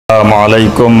السلام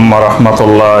عليكم ورحمة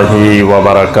الله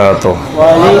وبركاته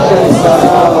وعليكم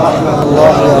السلام ورحمة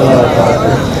الله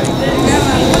وبركاته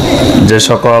যে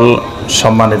সকল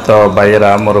সম্মানিত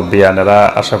ভাইয়েরা মুরব্বিয়ানেরা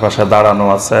আশেপাশে দাঁড়ানো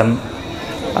আছেন,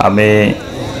 আমি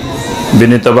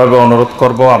বিনীতভাবে অনুরোধ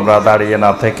করব আমরা দাঁড়িয়ে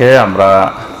না থেকে আমরা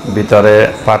ভিতরে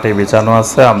পাটি বিছানো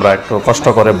আছে, আমরা একটু কষ্ট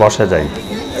করে বসে যাই।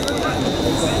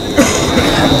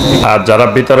 আর যারা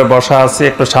ভিতরে বসা আছি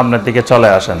একটু সামনের দিকে চলে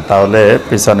আসেন, তাহলে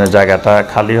পিছনের জায়গাটা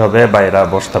খালি হবে, বাইরে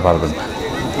বসতে পারবেন।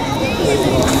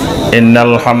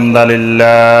 ইন্নাল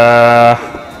হামদুলিল্লাহ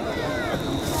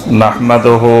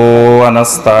নাহমাদুহু ওয়া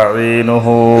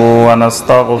নাস্তাঈনুহু ওয়া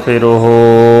নাস্তাগফিরুহু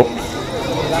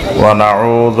ওয়া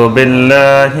নাউযু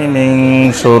বিল্লাহি মিন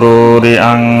শুরুরি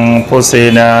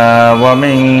আনফুসিনা ওয়া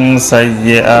মিন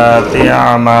সাইয়্যাতি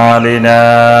আমালিনা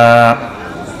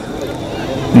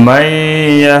من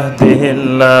يهده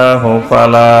الله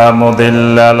فلا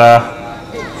مضل له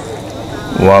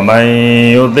ومن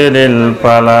يضلل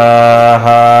فلا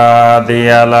هادي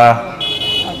له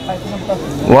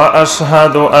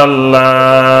وأشهد أن لا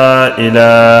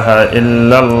إله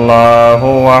إلا الله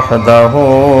وحده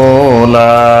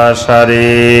لا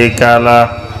شريك له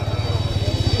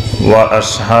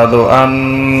وأشهد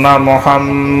أن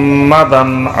محمدا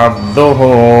عبده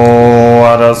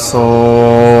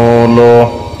ورسوله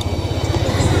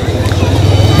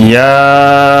يا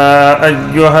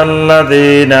أيها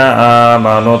الذين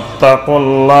آمنوا اتقوا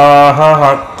الله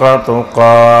حق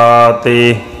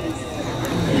تقاته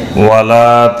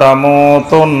ولا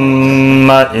تموتن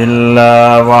إلا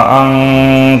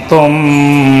وأنتم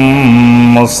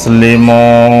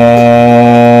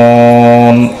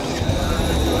مسلمون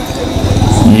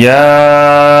يا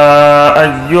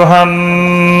أيها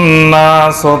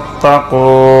الناس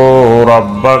اتقوا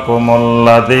ربكم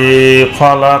الذي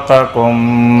خلقكم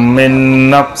من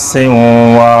نفس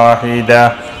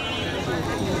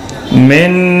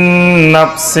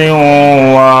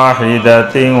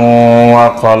واحدة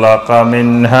وخلق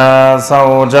منها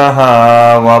زوجها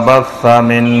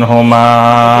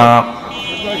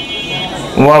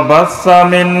وبث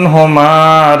منهما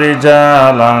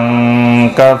رجالا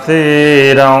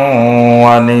كثيرا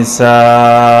ونساء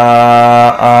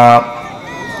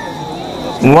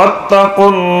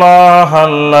واتقوا الله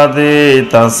الذي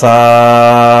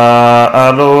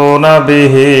تساءلون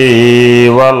به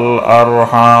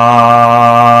والأرحام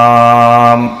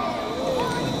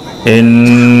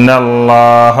إن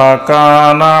الله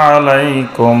كان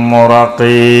عليكم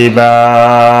رقيبا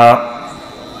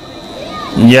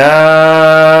يا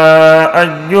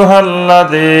أيها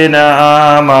الذين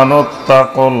آمنوا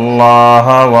اتقوا الله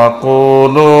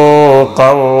وقولوا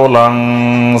قولا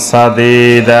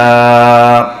سديدا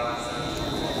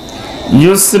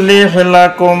يصلح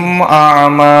لكم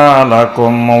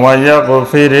أعمالكم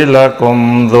ويغفر لكم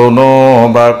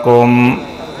ذنوبكم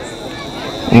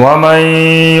ومن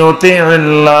يطع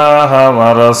الله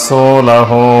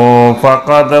ورسوله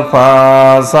فقد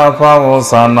فاز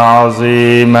فوزا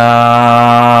عظيما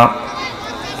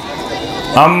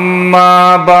أما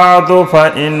بعد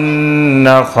فإن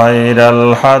خير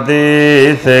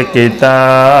الحديث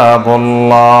كتاب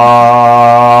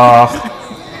الله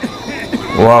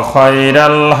وخير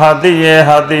الهدي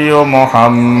هدي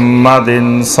محمد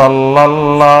صلى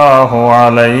الله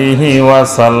عليه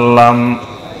وسلم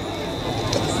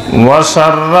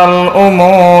وشر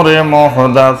الأمور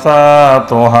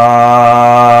محدثاتها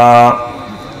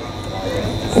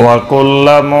وكل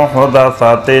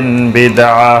محدثة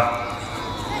بدعة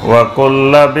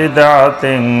وكل بدعة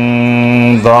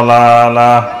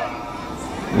ضلالة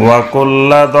وكل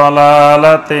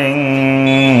ضلالة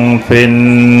في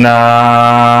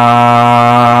النار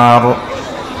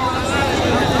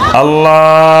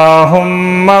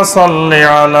اللهم صل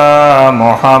على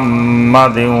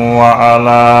محمد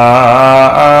وعلى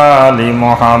آل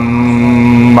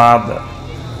محمد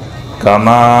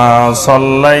كما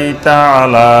صليت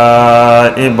على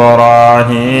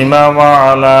إبراهيم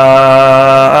وعلى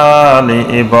آل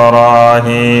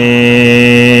إبراهيم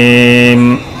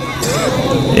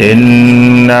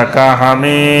إنك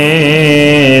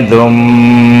حميد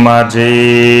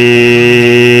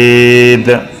مجيد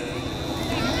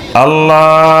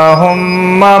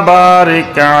اللهم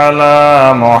بارك على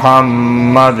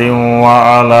محمد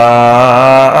وعلى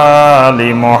آل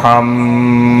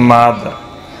محمد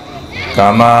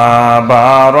كما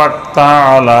باركت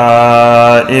على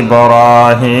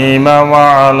إبراهيم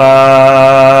وعلى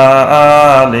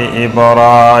آل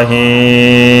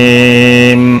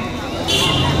إبراهيم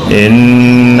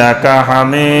إنك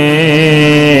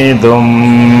حميد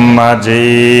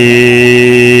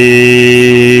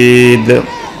مجيد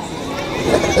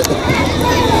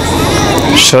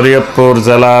শরীয়তপুর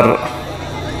জেলার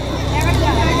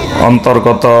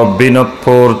অন্তর্গত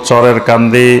বিনোদপুর চরের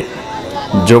কান্দি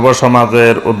যুব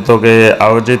সমাজের উদ্যোগে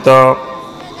আয়োজিত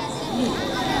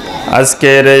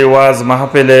আজকের এই ওয়াজ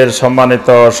মাহফিলের সম্মানিত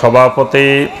সভাপতি,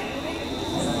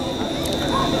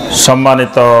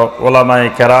 সম্মানিত ওলামায়ে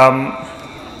কেরাম,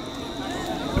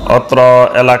 অত্র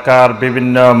এলাকার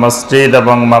বিভিন্ন মসজিদ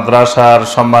এবং মাদ্রাসার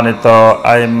সম্মানিত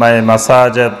আইম্মায়ে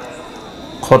মাসাজিদ,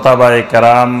 খোতাবায়ে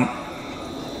কেরাম,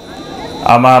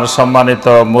 আমার সম্মানিত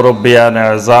মুরব্বিয়ানে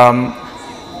আযম,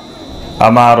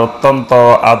 আমার অত্যন্ত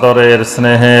আদরের,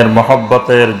 স্নেহের,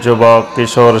 মহব্বতের যুবক,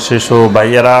 কিশোর, শিশু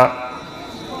ভাইয়েরা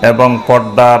এবং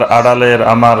পর্দার আড়ালের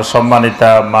আমার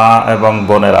সম্মানিতা মা এবং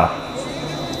বোনেরা,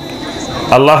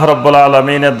 আল্লাহ রাব্বুল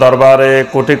আলামিনের দরবারে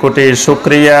কোটি কোটি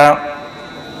শুকরিয়া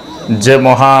যে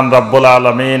মহান রাব্বুল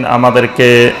আলামিন আমাদেরকে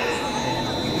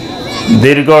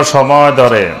দীর্ঘ সময়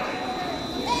ধরে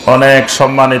অনেক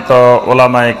সম্মানিত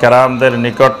ওলামায়ে কেরামদের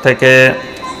নিকট থেকে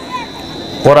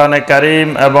কোরআনে কারীম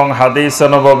এবং হাদিস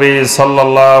নববী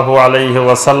সাল্লাল্লাহু আলাইহি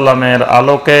ওয়াসাল্লামের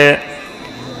আলোকে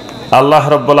আল্লাহ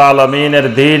রাব্বুল আলামিনের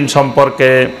দ্বীন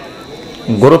সম্পর্কে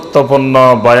গুরুত্বপূর্ণ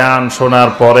বয়ান শোনার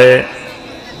পরে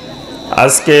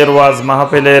আজকের ওয়াজ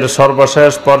মাহফিলের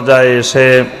সর্বশেষ পর্যায়ে এসে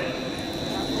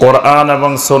কোরআন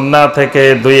এবং সুন্নাহ থেকে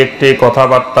দুই একটি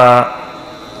কথাবার্তা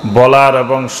বলার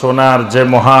এবং শোনার যে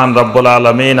মহান রাব্বুল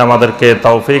আলামিন আমাদেরকে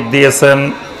তৌফিক দিয়েছেন,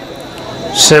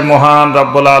 সে মহান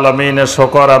রাব্বুল আলামিনের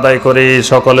শুকর আদায় করি,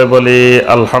 সকলে বলি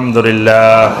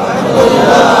আলহামদুলিল্লাহ।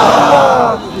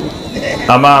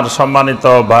 আমার সম্মানিত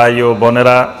ভাই ও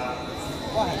বোনেরা,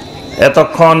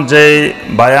 এতক্ষণ যেই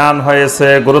বয়ান হয়েছে,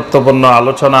 গুরুত্বপূর্ণ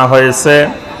আলোচনা হয়েছে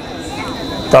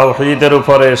তাওহীদের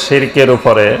উপরে, শিরকের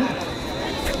উপরে,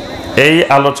 এই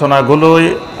আলোচনাগুলোই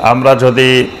আমরা যদি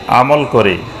আমল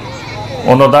করি,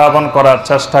 অনুধাবন করার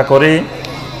চেষ্টা করি,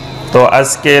 তো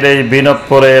আজকের এই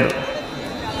বিনোদপুরের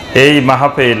এই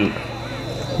মাহফিল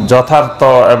যথার্থ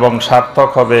এবং সার্থক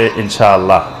হবে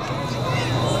ইনশাআল্লাহ।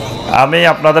 আমি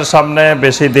আপনাদের সামনে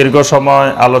বেশি দীর্ঘ সময়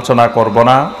আলোচনা করব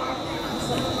না।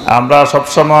 আমরা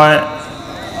সবসময়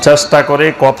চেষ্টা করি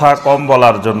কথা কম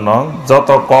বলার জন্য, যত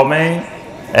কমে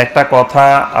একটা কথা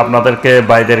আপনাদেরকে,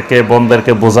 ভাইদেরকে,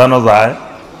 বোনদেরকে বোঝানো যায়,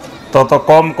 তত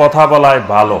কম কথা বলাই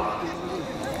ভালো।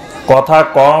 কথা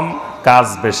কম, কাজ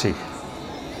বেশি।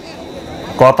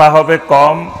 কথা হবে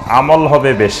কম, আমল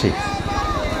হবে বেশি।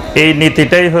 এই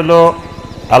নীতিটাই হলো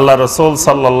আল্লাহ রসুল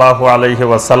সাল্লাল্লাহু আলাইহি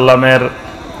ওয়াসাল্লামের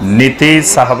নীতি,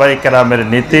 সাহাবায়ে কেরামের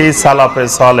নীতি, সালাফে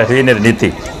সালেহিনের নীতি।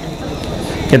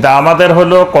 কিন্তু আমাদের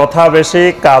হলো কথা বেশি,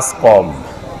 কাজ কম।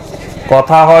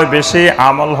 কথা হয় বেশি,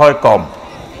 আমল হয় কম।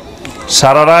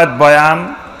 সারা রাত বয়ান,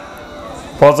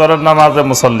 ফজরের নামাজে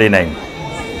মুসল্লি নাই।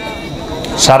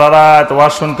 সারা রাত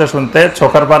ওয়াজ শুনতে শুনতে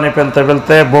চোখের পানি ফেলতে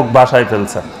ফেলতে বুক বাসায়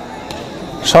ফেলছেন।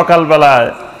 সকালবেলায়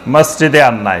মসজিদে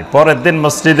আর নাই, পরের দিন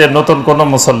মসজিদে নতুন কোনো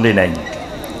মুসল্লি নাই।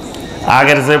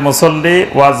 আগের যে মুসল্লি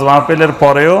ওয়াজ মাহফিলের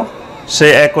পরেও সে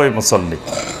একই মুসল্লি।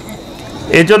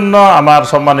 এই জন্য আমার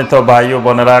সম্মানিত ভাই ও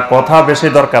বোনেরা, কথা বেশি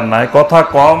দরকার নাই, কথা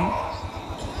কম।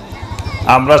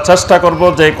 আমরা চেষ্টা করব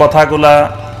যে কথাগুলা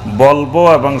বলবো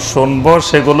এবং শুনবো,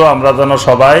 সেগুলো আমরা যেন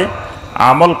সবাই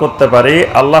আমল করতে পারি।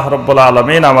 আল্লাহ রাব্বুল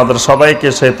আলামিন আমাদের সবাইকে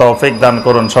সেই তৌফিক দান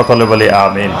করুন, সকলে বলি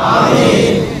আমিন।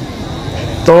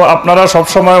 তো আপনারা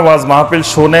সবসময় ওয়াজ মাহফিল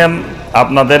শুনেন।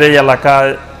 আপনাদের এই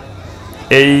এলাকায়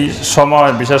এই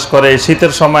সময়, বিশেষ করে এই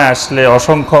শীতের সময় আসলে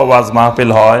অসংখ্য ওয়াজ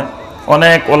মাহফিল হয়।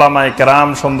 অনেক ওলামায়ে কেরাম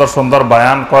সুন্দর সুন্দর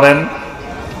বয়ান করেন।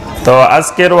 তো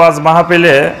আজকের ওয়াজ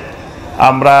মাহফিলে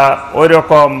আমরা ওই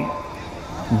রকম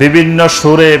বিভিন্ন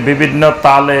সুরে, বিভিন্ন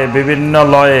তালে, বিভিন্ন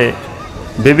লয়ে,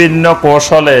 বিভিন্ন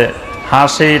কৌশলে,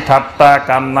 হাসি ঠাট্টা,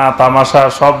 কান্না তামাশা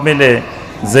সব মিলে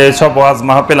যে সব ওয়াজ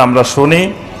মাহফিল আমরা শুনি,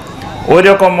 ওই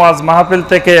রকম ওয়াজ মাহফিল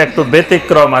থেকে একটু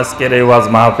ব্যতিক্রম আজকের এই ওয়াজ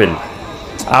মাহফিল।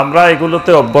 আমরা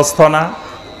এগুলোতে অভ্যস্ত না।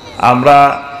 আমরা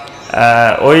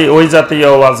ওই জাতীয়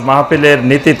ওয়াজ মাহফিলের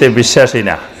নীতিতে বিশ্বাসী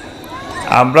না।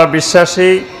 আমরা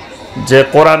বিশ্বাসী যে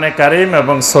কোরআনে কারীম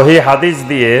এবং সহিহ হাদিস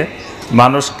দিয়ে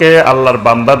মানুষকে, আল্লাহর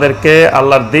বান্দাদেরকে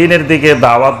আল্লাহর দ্বীনের দিকে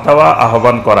দাওয়াত দেওয়া,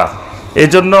 আহ্বান করা। এই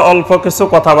জন্য অল্প কিছু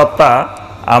কথাবার্তা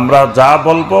আমরা যা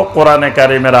বলবো কোরআনে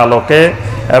কারীমের আলোকে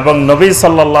এবং নবী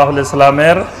সাল্লাল্লাহু আলাইহি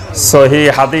সাল্লামের সহিহ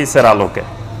হাদিসের আলোকে।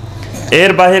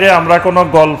 এর বাহিরে আমরা কোনো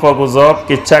গল্প গুজব,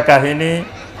 কিচ্ছা কাহিনী,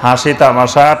 হাসি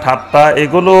তামাশা, ঠাট্টা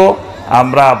এগুলো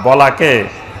আমরা বলাকে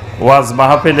ওয়াজ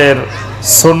মাহফিলের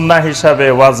সুন্নাহ হিসাবে,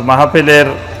 ওয়াজ মাহফিলের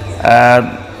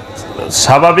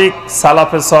স্বাভাবিক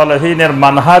সালাফে সালেহিনের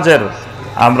মানহাজের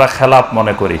আমরা খেলাফ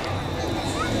মনে করি।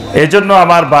 এই জন্য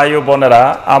আমার ভাই ও বোনেরা,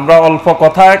 আমরা অল্প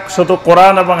কথা শুধু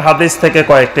কোরআন এবং হাদিস থেকে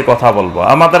কয়েকটি কথা বলবো।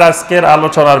 আমাদের আজকের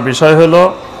আলোচনার বিষয় হলো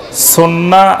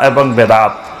সুন্নাহ এবং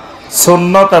বেদাত।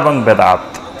 সুন্নত এবং বেদাত,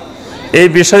 এই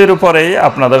বিষয়ের উপরেই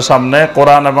আপনাদের সামনে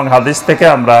কোরআন এবং হাদিস থেকে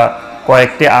আমরা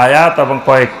কয়েকটি আয়াত এবং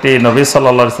কয়েকটি নবী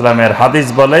সাল্লাল্লাহু আলাইহি সাল্লামের হাদিস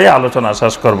বলেই আলোচনা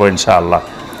শেষ করব ইনশাআল্লাহ।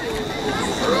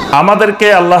 আমাদেরকে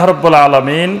আল্লাহ রাব্বুল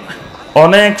আলামিন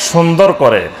অনেক সুন্দর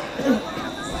করে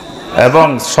এবং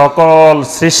সকল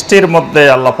সৃষ্টির মধ্যে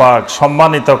আল্লাহ পাক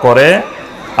সম্মানিত করে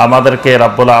আমাদেরকে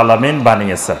রাব্বুল আলামিন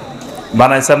বানিয়েছেন।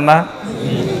 বানাইছেন না?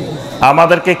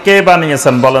 আমাদেরকে কে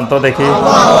বানিয়েছেন বলেন তো দেখি?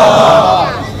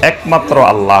 একমাত্র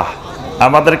আল্লাহ।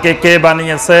 আমাদেরকে কে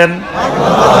বানিয়েছেন?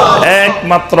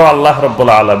 একমাত্র আল্লাহ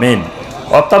রাব্বুল আলামিন।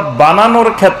 অর্থাৎ বানানোর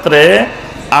ক্ষেত্রে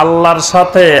আল্লাহর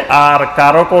সাথে আর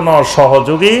কারো কোনো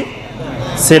সহযোগী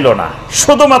ছিল না।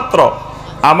 শুধুমাত্র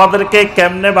আমাদেরকে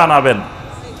কেমনে বানাবেন,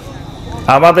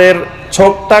 আমাদের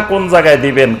চোখটা কোন জায়গায়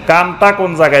দিবেন, কানটা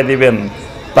কোন জায়গায় দিবেন,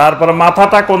 তারপর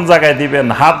মাথাটা কোন জায়গায় দিবেন,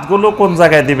 হাতগুলো কোন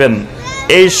জায়গায় দিবেন,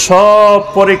 এই সব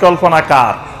পরিকল্পনা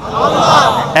কার?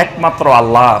 একমাত্র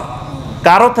আল্লাহ।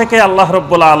 কারো থেকে আল্লাহ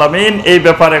রাব্বুল আলামিন এই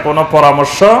ব্যাপারে কোনো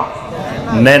পরামর্শ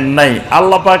নেন নাই।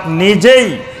 আল্লাহ পাক নিজেই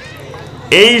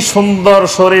এই সুন্দর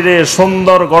শরীরে,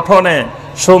 সুন্দর গঠনে,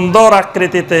 সুন্দর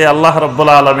আকৃতিতে আল্লাহ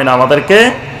রাব্বুল আলামিন আমাদেরকে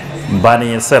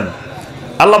বানিয়েছেন।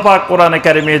 আল্লাহ পাক কোরআনে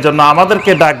কারিমে এর জন্য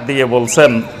আমাদেরকে ডাক দিয়ে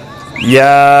বলছেন,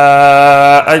 ইয়া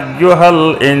আইয়ুহাল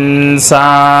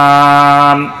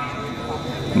ইনসান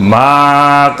মা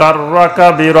কাররাকা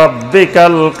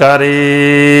বিরাব্বিকাল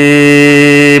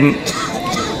কারীম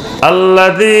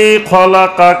আল্লাযী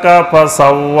খলাকাকা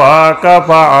ফাসাওয়াকা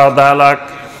ফাআদালাক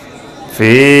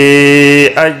ফি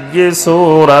আইয়ি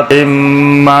সূরাতিম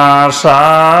মা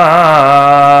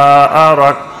শাআ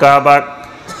রাক্কাবাক।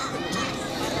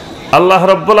 আল্লাহ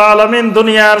রাব্বুল আলামিন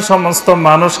দুনিয়ার সমস্ত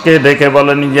মানুষকে ডেকে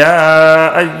বলেন, ইয়া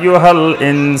আইয়ুহাল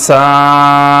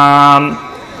ইনসান,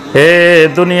 হে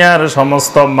দুনিয়ার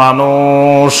সমস্ত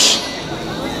মানুষ।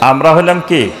 আমরা হইলাম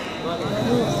কি?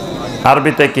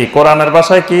 আরবিতে কি? কোরআনের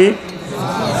ভাষায় কি?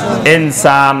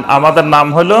 ইনসান। আমাদের নাম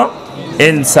হলো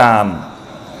ইনসান।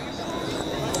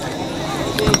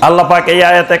 আল্লাহ পাক এই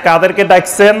আয়াতে কাদেরকে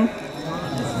ডাকছেন?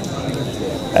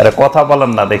 আরে কথা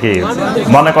বলেন না দেখি,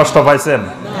 মনে কষ্ট পাইছেন?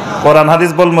 কোরআন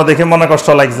হাদিস বলবো দেখি মনে কষ্ট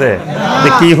লাগছে যে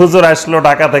কি হুজুর আসলো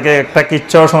ঢাকা থেকে, একটা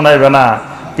কিচ্ছাও শোনাইবে না,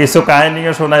 কিছু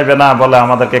কাহিনীও শোনাইবে না, বলে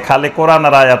আমাদেরকে খালি কোরআন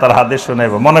আর আয়াত আর হাদিস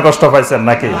শোনাইবে। মনে কষ্ট পাইছেন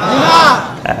নাকি?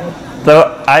 তো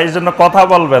এই জন্য কথা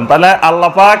বলবেন। তাহলে আল্লাহ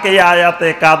পাক এই আয়াতে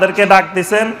কাদেরকে ডাক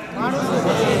দিছেন?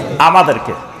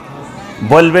 আমাদেরকে।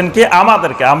 বলবেন কি?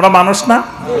 আমাদেরকে। আমরা মানুষ না?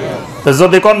 তো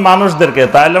যদি কোন মানুষদেরকে,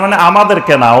 তাহলে মানে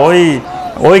আমাদেরকে না,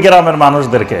 ওই গ্রামের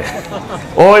মানুষদেরকে,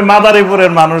 ওই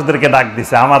মাদারীপুরের মানুষদেরকে ডাক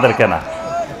দিছে, আমাদেরকে না।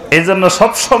 এই জন্য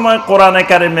সবসময় কোরআনে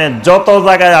কারিমে যত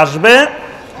জায়গায় আসবে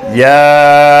ইয়া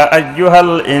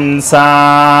আইয়ুহাল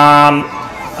ইনসান,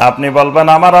 আপনি বলবেন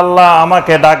আমার আল্লাহ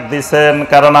আমাকে ডাক দিছেন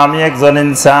কারণ আমি একজন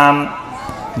ইনসান।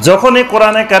 যখনই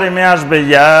কোরআনে কারিমে আসবে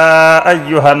ইয়া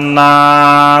আইয়ুহান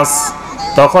নাস,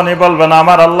 তখনই বলবেন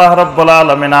আমার আল্লাহ রাব্বুল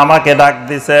আলামিন আমাকে ডাক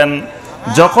দিছেন।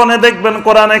 যখনই দেখবেন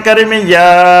কোরআনে কারিমে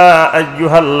ইয়া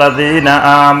আইয়ুহাল্লাযীনা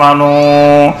আমানু,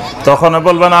 তখন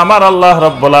বলবেন আমার আল্লাহ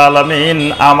রাব্বুল আলামিন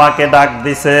আমাকে ডাক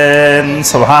দিছেন।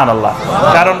 সুবহানাল্লাহ।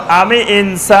 কারণ আমি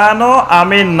ইনসানও,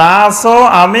 আমি নাসও,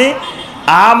 আমি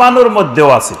আমানুর মধ্যেও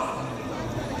আছি।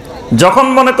 যখন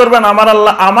মনে করবেন আমার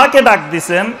আল্লাহ আমাকে ডাক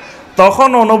দিছেন, তখন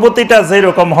অনুভূতিটা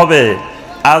যেরকম হবে।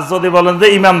 আজ যদি বলেন যে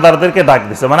ইমানদারদেরকে ডাক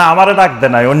দিছে, মানে আমারে ডাক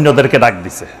দেয় নাই, অন্যদেরকে ডাক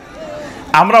দিছে।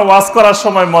 আমরা ওয়াজ করার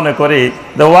সময় মনে করি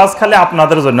যে ওয়াজ খালি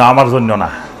আপনাদের জন্য, আমার জন্য না।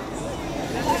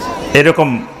 এরকম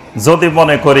যদি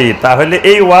মনে করি তাহলে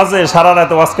এই ওয়াজে সারা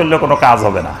রাত ওয়াজ করলে কোনো কাজ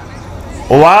হবে না।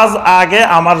 ওয়াজ আগে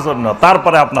আমার জন্য,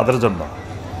 তারপরে আপনাদের জন্য।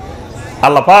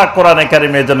 আল্লাহ পাক কোরআনে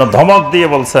কারিমের জন্য ধমক দিয়ে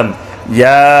বলছেন,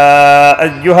 ইয়া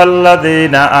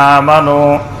আইয়ুহাল্লাযীনা আমানু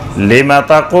লিমা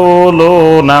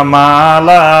তাকুলুনা মা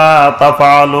লা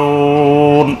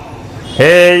তাফআলুন,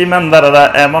 হে ঈমানদাররা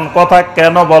এমন কথা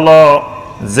কেন বলো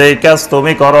যেই কাজ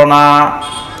তুমি করো না।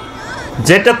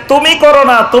 যেটা তুমি করো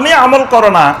না, তুমি আমল করো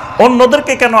না,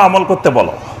 অন্যদেরকে কেন আমল করতে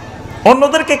বলো?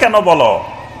 অন্যদেরকে কেন বলো?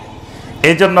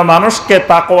 এই জন্য মানুষকে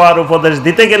তাকওয়ার উপদেশ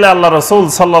দিতে গেলে আল্লাহ রাসূল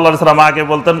সাল্লাল্লাহু আলাইহি ওয়াসাল্লাম আগে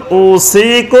বলতেন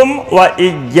উসিকুম ওয়া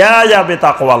ইয়্যায়া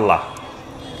বিতাকওয়াল্লাহ,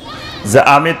 যে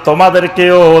আমি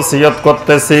তোমাদেরকেও ওসিয়ত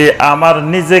করতেছি, আমার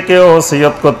নিজেকেও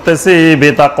ওসিয়ত করতেছি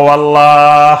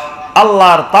বিতাকওয়াল্লাহ,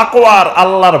 আল্লাহর তাকওয়ার,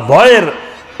 আল্লাহর ভয়ের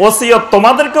ওসিয়ত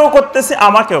তোমাদেরকেও করতেছি,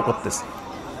 আমাকেও করতেছি।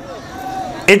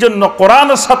 এই জন্য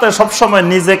কোরআনের সাথে সবসময়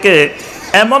নিজেকে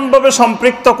এমনভাবে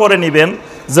সম্পৃক্ত করে নিবেন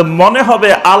যে মনে হবে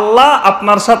আল্লাহ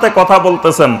আপনার সাথে কথা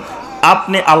বলতেছেন,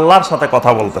 আপনি আল্লাহর সাথে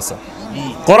কথা বলতেছেন।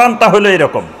 কোরআনটা হলো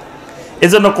এরকম। এই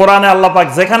জন্য কোরআনে আল্লাহ পাক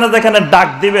যেখানে যেখানে ডাক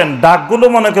দিবেন, ডাকগুলো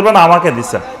মনে করবেন আমাকে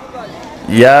দিচ্ছেন।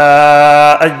 ইয়া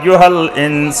আইয়ুহাল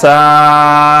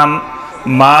ইনসান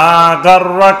মা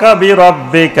গাররাকা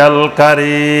বিরাব্বিকাল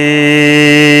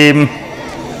কারীম।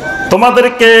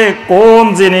 তোমাদেরকে কোন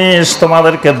জিনিস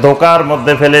তোমাদেরকে ধোঁকার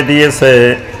মধ্যে ফেলে দিয়েছে,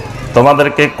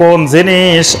 তোমাদেরকে কোন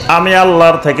জিনিস আমি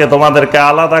আল্লাহর থেকে তোমাদেরকে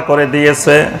আলাদা করে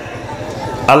দিয়েছে?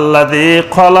 আল্লাযী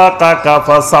খালাকাকা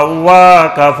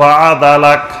ফাসাওয়াকা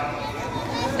ফাআদালাক,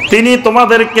 তিনি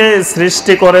তোমাদেরকে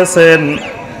সৃষ্টি করেছেন,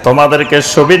 তোমাদেরকে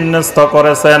সুবিন্যস্ত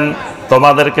করেছেন,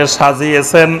 তোমাদেরকে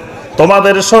সাজিয়েছেন।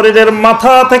 তোমাদের শরীরের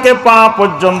মাথা থেকে পা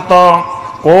পর্যন্ত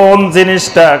কোন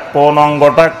জিনিসটা, কোন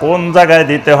অঙ্গটা কোন জায়গায়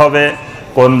দিতে হবে,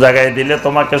 কোন জায়গায় দিলে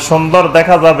তোমাকে সুন্দর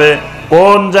দেখা যাবে,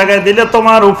 কোন জায়গায় দিলে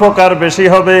তোমার উপকার বেশি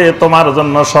হবে, তোমার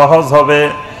জন্য সহজ হবে,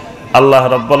 আল্লাহ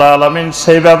রাব্বুল আলামিন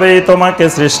সেইভাবেই তোমাকে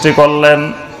সৃষ্টি করলেন।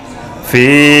 ফি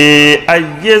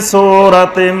আইয়ি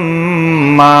সূরাতিম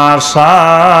মা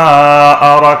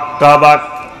শাআ রাক্কাবাক,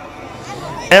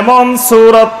 এমন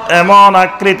সূরত এমন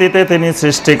আকৃতিতে তিনি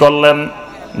সৃষ্টি করলেন,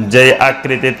 যে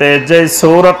আকৃতিতে যে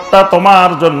সূরতটা তোমার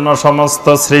জন্য সমস্ত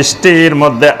সৃষ্টির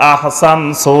মধ্যে আহসান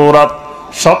সূরত,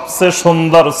 সবচেয়ে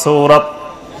সুন্দর সূরত।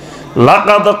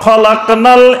 লাকাদ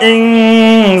খালাকনাল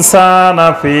ইনসানা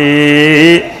ফি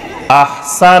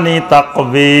আহসানি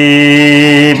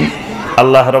তাকবীম।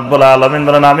 আল্লাহ রাব্বুল আলামিন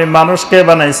বলেন, আমি মানুষকে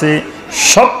বানাইছি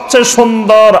সবচেয়ে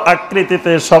সুন্দর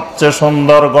আকৃতিতে, সবচেয়ে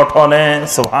সুন্দর গঠনে।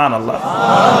 সুবহানাল্লাহ।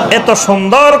 এত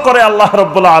সুন্দর করে আল্লাহ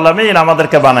রাব্বুল আলামিন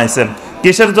আমাদেরকে বানাইছেন।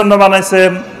 কিসের জন্য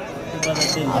বানাইছেন?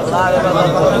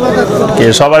 কে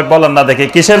সবাই বলেন না দেখি,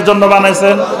 কিসের জন্য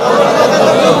বানাইছেন?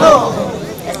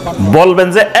 বলবেন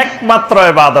যে একমাত্র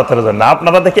ইবাদতের জন্য।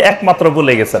 আপনারা দেখি একমাত্র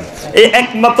ভুলে গেছেন। এই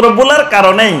একমাত্র ভুলার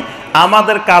কারণেই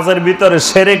আমাদের কাজের ভিতরে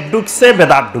শিরক ঢুকছে,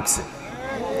 বেদাত ঢুকছে।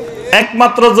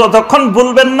 একমাত্র যতক্ষণ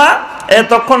ভুলবেন না,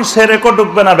 তখন শিরকও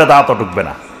ঢুকবে না, বেদাতও ঢুকবে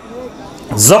না।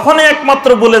 যখনই একমাত্র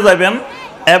ভুলে যাবেন,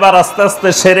 এবার আস্তে আস্তে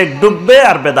শিরক ঢুকবে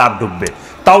আর বেদাত ঢুকবে।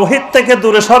 তাওহীদ থেকে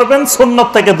দূরে সরবেন, সুন্নাত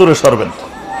থেকে দূরে সরবেন।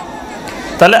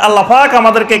 তাহলে আল্লাহ পাক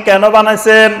আমাদেরকে কেন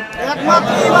বানাইছেন?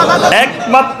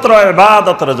 একমাত্র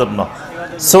ইবাদতের জন্য।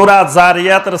 সূরা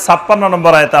জারিয়াতের 56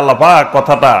 নম্বর আয়াতে আল্লাহ পাক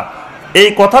এই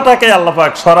কথাটাকে আল্লাহ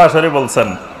পাক সরাসরি বলছেন,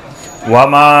 ওয়া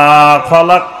মা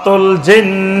খালাকতুল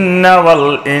জিন্না ওয়াল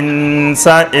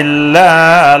ইনসা ইল্লা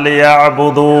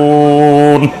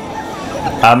লিয়াবুদুন।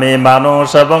 আমি মানুষ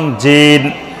এবং জিন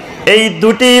এই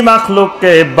দুটি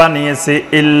মাখলুককে বানিয়েছি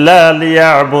ইল্লা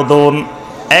লিয়াবুদুন,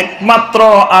 একমাত্র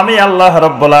আমি আল্লাহ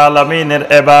রাব্বুল আলামিনের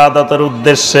ইবাদতের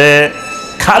উদ্দেশ্যে,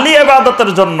 খালি ইবাদতের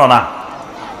জন্য না।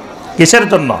 কিসের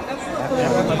জন্য?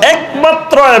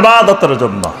 একমাত্র ইবাদতের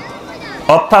জন্য।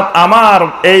 অর্থাৎ আমার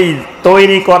এই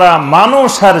তৈরি করা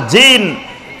মানুষ আর জিন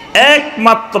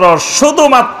একমাত্র,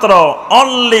 শুধুমাত্র,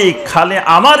 অনলি খালি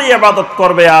আমারই ইবাদত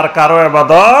করবে, আর কারো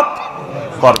ইবাদত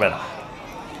করবে না।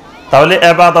 তাহলে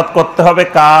ইবাদত করতে হবে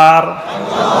কার?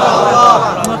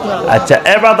 আচ্ছা,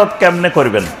 ইবাদত কেমনে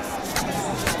করবেন?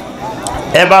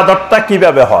 ইবাদতটা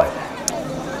কিভাবে হয়?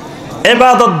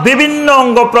 ইবাদত বিভিন্ন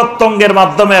অঙ্গ প্রত্যঙ্গের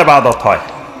মাধ্যমে ইবাদত হয়।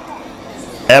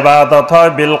 ইবাদত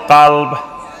হয় বিল কালব,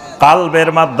 কালবের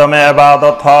মাধ্যমে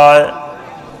ইবাদত হয়।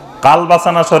 কালব আছে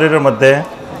না শরীরের মধ্যে?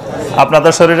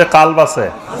 আপনাদের শরীরে কালব আছে?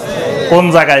 কোন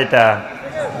জায়গায় এটা?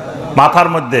 মাথার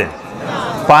মধ্যে,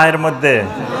 পায়ের মধ্যে,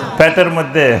 পেটের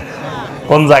মধ্যে?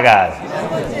 কোন জায়গায়?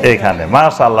 এখানে।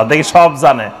 মাশাআল্লাহ, দেখি সব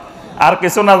জানে। আর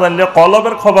কিছু না জানলে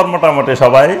কলবের খবর মোটামুটি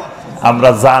সবাই আমরা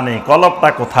জানি, কলবটা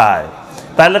কোথায়।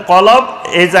 তাহলে কলব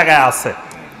এই জায়গায় আছে।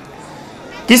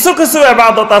 কিছু কিছু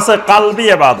ইবাদত আছে কালবি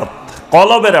ইবাদত,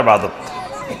 কলবের ইবাদত।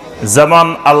 যেমন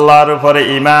আল্লাহর উপরে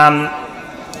ঈমান,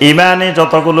 ঈমানি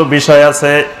যতগুলো বিষয়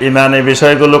আছে, ঈমানি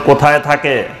বিষয়গুলো কোথায়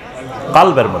থাকে?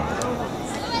 কালবের মধ্যে।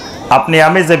 আপনি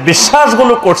আমি যে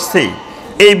বিশ্বাসগুলো করছি,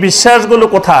 এই বিশ্বাসগুলো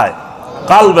কোথায়?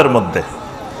 কালবের মধ্যে।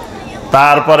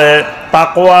 তারপরে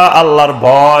তাকওয়া, আল্লাহর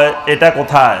ভয়, এটা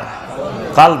কোথায়?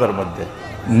 কালবের মধ্যে।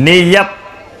 নিয়ত,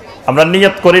 আমরা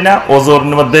নিয়ত করি না? ওযুর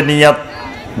মধ্যে নিয়ত,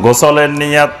 গোসলের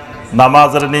নিয়ত,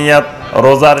 নামাজের নিয়ত,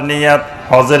 রোজার নিয়ত,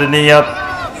 হজের নিয়ত,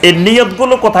 এই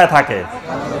নিয়তগুলো কোথায় থাকে?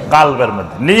 কালবের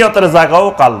মধ্যে। নিয়তের জায়গাও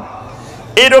কালব।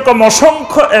 এরকম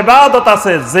অসংখ্য ইবাদত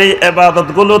আছে যে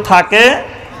ইবাদতগুলো থাকে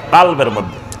কালবের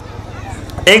মধ্যে।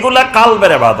 এগুলা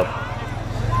কালবের ইবাদত।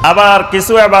 আবার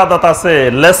কিছু ইবাদত আছে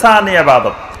লিসানি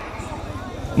ইবাদত,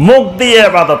 মুখ দিয়ে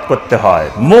ইবাদত করতে হয়,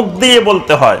 মুখ দিয়ে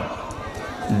বলতে হয়।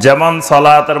 যেমন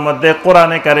সালাতের মধ্যে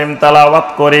কোরআনে কারীম তেলাওয়াত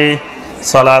করি,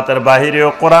 সালাতের বাহিরেও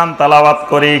কোরআন তেলাওয়াত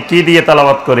করি। কি দিয়ে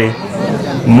তেলাওয়াত করি?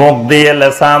 মুখ দিয়ে,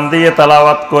 লিসান দিয়ে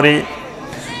তেলাওয়াত করি।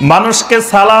 মানুষকে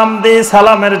সালাম দিই,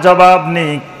 সালামের জবাব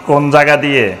নিই কোন জায়গা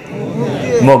দিয়ে?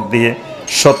 মুখ দিয়ে।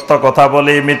 সত্য কথা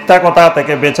বলি, মিথ্যা কথা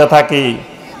থেকে বেঁচে থাকি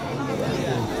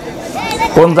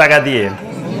কোন জায়গা দিয়ে?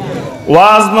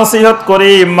 ওয়াজ নসিহত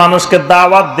করি, মানুষকে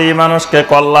দাওয়াত দিই, মানুষকে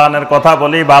কল্যাণের কথা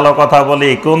বলি, ভালো কথা বলি,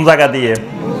 কোন জায়গা দিয়ে?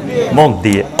 মুখ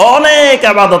দিয়ে। অনেক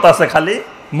ইবাদত আছে খালি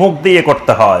মুখ দিয়ে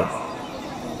করতে হয়।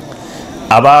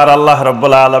 আবার আল্লাহ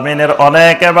রাব্বুল আলামিনের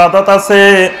অনেক ইবাদত আছে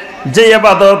যে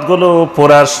ইবাদত গুলো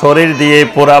পুরা শরীর দিয়ে,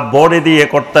 পুরা বডি দিয়ে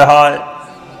করতে হয়।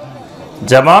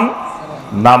 যেমন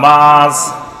নামাজ,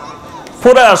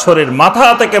 পুরা শরীর মাথা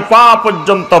থেকে পা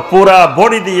পর্যন্ত পুরা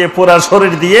বডি দিয়ে, পুরা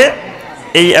শরীর দিয়ে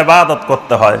এই ইবাদত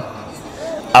করতে হয়।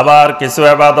 আবার কিছু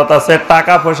ইবাদত আছে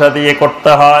টাকা পয়সা দিয়ে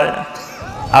করতে হয়,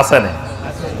 আছে না?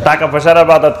 টাকা পয়সার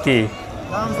ইবাদত কি?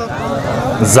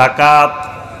 যাকাত,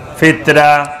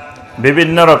 ফিতরা,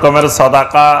 বিভিন্ন রকমের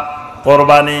সাদাকা,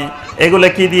 কোরবানি, এগুলো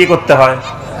কি দিয়ে করতে হয়?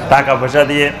 টাকা পয়সা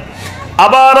দিয়ে।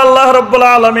 আবার আল্লাহ রাব্বুল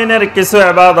আলামিনের কিছু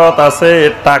ইবাদত আছে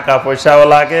টাকা পয়সাও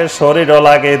লাগে, শরীরও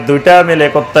লাগে, দুইটা মিলে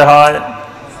করতে হয়।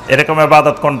 এরকম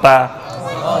ইবাদত কোনটা?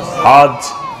 হজ।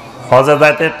 হজে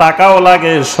যাইতে টাকাও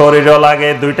লাগে, শরীরও লাগে,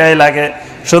 দুইটাই লাগে।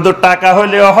 শুধু টাকা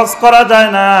হইলেও হজ করা যায়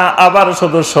না, আবার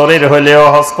শুধু শরীর হইলেও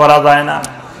হজ করা যায় না।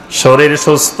 শরীর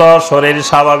সুস্থ, শরীর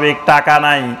স্বাভাবিক, টাকা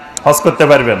নাই, হজ করতে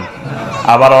পারবেন।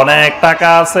 আবার অনেক টাকা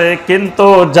আছে কিন্তু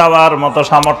যাওয়ার মতো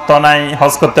সামর্থ্য নাই,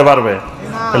 হজ করতে পারবে?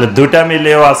 তাহলে দুইটা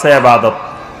মিলেও আছে ইবাদত।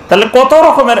 তাহলে কত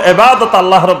রকমের ইবাদত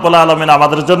আল্লাহ রাব্বুল আলামিন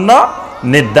আমাদের জন্য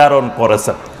নির্ধারণ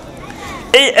করেছেন।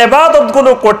 এই ইবাদত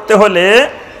গুলো করতে হলে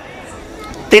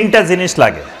তিনটা জিনিস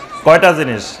লাগে। কয়টা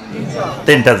জিনিস?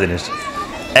 তিনটা জিনিস।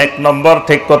 এক নম্বর,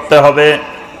 ঠিক করতে হবে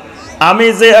আমি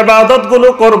যে ইবাদত গুলো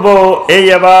করব, এই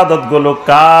ইবাদত গুলো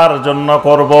কার জন্য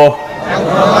করব,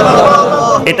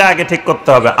 এটা আগে ঠিক করতে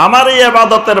হবে। আমার এই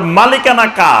ইবাদতের মালিকানা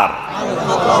কার?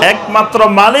 একমাত্র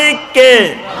মালিককে,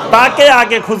 তাকে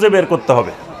আগে খুঁজে বের করতে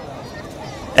হবে।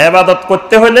 ইবাদত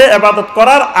করতে হলে, ইবাদত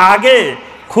করার আগে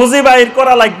খুঁজে বাইর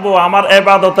করা লাগবে আমার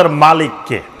ইবাদতের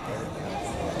মালিককে।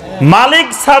 মালিক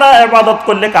ছাড়া ইবাদত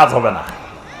করলে কাজ হবে না।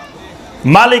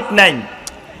 মালিক নাই,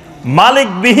 মালিক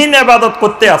বিহীন ইবাদত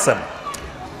করতে আছেন,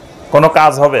 কোনো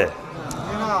কাজ হবে?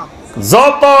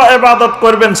 যত ইবাদত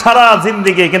করবেন সারা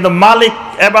জিন্দেগি, কিন্তু মালিক,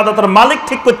 ইবাদতের মালিক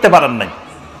ঠিক করতে পারেন নাই,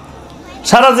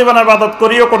 সারা জীবন ইবাদত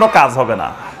করিও কোনো কাজ হবে না।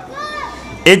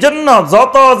 এজন্য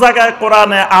যত জায়গায়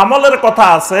কোরআনে আমলের কথা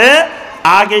আছে,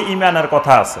 আগে ঈমানের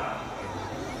কথা আছে।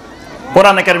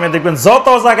 কোরআনে কারিমে দেখবেন যত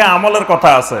জায়গায় আমলের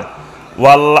কথা আছে,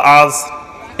 ওয়াল আসর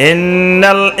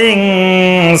ইন্নাল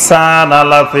ইনসানা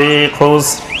লাফি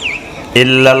খুসর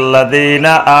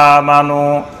ইল্লাল্লাযীনা আমানু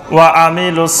ওয়া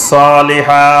আমিলুস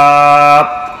সালিহাত।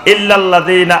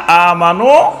 ইল্লাল্লাযীনা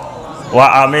আমানু ওয়া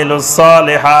আমিলুস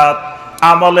সালিহাত,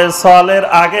 আমলে সালের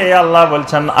আগে আল্লাহ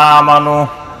বলছেন আমানু।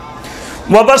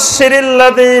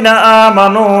 ওয়াবাশশিরিল্লাযীনা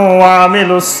আমানু ওয়া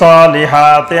আমিলুস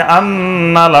সালিহাতি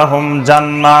আন্না লাহুম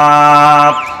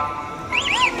জান্নাত।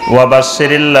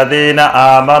 ওয়াবাশশিরিল্লাযীনা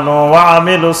আমানু ওয়া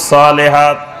আমিলুস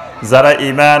সালিহাত, যারা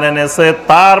ঈমান এনেছে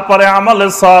তারপরে আমলে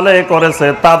সালেহ করেছে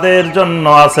তাদের জন্য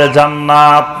আছে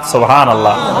জান্নাত।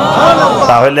 সুবহানাল্লাহ।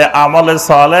 তাহলে আমলে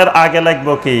সালেহের আগে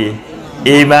লাগবে কি?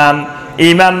 ঈমান।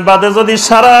 ঈমান বাদে যদি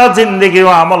সারা জিন্দেগি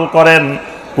আমল করেন,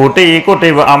 কোটি কোটি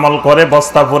আমল করে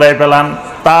বস্তা পুরাই পেলান,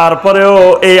 তারপরেও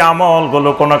এই আমলগুলো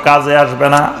কোনো কাজে আসবে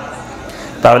না।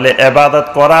 তাহলে ইবাদত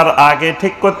করার আগে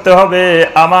ঠিক করতে হবে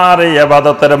আমার এই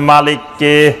ইবাদতের মালিক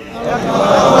কে,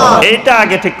 এইটা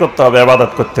আগে ঠিক করতে হবে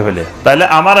ইবাদত করতে হলে। তাহলে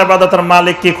আমার ইবাদতের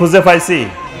মালিক কি খুঁজে পাইছি?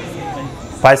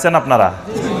 পাইছেন আপনারা?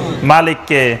 মালিক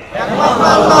কে?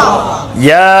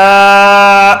 ইয়া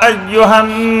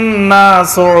আইয়ুহান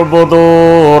নাসু উবুদু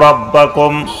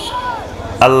রাব্বাকুম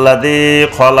আল্লাযী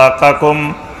খালাকাকুম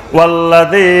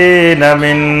ওয়াল্লাযীনা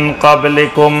মিন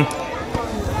ক্বাবলিকুম।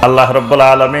 আল্লাহ রাব্বুল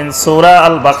আলামিন সূরা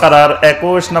আল বাকারার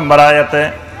 21 নম্বর আয়াতে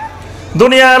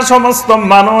দুনিয়ার সমস্ত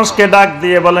মানুষকে ডাক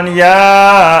দিয়ে বলেন, ইয়া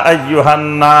আইয়ুহান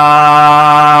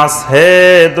নাস, হে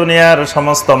দুনিয়ার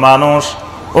সমস্ত মানুষ,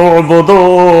 উবুদু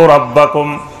রাব্বাকুম,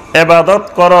 ইবাদত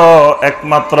করো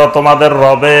একমাত্র তোমাদের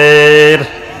রবের।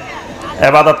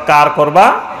 ইবাদত কার করবা?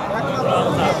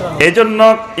 এইজন্য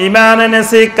ঈমান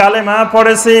এনেছি, কালেমা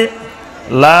পড়েছি,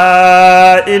 লা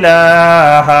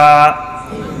ইলাহা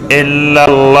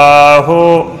ইল্লাল্লাহু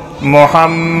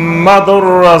মুহাম্মাদুর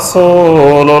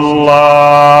রাসূলুল্লাহ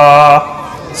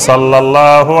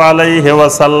সাল্লাল্লাহু আলাইহি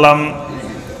ওয়াসাল্লাম।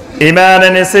 ঈমান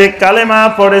এনেছি, কালেমা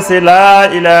পড়েছি, লা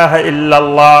ইলাহা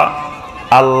ইল্লাল্লাহ,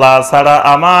 আল্লাহ ছাড়া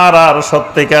আমার আর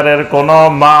সত্যিকারের কোনো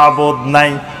মাবুদ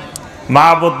নাই।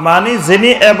 মাবুদ মানে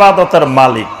যিনি ইবাদতের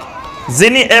মালিক,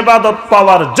 যিনি ইবাদত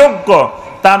পাওয়ার যোগ্য,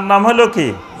 তার নাম হলো কি?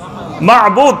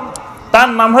 মাবুদ, তার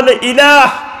নাম হলো ইলাহ।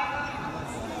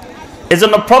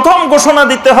 এজন্য প্রথম ঘোষণা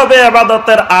দিতে হবে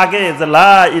ইবাদতের আগে যে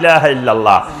লা ইলাহা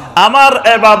ইল্লাল্লাহ, আমার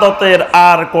ইবাদতের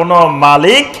আর কোনো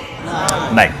মালিক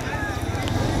নাই।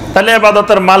 তাহলে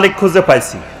ইবাদতের মালিক খুঁজে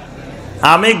পাইছি।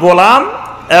 আমি গোলাম,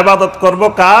 ইবাদত করব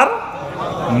কার?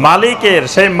 মালিকের।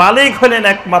 সেই মালিক হলেন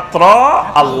একমাত্র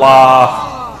আল্লাহ।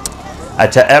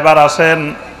 আচ্ছা, এবার আসেন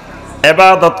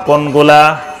ইবাদত কোনগুলা,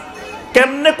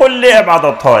 কেমনে করলে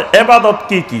ইবাদত হয়, ইবাদত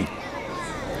কি কি?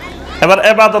 এবার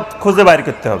ইবাদত খুঁজে বাইর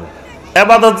করতে হবে।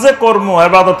 ইবাদত যে কর্ম,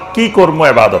 ইবাদত কি কর্ম?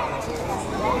 ইবাদত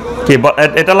কি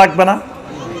এটা লাগবে না?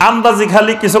 আন্দাজি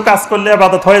খালি কিছু কাজ করলে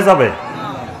ইবাদত হয়ে যাবে?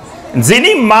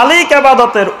 যিনি মালিক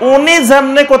ইবাদতের, উনি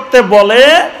যেমনে করতে বলে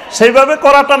সেইভাবে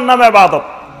করাটার নাম ইবাদত।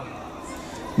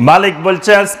 মালিক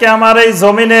বলছে আজকে আমার এই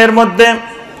জমিনের মধ্যে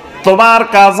তোমার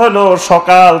কাজ হলো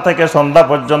সকাল থেকে সন্ধ্যা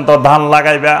পর্যন্ত ধান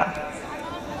লাগাইবা।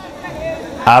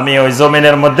 আমি ওই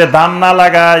জমিনের মধ্যে ধান না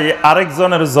লাগাই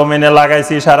আরেকজনের জমিনে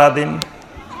লাগাইছি সারাদিন।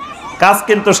 কাজ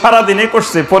কিন্তু সারাদিনই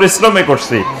করছি, পরিশ্রমে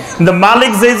করছি, কিন্তু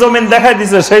মালিক যেই জমিন দেখাই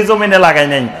দিছে সেই জমিনে লাগাই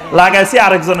নাই, লাগাইছি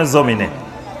আরেকজনের জমিনে।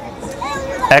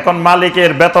 এখন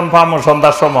মালিকের বেতন পামো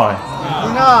সন্ধ্যার সময়?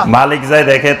 মালিক যাই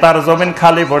দেখে তার জমিন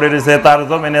খালি পড়ে রয়েছে, তার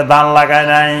জমিনে ধান লাগায়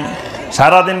নাই,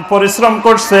 সারাদিন পরিশ্রম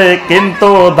করছে কিন্তু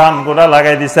ধানগুলা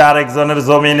লাগাই দিছে আরেকজনের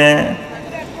জমিনে।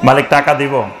 মালিক টাকা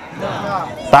দিব?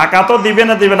 টাকা তো দিবে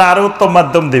না, দিবে না, আরো উত্তম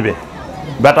মাধ্যম দিবে।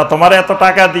 বেটা তোমার এত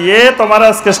টাকা দিয়ে তোমার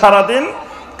আজকে সারাদিন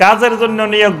কাজের জন্য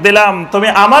নিয়োগ দিলাম, তুমি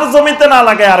আমার জমিতে না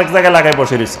লাগাই আরেক জায়গায় লাগাই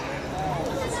বসে রয়েছ।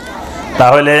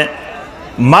 তাহলে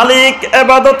মালিক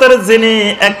ইবাদতের যিনি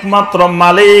একমাত্র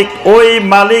মালিক, ওই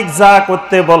মালিক যা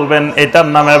করতে বলবেন এটার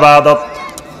নাম ইবাদত।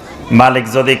 মালিক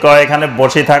যদি কয় এখানে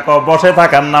বসে থাকো, বসে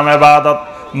থাকার নাম ইবাদত।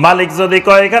 মালিক যদি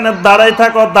কয় এখানে দাঁড়াই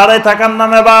থাকো, দাঁড়াই থাকার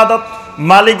নাম ইবাদত।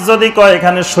 মালিক যদি কয়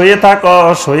এখানে শুয়ে থাকো,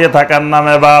 শুয়ে থাকার নাম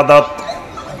ইবাদত।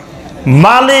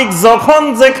 মালিক যখন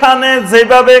যেখানে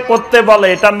যেভাবে করতে বলে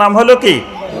এটার নাম হলো কি?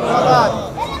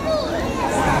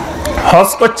 হজ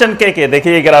করছেন কে কে দেখি?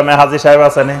 এই গ্রামে হাজী সাহেব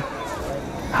আছেন?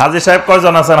 হাজী সাহেব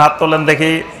কয়জন আছেন? হাত তোলেন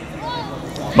দেখি।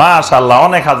 মাশাআল্লাহ,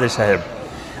 অনেক হাজী সাহেব।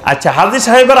 আচ্ছা, হাজী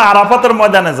সাহেবের আরাফাতের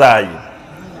ময়দানে যাই।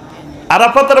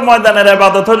 আরাফাতের ময়দানের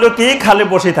ইবাদত হলো কি? খালি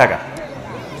বসে থাকা।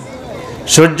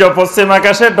 সূর্য পশ্চিম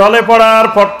আকাশে ঢলে পড়ার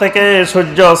পর থেকে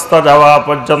সূর্য অস্ত যাওয়া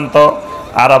পর্যন্ত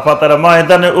আরাফাতের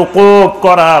ময়দানে উকুফ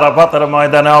করা, আরাফাতের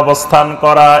ময়দানে অবস্থান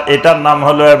করা, এটার নাম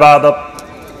হলো ইবাদত।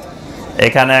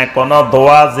 এখানে কোন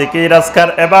দোয়া, জিকির, আজকার,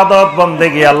 ইবাদত,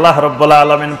 বন্দেগী আল্লাহ রাব্বুল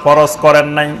আলামিন ফরজ করেন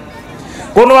নাই।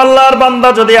 কোন আল্লাহর বান্দা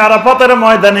যদি আরাফাতের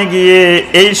ময়দানে গিয়ে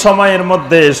এই সময়ের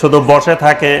মধ্যে শুধু বসে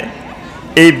থাকে,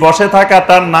 এই বসে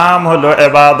থাকাটার নাম হলো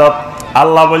ইবাদত।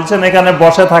 আল্লাহ বলছেন এখানে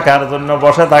বসে থাকার জন্য,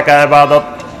 বসে থাকা ইবাদত।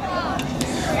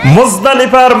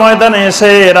 মুজদালিফার ময়দানে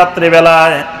এসে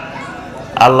রাত্রিবেলায়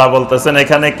আল্লাহ বলতেছেন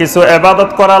এখানে কিছু ইবাদত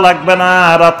করা লাগবে না,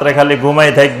 রাত্রে খালি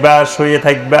ঘুমাই থাকবা, শুয়ে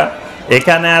থাকবা।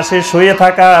 এখানে আসি শুয়ে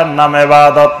থাকার নাম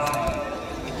ইবাদত।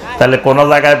 তাহলে কোন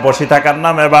জায়গায় বসে থাকার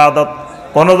নাম ইবাদত,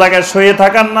 কোন জায়গায় শুয়ে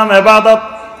থাকার নাম ইবাদত,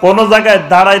 কোন জায়গায়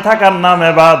দাঁড়াই থাকার নাম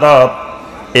ইবাদত।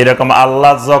 এরকম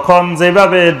আল্লাহ যখন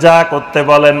যেভাবে যা করতে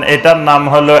বলেন এটার নাম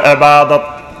হলো ইবাদত।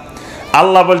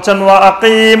 আল্লাহ বলছেন ওয়া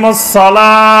আকিমুস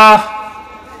সালাহ,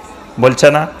 বলছে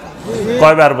না?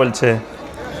 কয়বার বলছে?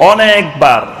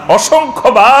 অনেকবার,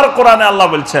 অসংখ্যবার কোরআনে আল্লাহ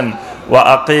বলছেন ওয়া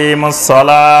আকিমুস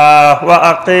সালাহ, ওয়া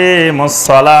আকিমুস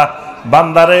সালাহ,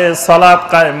 বান্দারে সালাত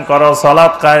কায়েম করো,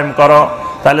 সালাত কায়েম করো।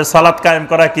 তাহলে সালাত কায়েম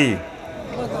করা কি?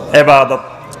 ইবাদত।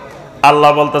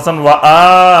 আল্লাহ বলতেছেন ওয়া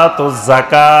আতুজ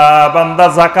যাকাত, বান্দা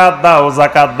যাকাত দাও,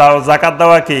 যাকাত দাও। যাকাত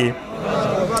দেওয়া কি?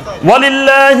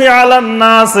 ওয়ালিল্লাহি আলান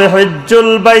নাস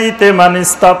হজ্জুল বাইতি মান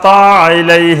ইসতাতা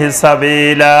ইলাইহি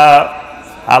সাবিলা।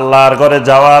 আল্লাহর ঘরে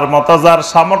যাওয়ার মতো যার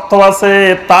সামর্থ্য আছে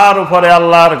তার উপরে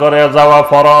আল্লাহর ঘরে যাওয়া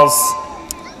ফরজ।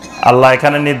 আল্লাহ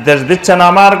এখানে নির্দেশ দিচ্ছেন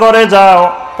আমার ঘরে যাও,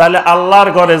 তাহলে আল্লাহর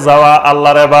ঘরে যাওয়া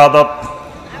আল্লাহর ইবাদত।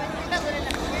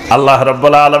 আল্লাহ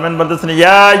রাব্বুল আলামিন বলতেছেন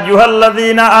ইয়া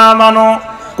আইয়ুহাল্লাযীনা আমানু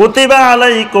কুতিবা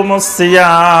আলাইকুমুস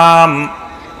সিয়াম,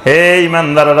 হে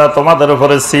ঈমানদাররা তোমাদের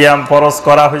উপরে সিয়াম ফরজ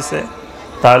করা হয়েছে।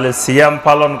 তাহলে সিয়াম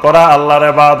পালন করা আল্লাহর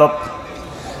ইবাদত।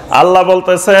 আল্লাহ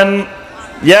বলতেছেন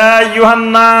ইয়া আইয়ুহান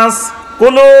নাস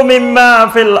কুলু মিম্মা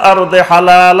ফিল আরদি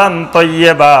হালালান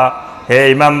তাইয়্যিবা, হে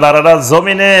ঈমানদাররা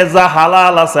জমিনে যা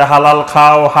হালাল আছে হালাল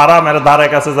খাও, হারামের ধারে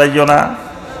কাছে যাইও না।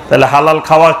 তাহলে হালাল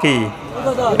খাওয়া কি?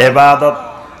 ইবাদত।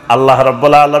 আল্লাহ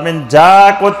রাব্বুল আলামিন যা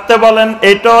করতে বলেন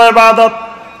এটাও ইবাদত।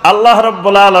 আল্লাহ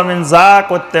রাব্বুল আলামিন যা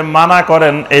করতে মানা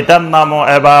করেন এটার নামও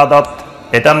ইবাদত।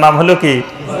 এটার নাম হলো কি?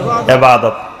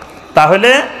 ইবাদত।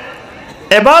 তাহলে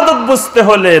ইবাদত বুঝতে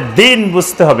হলে দিন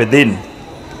বুঝতে হবে, দিন।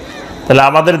 তাহলে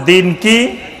আমাদের দিন কি?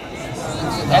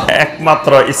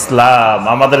 একমাত্র ইসলাম।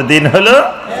 আমাদের দিন হলো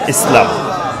ইসলাম।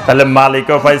 তাহলে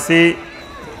মালিকও পাইছি,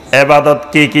 ইবাদত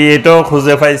কি কি এটাও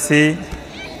খুঁজে পাইছি।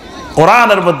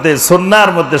 কোরআনের মধ্যে,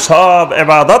 সুন্নাহর মধ্যে সব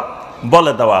ইবাদত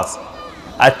বলে দেওয়া আছে।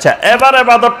 আচ্ছা, এবার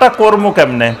ইবাদতটা করবো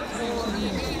কেমনে?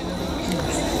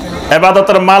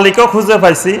 ইবাদতের মালিকও খুঁজে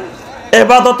পাইছি,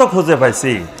 ইবাদতও খুঁজে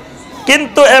পাইছি,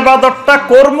 কিন্তু ইবাদতটা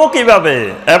করবো কিভাবে?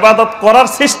 ইবাদত করার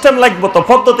সিস্টেম লাগবে তো,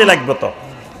 পদ্ধতি লাগবে তো।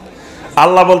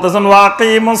 আল্লাহ বলতেছেন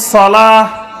ওয়াকিমুস সালাহ,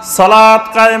 সালাত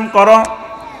কায়েম করো।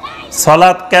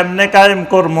 সালাত কেমনে কায়েম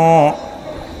করবো?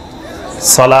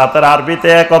 সালাতের আরবিতে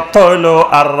এক অর্থ হইলো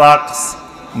আর রাকস,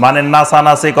 মানে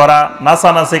নাচানাচি করা।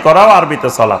 নাচানাচি করাও আরবিতে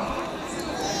সালাত।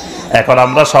 এখন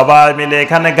আমরা সবাই মিলে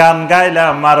এখানে গান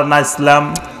গাইলাম আর নাচলাম,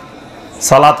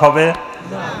 সালাত হবে?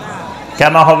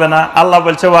 কেন হবে না? আল্লাহ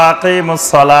বলছে ওয়াকিমুস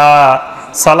সালাহ,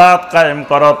 সালাত কায়েম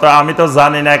করো। তো আমি তো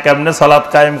জানি না কেমনে সালাত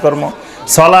কায়েম করবো।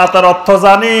 সালাতের অর্থ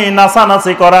জানি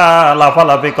নাচানাচি করা,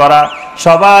 লাফালাফি করা।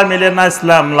 সবাই মিলে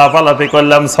নাচলাম, লাফালাফি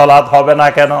করলাম, সালাত হবে না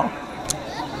কেন?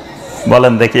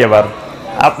 বলেন দেখি এবার,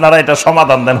 আপনারা এটা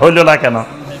সমাধান দেন, হইল না কেন?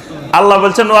 আল্লাহ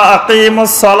বলছেন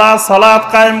ওয়াকিমুস সালাহ, সালাত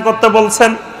কায়েম করতে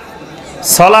বলছেন।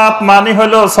 সালাত মানে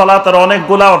হলো, সালাতের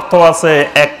অনেকগুলা অর্থ আছে।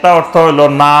 একটা অর্থ হলো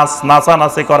নাচ,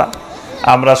 নাচানাচি করা।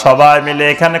 আমরা সবাই মিলে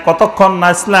এখানে কতক্ষণ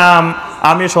নাচলাম,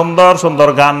 আমি সুন্দর সুন্দর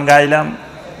গান গাইলাম,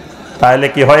 তাহলে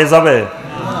কি হয়ে যাবে?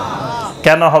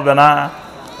 কেন হবে না?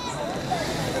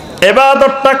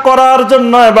 ইবাদতটা করার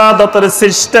জন্য ইবাদতের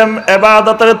সিস্টেম,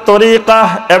 ইবাদতের তরিকা,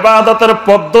 ইবাদতের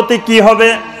পদ্ধতি কি হবে,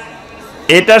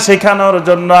 এটা শেখানোর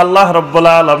জন্য আল্লাহ রাব্বুল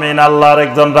আলামিন আল্লাহর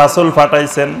একজন রাসূল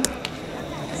পাঠাইছেন।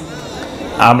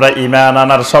 আমরা ঈমান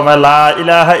আনার সময় লা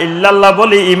ইলাহা ইল্লাল্লাহ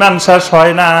বলি, ঈমান শেষ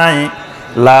হয় নাই।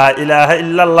 লা ইলাহা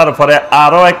ইল্লাল্লাহর পরে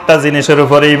আরো একটা জিনিসের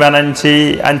উপরে ঈমান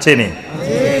আনছিনি,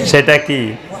 সেটা কি?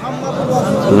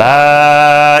 লা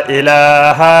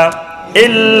ইলাহা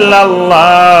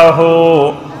ইল্লাল্লাহু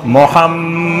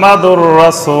মুহাম্মাদুর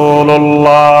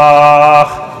রাসূলুল্লাহ।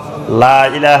 লা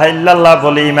ইলাহা ইল্লাল্লাহ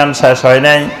বলি ঈমান শেষ হয়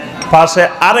নাই, পাশে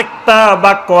আরেকটা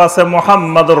বাক্য আছে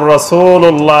মুহাম্মাদুর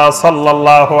রাসূলুল্লাহ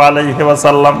সাল্লাল্লাহু আলাইহি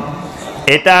ওয়াসাল্লাম।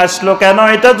 এটা আসলো কেন?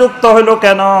 এটা যুক্ত হইলো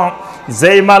কেন?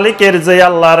 যেই মালিকের, যে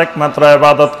আল্লাহর একমাত্র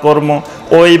ইবাদত করব,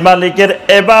 ওই মালিকের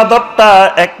ইবাদতটা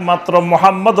একমাত্র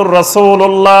মুহাম্মাদুর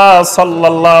রাসূলুল্লাহ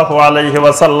সাল্লাল্লাহু আলাইহি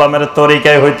ওয়াসাল্লামের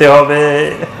তরিকায় হইতে হবে।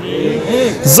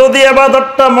 যদি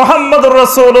ইবাদতটা মুহাম্মাদুর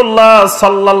রাসূলুল্লাহ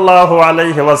সাল্লাল্লাহু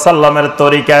আলাইহি ওয়াসাল্লামের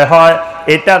তরিকায় হয়,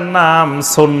 এটার নাম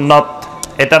সুন্নাত।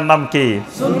 এটার নাম কি?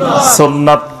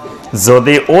 সুন্নাত।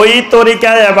 যদি ওই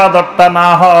তরিকায় ইবাদতটা না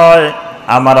হয়,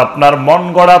 আমার আপনার মন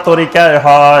গড়া তরিকায়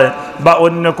হয় বা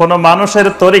অন্য কোনো মানুষের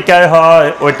তরিকায় হয়,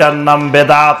 ওইটার নাম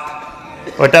বেদাত।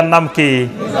 ওইটার নাম কি?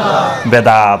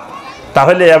 বেদাত।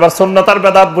 তাহলে এবার সুন্নাত আর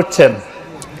বেদাত বুঝছেন?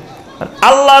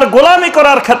 আল্লাহর গোলামি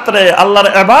করার ক্ষেত্রে, আল্লাহর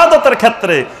ইবাদতের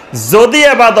ক্ষেত্রে যদি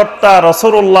ইবাদতটা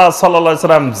রাসূলুল্লাহ সাল্লাল্লাহু আলাইহি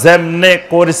ওয়াসাল্লাম যেমনে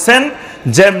করেছেন,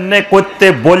 যেমনে করতে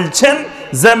বলছেন,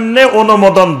 যেমনে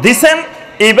অনুমোদন দিছেন,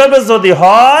 এইভাবে যদি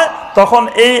হয়, তখন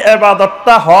এই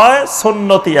ইবাদতটা হয়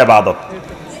সুন্নতি ইবাদত।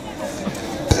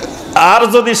 আর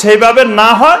যদি সেইভাবে না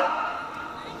হয়,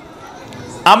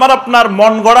 আমার আপনার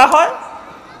মন গড়া হয়,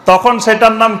 তখন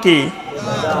সেটার নাম কি?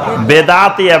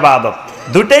 বেদাতি ইবাদত।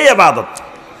 দুটেই ইবাদত,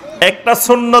 একটা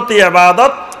সুন্নতি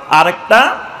ইবাদত আর একটা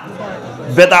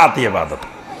বেদাতি ইবাদত।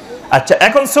 আচ্ছা,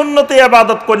 এখন সুন্নতি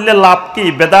ইবাদত করলে লাভ কি?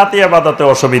 বেদাতি ইবাদতে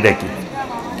অসুবিধা কি?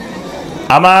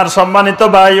 আমার সম্মানিত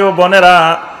ভাই ও বোনেরা,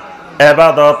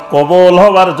 ইবাদত কবুল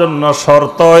হওয়ার জন্য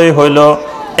শর্তই হইল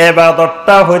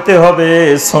ইবাদতটা হইতে হবে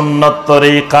সুন্নত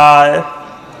তরিকায়।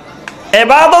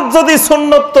 ইবাদত যদি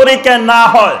সুন্নত তরিকায় না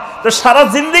হয়, তো সারা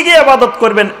জিন্দেগি ইবাদত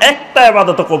করবেন, একটা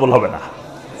ইবাদতও কবুল হবে না।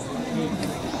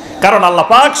 কারণ আল্লাহ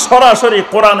পাক সরাসরি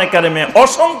কোরআনে কারিমে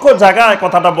অসংখ্য জায়গায়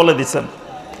কথাটা বলে দিয়েছেন।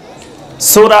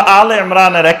 সূরা আলে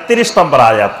ইমরানের 31 নম্বর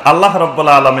আয়াত, আল্লাহ রাব্বুল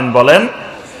আলামিন বলেন,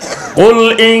 কুল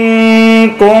ইন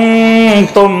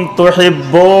কুনতুম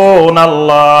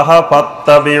তুহিব্বুনাল্লাহা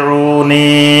ফাত্তাবিউনি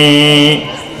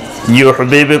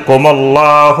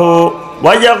ইউহিব্বুকুমুল্লাহু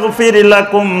ওয়া ইয়াগফির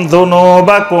লাকুম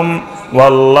যুনুবাকুম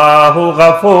ওয়াল্লাহু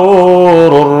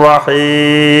গফুরুর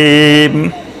রহিম।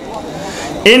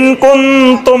 ইন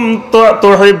কুনতুম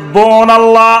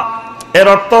তুহিব্বুনাল্লাহ, এর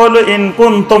অর্থ হলো ইন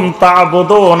কুনতুম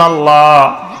তা'বুদুনাল্লাহ,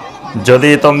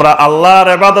 যদি তোমরা আল্লাহর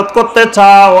ইবাদত করতে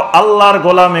চাও, আল্লাহর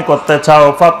গোলামি করতে চাও,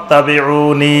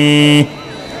 ফাত্তাবিউনি,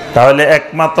 তাহলে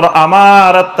একমাত্র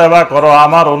আমার ইত্তেবা করো,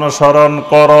 আমার অনুসরণ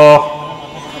করো।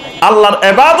 আল্লাহর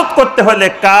ইবাদত করতে হলে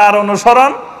কার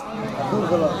অনুসরণ?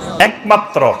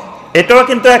 একমাত্র। এটাও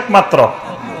কিন্তু একমাত্র।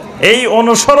 এই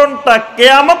অনুসরণটা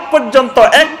কিয়ামত পর্যন্ত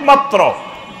একমাত্র।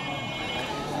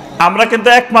 আমরা কিন্তু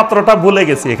একমাত্রটা ভুলে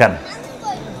গেছি এখানে।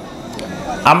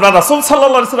 আমরা রাসূল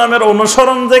সাল্লাল্লাহু আলাইহি ওয়াসাল্লামের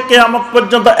অনুসরণ যে কিয়ামত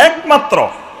পর্যন্ত একমাত্র,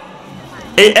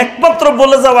 এই একমাত্র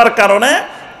বলে যাওয়ার কারণে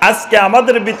আজকে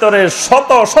আমাদের ভিতরে শত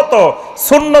শত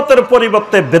সুন্নতের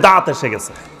পরিবর্তে বেদাত এসে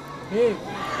গেছে।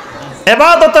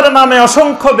 ইবাদতের নামে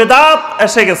অসংখ্য বিদআত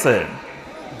এসে গেছে,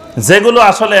 যেগুলো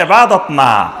আসলে ইবাদত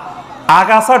না,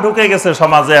 আগাছা ঢুকে গেছে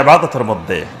সমাজে ইবাদতের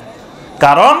মধ্যে।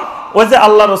 কারণ ওই যে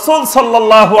আল্লাহ রাসূল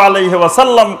সাল্লাল্লাহু আলাইহি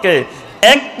ওয়াসাল্লামকে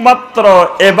একমাত্র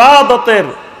ইবাদতের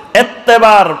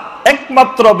ইত্তেবার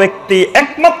একমাত্র ব্যক্তি,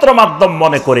 একমাত্র মাধ্যম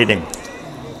মনে করিনি।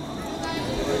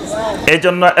 এই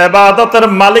জন্য ইবাদতের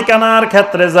মালিকানার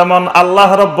ক্ষেত্রে যেমন আল্লাহ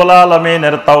রাব্বুল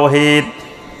আলামিনের তাওহীদ,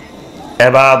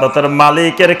 ইবাদতের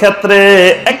মালিকের ক্ষেত্রে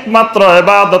একমাত্র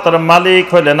ইবাদতের মালিক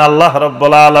হলেন আল্লাহ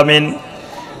রাব্বুল আলামিন,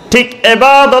 ঠিক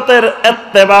ইবাদতের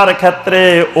ইত্তেবার ক্ষেত্রে,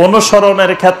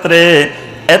 অনুসরণের ক্ষেত্রে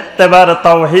ইত্তেবার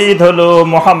তাওহীদ হলো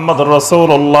মুহাম্মদুর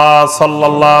রাসূলুল্লাহ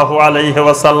সাল্লাল্লাহু আলাইহি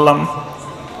ওয়াসাল্লাম।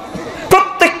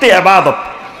 প্রত্যেকটি ইবাদত,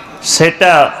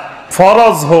 সেটা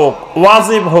ফরজ হোক,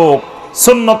 ওয়াজিব হোক,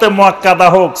 সুন্নতে মুআক্কাদা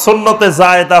হোক, সুন্নতে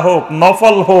জায়েদা হোক,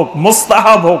 নফল হোক,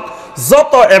 মুস্তাহাব হোক,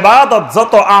 যত ইবাদত,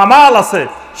 যত আমাল আছে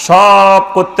সব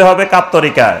করতে হবে কার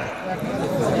তরিকায়?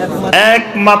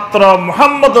 একমাত্র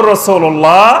মুহাম্মদুর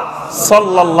রাসূলুল্লাহ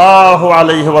সাল্লাল্লাহু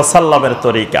আলাইহি ওয়াসাল্লামের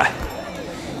তরিকায়।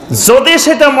 যদি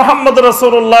সেটা মুহাম্মদুর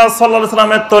রাসূলুল্লাহ সাল্লাল্লাহু আলাইহি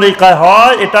ওয়াসাল্লামের তরিকায়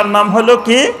হয়, এটার নাম হলো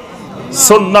কি?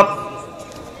 সুন্নাত।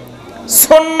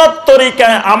 সুন্নাত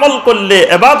তরিকায় আমল করলে,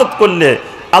 ইবাদত করলে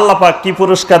আল্লাহ পাক কি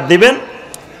পুরস্কার দিবেন?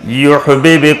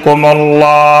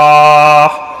 ইউহিব্বুকুমুল্লাহ,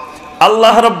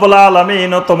 আল্লাহ রাব্বুল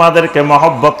আলামিন তোমাদেরকে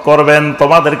মহব্বত করবেন,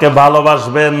 তোমাদেরকে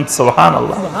ভালোবাসবেন।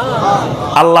 সুবহানাল্লাহ।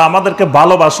 আল্লাহ আমাদেরকে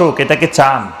ভালোবাসুক, এটা কি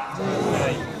চান?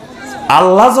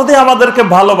 আল্লাহ যদি আমাদেরকে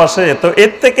ভালোবাসে তো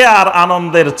এর থেকে আর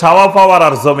আনন্দের চাওয়া পাওয়ার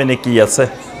আর জমিনে কি আছে?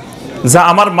 যা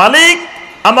আমার মালিক,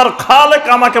 আমার খালেক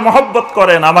আমাকে মহব্বত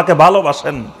করেন, আমাকে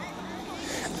ভালোবাসেন।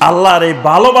 আল্লাহর এই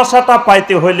ভালোবাসাটা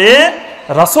পাইতে হইলে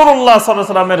রাসূলুল্লাহ সাল্লাল্লাহু আলাইহি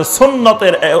ওয়াসাল্লামের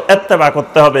সুন্নতের ইত্তেবা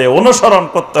করতে হবে, অনুসরণ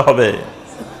করতে হবে।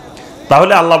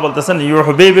 তাহলে আল্লাহ বলতেছেন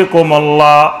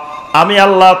ইউহিব্বুকুমুল্লাহ, আমি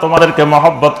আল্লাহ তোমাদেরকে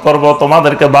মহব্বত করব,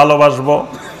 তোমাদেরকে ভালোবাসবো।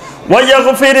 ওয়া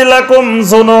ইয়াগফির লাকুম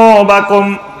যুনুবাকুম,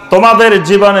 তোমাদের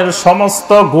জীবনের সমস্ত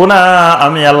গুনাহ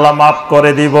আমি আল্লাহ মাফ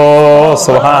করে দিব।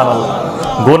 সুবহানাল্লাহ।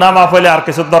 গুনাহ মাফ হইলে আর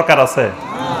কিছু দরকার আছে?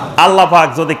 আল্লাহ পাক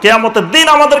যদি কিয়ামতের দিন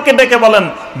আমাদেরকে ডেকে বলেন,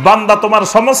 বান্দা তোমার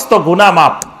সমস্ত গুনাহ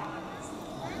মাফ,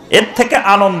 এর থেকে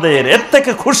আনন্দের, এর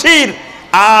থেকে খুশির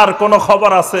আর কোনো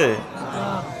খবর আছে?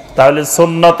 তাহলে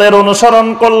সুন্নতের অনুসরণ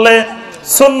করলে,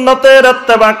 সুন্নতের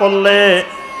ইত্তেবা করলে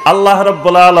আল্লাহ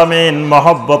রাব্বুল আলামিন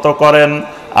মহব্বত করেন,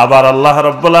 আবার আল্লাহ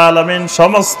রাব্বুল আলামিন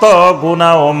সমস্ত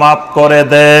গুনাহও মাফ করে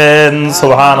দেন।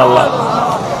 সুবহানাল্লাহ।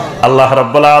 আল্লাহ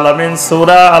রাব্বুল আলামিন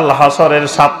সূরা আল হাশরের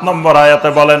 7 নম্বর আয়াতে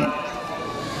বলেন,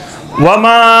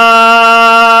 ওয়ামা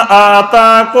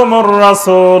আতাকুমুর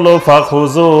রাসূলু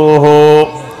ফাখুযুহু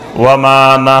ওয়ামা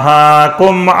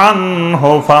নাহাকুম আনহু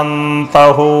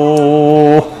ফান্তাহু।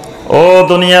 ও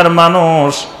দুনিয়ার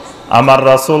মানুষ, আমার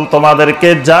রাসূল তোমাদেরকে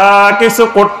যা কিছু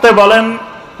করতে বলেন,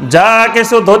 যা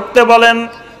কিছু ধরতে বলেন,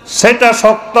 সেটা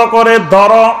শক্ত করে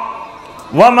ধরো।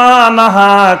 ওয়ামা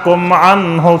নাহাকুম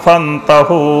আনহু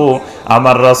ফান্তাহু,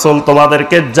 আমার রাসূল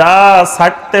তোমাদেরকে যা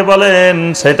ছাড়তে বলেন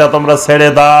সেটা তোমরা ছেড়ে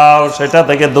দাও, সেটা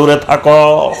থেকে দূরে থাকো।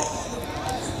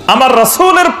 আমার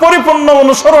রাসূলের পরিপূর্ণ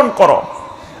অনুসরণ করো।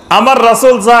 আমার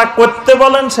রাসূল যা করতে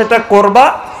বলেন সেটা করবা,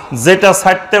 যেটা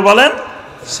ছাড়তে বলেন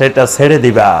সেটা ছেড়ে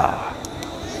দিবা।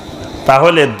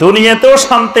 তাহলে দুনিয়াতেও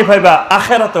শান্তি পাইবা,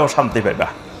 আখিরাতেও শান্তি পাইবা।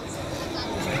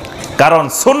 কারণ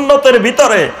সুন্নতের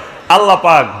ভিতরে আল্লাহ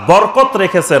পাক বরকত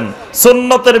রেখেছেন,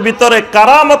 সুন্নতের ভিতরে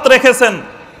কারামত রেখেছেন।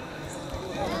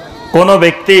 কোন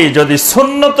ব্যক্তি যদি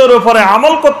সুন্নতের উপরে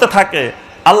আমল করতে থাকে,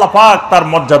 আল্লাহ পাক তার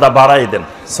মর্যাদা বাড়াই দেন।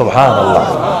 সুবহানাল্লাহ।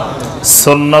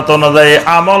 সুন্নত অনুযায়ী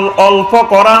আমল অল্প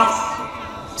করা,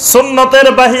 সুন্নতের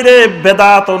বাহিরে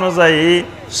বেদাত অনুযায়ী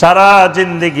সারা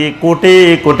জিন্দেগি কোটি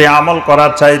কোটি আমল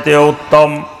করার চাইতে উত্তম।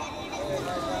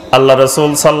 আল্লাহ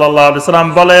রাসূল সাল্লাল্লাহু আলাইহি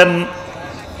ওয়াসাল্লাম বলেন,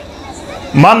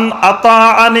 মান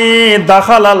আতাআনি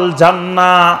দাখালাল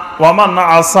জান্নাহ ওয়া মান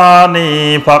আসানি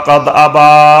ফাকাদ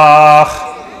আবাহ।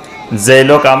 যে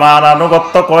লোক আমার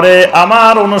আনুগত্য করে,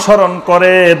 আমার অনুসরণ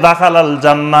করে, দাখালাল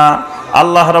জান্নাহ,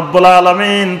 আল্লাহ রাব্বুল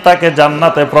আলামিন তাকে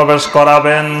জান্নাতে প্রবেশ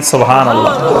করাবেন।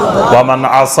 সুবহানাল্লাহ। ওয়া মান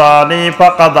আসানি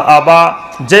ফাকাদ আবা,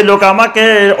 যে লোক আমাকে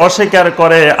অস্বীকার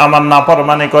করে, আমার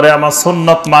নাফরমানি করে, আমার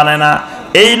সুন্নত মানে না,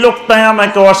 এই লোকটাই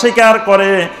আমাকে অস্বীকার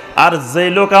করে। আর যে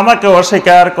লোক আমাকে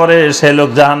অস্বীকার করে সে লোক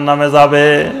জাহান্নামে যাবে।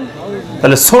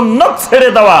 তাহলে সুন্নত ছেড়ে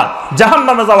দেওয়া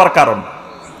জাহান্নামে যাওয়ার কারণ,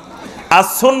 আর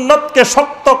সুন্নতকে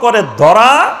শক্ত করে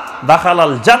ধরা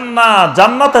দাখালাল জান্নাহ,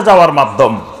 জান্নাতে যাওয়ার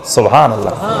মাধ্যম।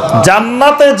 সুবহানাল্লাহ।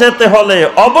 জান্নাতে যেতে হলে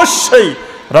অবশ্যই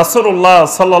রাসূলুল্লাহ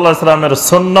সাল্লাল্লাহু আলাইহি ওয়াসাল্লামের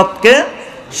সুন্নতকে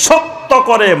শক্ত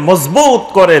করে, মজবুত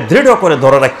করে, দৃঢ় করে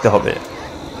ধরে রাখতে হবে।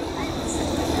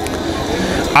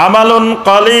 আমালুন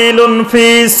কালিলুন ফি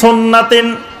সুন্নাতিন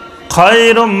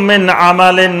খায়রুম মিন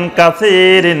আমালিন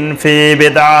কাসীরিন ফি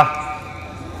বিদআহ।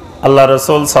 আল্লাহ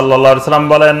রাসূল সাল্লাল্লাহু আলাইহি ওয়াসাল্লাম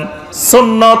বলেন,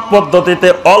 সুন্নত পদ্ধতিতে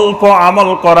অল্প আমল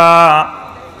করা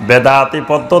বেদাতি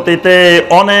পদ্ধতিতে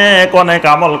অনেক অনেক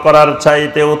আমল করার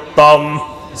চাইতে উত্তম।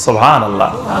 সুবহানাল্লাহ।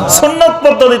 সুন্নত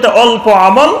পদ্ধতিতে অল্প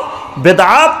আমল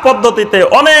বেদাত পদ্ধতিতে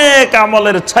অনেক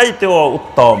আমলের চাইতেও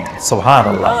উত্তম।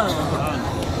 সুবহানাল্লাহ।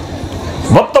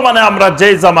 বর্তমানে আমরা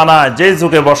যেই জামানায় যেই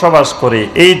যুগে বসবাস করি,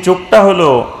 এই যুগটা হলো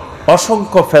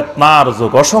অসংখ্য ফিতনার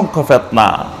যুগ, অসংখ্য ফিতনা।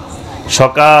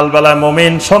 সকাল বেলায়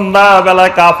মুমিন সন্ধ্যা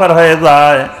বেলায় কাফের হয়ে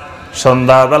যায়,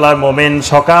 সন্ধ্যা বেলায় মুমিন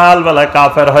সকাল বেলায়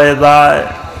কাফের হয়ে যায়।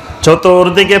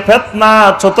 চতুর্দিকে ফিতনা,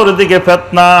 চতুর্দিকে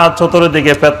ফিতনা,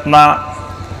 চতুর্দিকে ফিতনা।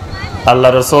 আল্লাহ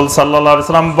রাসূল সাল্লাল্লাহু আলাইহি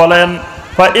ওয়াসাল্লাম বলেন,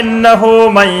 فإنه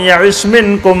من يعش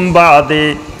منكم بعدي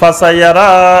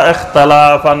فسيرى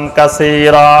اختلافا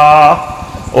كثيرا।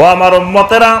 ও আমার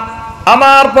উম্মতেরা,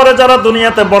 আমার পরে যারা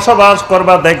দুনিয়াতে বসবাস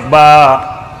করবা দেখবা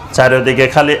চারিদিকে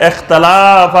খালি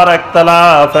ইখতিলাফ আর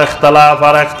ইখতিলাফ, ইখতিলাফ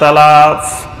আর ইখতিলাফ।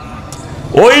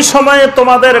 ওই সময়ে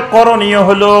তোমাদের করণীয়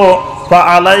হলো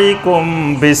ফাআলাইকুম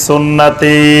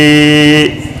বিসুন্নতি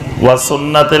ওয়া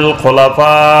সুন্নাতিল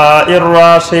খুলাফাইর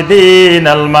রাশিদিন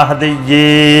আল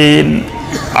মাহদিয়্যিন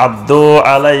আব্দু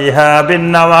আলাইহা বিন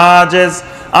নওয়াজিজ।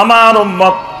 আমার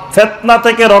উম্মত ফিতনা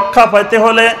থেকে রক্ষা পাইতে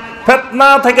হলে, ফিতনা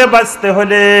থেকে বাঁচতে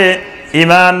হলে,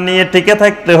 ঈমান নিয়ে টিকে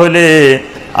থাকতে হলে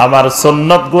আমার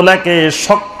সুন্নতগুলোকে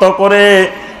শক্ত করে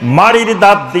মাড়ির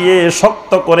দাঁত দিয়ে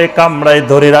শক্ত করে কামড়ায়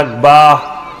ধরে রাখবা।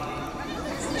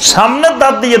 সামনের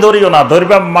দাঁত দিয়ে ধরিও না,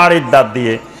 ধরবা মাড়ির দাঁত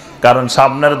দিয়ে। কারণ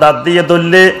সামনের দাঁত দিয়ে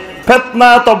ধরলে ফিতনা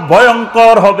তো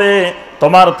ভয়ঙ্কর হবে,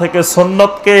 তোমার থেকে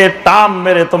সুন্নতকে টান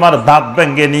মেরে তোমার দাঁত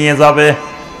ভেঙে নিয়ে যাবে।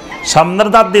 সামনের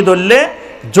দাঁত দিয়ে ধরলে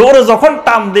জোরে যখন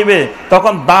টান দিবে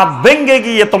তখন দাঁত ভেঙে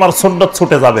গিয়ে তোমার সুন্নত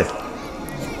ছুটে যাবে।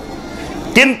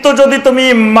 কিন্তু যদি তুমি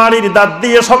মাড়ির দাঁত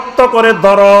দিয়ে শক্ত করে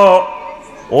ধরো,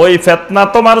 ওই ফিতনা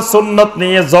তোমার সুন্নত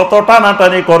নিয়ে যত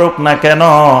টানাটানি করুক না কেন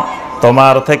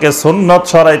তোমার থেকে সুন্নত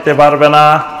সরাইতে পারবে না।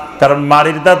 কারণ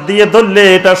মাড়ির দাঁত দিয়ে ধরলে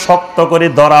এটা শক্ত করে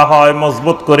ধরা হয়,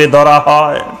 মজবুত করে ধরা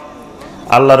হয়।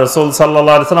 আল্লাহ রাসূল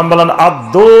সাল্লাল্লাহু আলাইহি ওয়াসাল্লাম বলেন,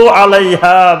 আব্দু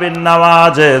আলাইহা বিন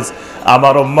নওয়াজিজ।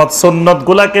 আমার উম্মত সুন্নত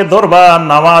গুলাকে ধরবা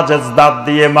নওয়াজিজ দাঁত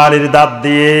দিয়ে, মাড়ির দাঁত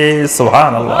দিয়ে।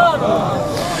 সুবহানাল্লাহ।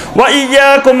 ওয়া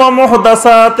ইয়াকুম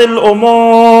মুহদাসাতিল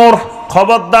উমুর।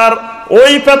 খবরদার,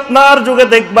 ওই ফিতনার যুগে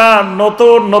দেখবা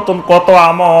নতুন নতুন কত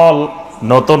আমল,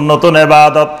 নতুন নতুন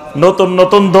ইবাদত, নতুন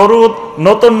নতুন দরুদ,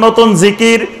 নতুন নতুন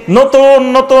জিকির, নতুন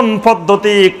নতুন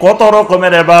পদ্ধতি, কত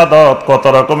রকমের ইবাদত, কত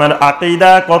রকমের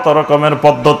আকীদা, কত রকমের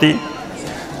পদ্ধতি।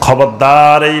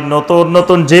 খবরদার, এই নতুন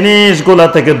নতুন জিনিসগুলা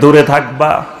থেকে দূরে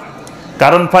থাকবা।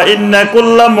 কারণ ফা ইন্না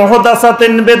কুল্লা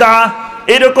মুহদাসাতিন বিদআহ।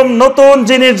 এরকম নতুন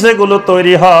জিনিস যেগুলো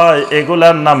তৈরি হয়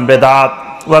এগুলার নাম বেদাত।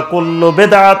 ওয়া কুল্লু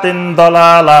বিদআতিন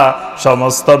দালালা।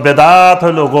 সমস্ত বেদাত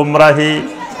হলো গোমরাহি।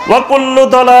 ওয়া কুল্লু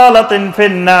দালালাতিন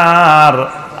ফিন্নার।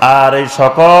 আর এই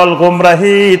সকল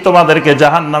গোমরাহি তোমাদেরকে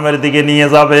জাহান্নামের দিকে নিয়ে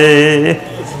যাবে।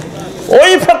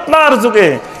 ওই ফিতনার যুগে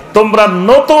তোমরা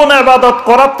নতুন ইবাদত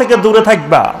করার থেকে দূরে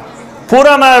থাকবা,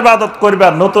 পুরানা ইবাদত করবা,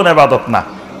 নতুন ইবাদত না।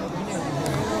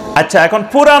 আচ্ছা, এখন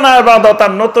পুরানা ইবাদত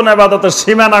আর নতুন ইবাদতের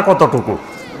সীমানা কতটুকু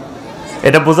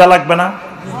এটা বোঝা লাগবে না?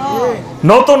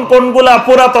 নতুন কোনগুলা,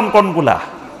 পুরাতন কোনগুলা,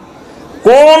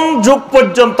 কোন যুগ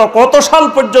পর্যন্ত, কত সাল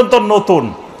পর্যন্ত নতুন,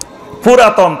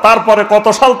 পুরাতন, তারপরে কত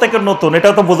সাল থেকে নতুন, এটা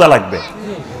তো বোঝা লাগবে।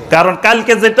 কারণ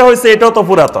কালকে যেটা হয়েছে এটাও তো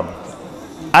পুরাতন,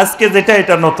 আজকে যেটা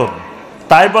এটা নতুন।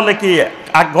 তাই বলে কি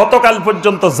গতকাল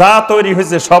পর্যন্ত যা তৈরি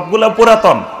হয়েছে সবগুলা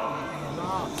পুরাতন?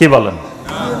 কি বলেন?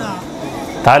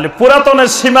 তাহলে পুরাতনের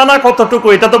সীমানা কতটুকু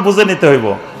এটা তো বুঝে নিতে হইব।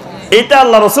 এটা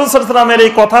আল্লাহ রাসূল সাল্লাল্লাহু আলাইহি ওয়াসাল্লামের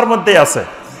এই কথার মধ্যে আছে,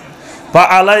 ফা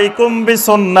আলাইকুম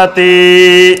বিসুন্নতি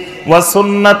ওয়া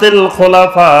সুন্নাতিল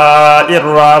খুলাফাইর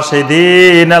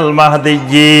রাশিদিন আল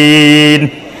মাহদিয়্যিন।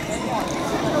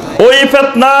 ওই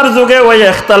ফিতনার যুগে, ওই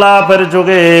ইখতিলাফের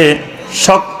যুগে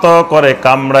শক্ত করে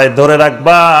কামড়ায় ধরে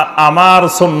রাখবা আমার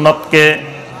সুন্নতকে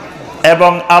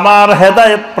এবং আমার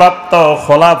হেদায়েত প্রাপ্ত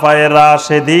খুলাফায়ে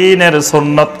রাশিদিনের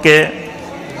সুন্নতকে।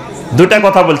 দুটা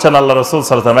কথা বলছেন আল্লাহ রাসূল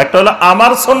সাল্লাল্লাহু আলাইহি ওয়াসাল্লাম, একটা হলো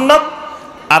আমার সুন্নত,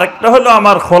 আরেকটা হলো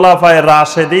আমার খুলাফায়ে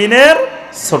রাশিদিনের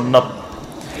সুন্নত।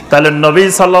 তাহলে নবী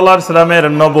সাল্লাল্লাহু আলাইহি ওয়াসাল্লামের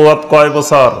নবুয়ত কয়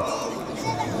বছর?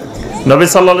 নবী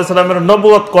সাল্লাল্লাহু আলাইহি ওয়াসাল্লামের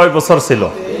নবুয়ত কয় বছর ছিল?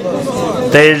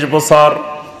 23 বছর।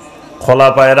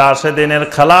 খোলাফায়ে রাশিদিনের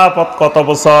খেলাফত কত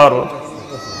বছর?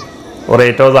 ওরা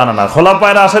এটাও জানে না।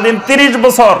 খোলাফায়ে রাশিদিন 30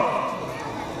 বছর।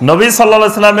 নবী সাল্লাল্লাহু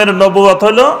আলাইহি ওয়াসাল্লামের নবুয়ত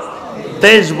হলো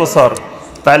 23 বছর।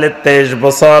 তাহলে 23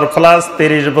 বছর প্লাস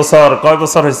 30 বছর, কয়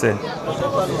বছর হয়েছে?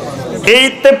 এই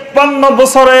 53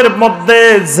 বছরের মধ্যে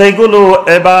যেগুলো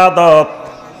ইবাদত,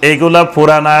 এগুলা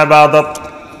পুরানা ইবাদত।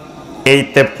 এই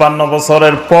 53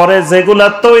 বছরের পরে যেগুলা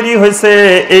তৈরি হয়েছে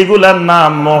এইগুলার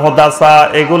নাম মুহদাসা,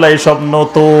 এগুলাই সব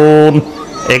নতুন,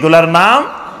 এগুলার নাম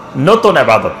নতুন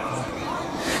ইবাদত।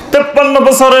 53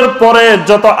 বছরের পরে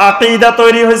যত আকীদা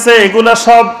তৈরি হয়েছে এগুলা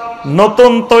সব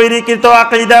নতুন তৈরিকৃত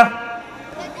আকীদা।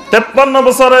 53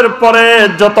 বছরের পরে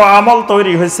যত আমল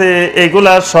তৈরি হয়েছে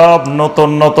এগুলা সব নতুন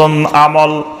নতুন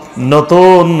আমল,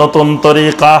 নতুন নতুন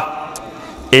তরিকা।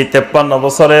 এই 53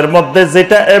 বছরের মধ্যে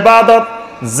যেটা ইবাদত,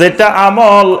 যেটা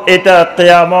আমল, এটা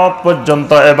কিয়ামত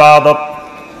পর্যন্ত ইবাদত।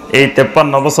 এই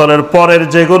 53 বছরের পরের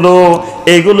যেগুলো,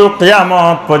 এইগুলো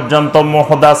কিয়ামত পর্যন্ত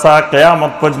মুহদাসা,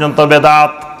 কিয়ামত পর্যন্ত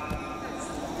বেদাত।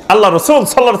 আল্লাহ রাসূল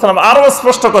সাল্লাল্লাহু আলাইহি ওয়াসাল্লাম আরো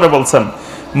স্পষ্ট করে বলছেন,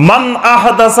 মান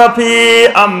আহদাসা ফি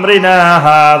আমরিনা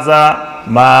হাযা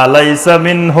মা লাইসা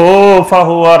মিনহু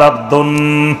ফাহুয়া রাদ্দুন।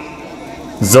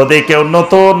 যদি কেউ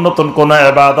নতুন নতুন কোন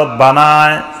ইবাদত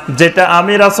বানায় যেটা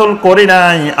আমি রাসূল করি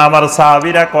নাই, আমার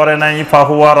সাহাবীরা করে নাই,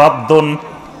 ফাহুয়া রাদ্দুন,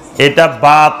 এটা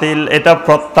বাতিল, এটা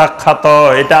প্রত্যাখ্যাত,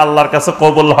 এটা আল্লাহর কাছে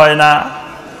কবুল হয় না।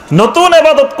 নতুন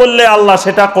ইবাদত করলে আল্লাহ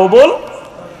সেটা কবুল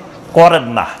করেন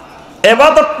না।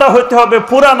 ইবাদতটা হইতে হবে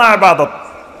পুরানা ইবাদত।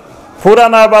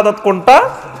 পুরানা ইবাদত কোনটা?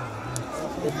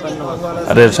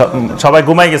 আরে সবাই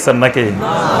ঘুমাই গেছেন নাকি?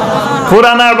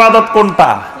 পুরানা ইবাদত কোনটা?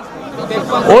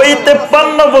 ওই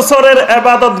 53 বছরের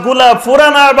ইবাদত গুলা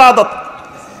পুরানা ইবাদত।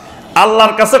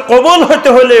 আল্লাহর কাছে কবুল হইতে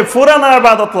হলে পুরানা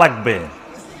ইবাদত লাগবে।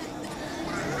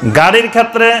 গাড়ির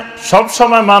ক্ষেত্রে সব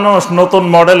সময় মানুষ নতুন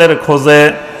মডেলের খোঁজে,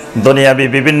 দুনিয়াবি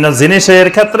বিভিন্ন জিনিসের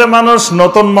ক্ষেত্রে মানুষ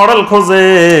নতুন মডেল খোঁজে,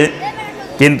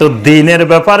 কিন্তু দ্বীনের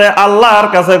ব্যাপারে আল্লাহর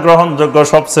কাছে গ্রহণযোগ্য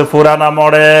সবচেয়ে পুরানা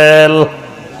মডেল।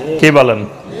 কি বলেন?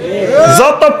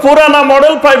 যত পুরানা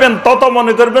মডেল পাইবেন তত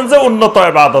মনে করবেন যে উন্নত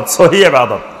ইবাদত, সহি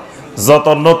ইবাদত। যত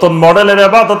নতুন মডেলের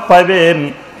ইবাদত পাইবেন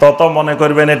তত মনে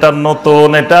করবেন এটা নতুন,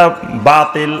 এটা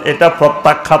বাতিল, এটা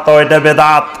প্রত্যাখ্যাত, এটা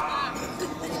বেদাত।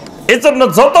 এজন্য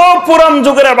যত পুরান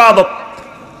যুগের ইবাদত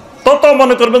তত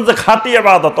মনে করবেন যে খাঁটি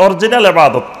ইবাদত, অরিজিনাল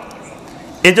ইবাদত।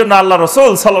 এজন্য আল্লাহ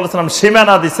রাসূল সাল্লাল্লাহু আলাইহি ওয়াসাল্লাম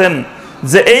সীমানা দিয়েছেন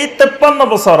যে এই 53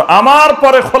 বছর আমার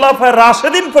পরে খোলাফায়ে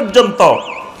রাশিদিন পর্যন্ত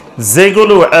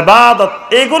যেগুলো ইবাদত,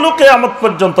 এগুলো কিয়ামত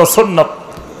পর্যন্ত সুন্নাত।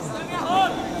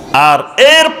 আর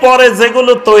এর পরে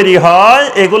যেগুলো তৈরি হয়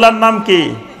এগুলার নাম কি?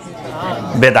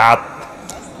 বেদাত।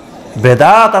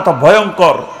 বেদাত এত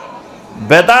ভয়ঙ্কর।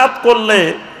 বেদাত করলে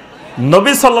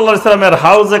নবী সাল্লাল্লাহু আলাইহি ওয়াসাল্লামের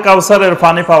হাউজে কাউসারের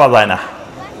পানি পাওয়া যায় না।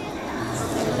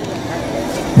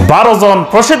 12 জন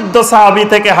প্রসিদ্ধ সাহাবী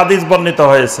থেকে হাদিস বর্ণিত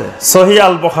হয়েছে। সহিহ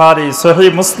আল বুখারী, সহিহ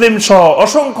মুসলিম সহ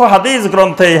অসংখ্য হাদিস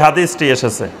গ্রন্থে এই হাদিসটি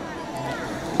এসেছে।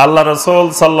 আল্লাহ রাসূল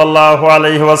সাল্লাল্লাহু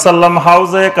আলাইহি ওয়াসাল্লাম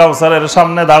হাউজে কাউসারের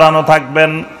সামনে দাঁড়ানো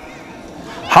থাকবেন।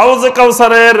 হাউজে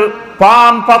কাউসারের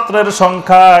পান পাত্রের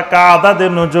সংখ্যা কাদাদে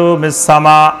নুজুমিস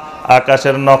সামা,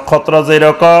 আকাশের নক্ষত্র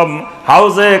যেরকম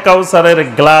হাউজে কাউসারের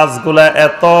গ্লাসগুলা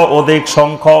এত অধিক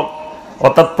সংখ্যক।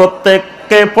 অর্থাৎ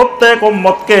প্রত্যেক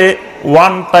উম্মতকে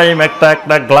ওয়ান টাইম একটা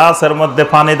একটা গ্লাসের মধ্যে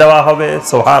পানি দেওয়া হবে।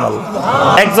 সুবহানাল্লাহ।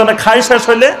 একজনে খাই শেষ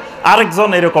হইলে আরেকজন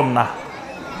এরকম না,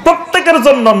 প্রত্যেকের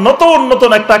জন্য নতুন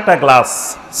নতুন একটা একটা গ্লাস।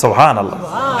 সুবহানাল্লাহ।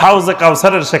 হাউজে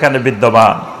কাউসারের সেখানে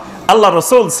বিদ্যমান। আল্লাহ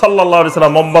রাসূল সাল্লাল্লাহু আলাইহি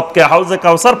ওয়াসাল্লাম উম্মতকে হাউজে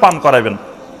কাউসার পান করাবেন।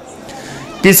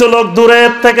 কিছু লোক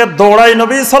দূরের থেকে দৌড়াই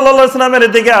নবী সাল্লাল্লাহু আলাইহি ওয়াসাল্লামের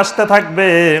দিকে আসতে থাকবে।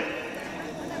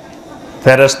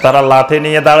 ফেরেশতারা লাঠি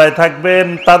নিয়ে দাঁড়ায় থাকবেন,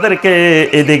 তাদেরকে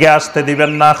এদিকে আসতে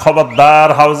দিবেন না, খবরদার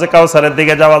হাউজে কাউসারের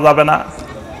দিকে যাওয়া যাবে না।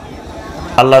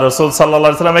 আল্লাহ রাসূল সাল্লাল্লাহু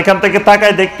আলাইহি ওয়াসাল্লাম এখান থেকে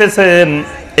তাকায় দেখতেছেন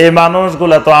এই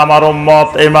মানুষগুলা তো আমার উম্মত,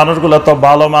 এই মানুষগুলা তো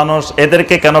ভালো মানুষ,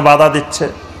 এদেরকে কেন বাধা দিচ্ছে?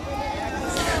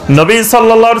 নবী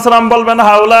সাল্লাল্লাহু আলাইহি ওয়াসাল্লাম বলবেন,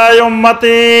 হাউলাই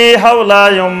উম্মতি,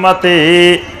 হাউলাই উম্মতি,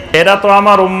 এরা তো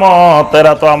আমার উম্মত,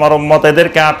 এরা তো আমার উম্মত,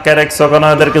 এদেরকে আটকে রাখছো কেন?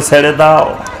 এদেরকে ছেড়ে দাও।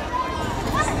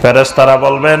 ফেরেশতারা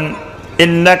বলবেন,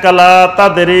 ইন্নাকা লা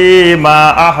তাদরি মা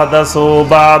আহদাসু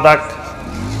বাদাক,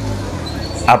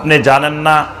 আপনি জানেন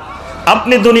না,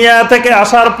 আপনি দুনিয়া থেকে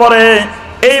আসার পরে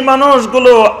এই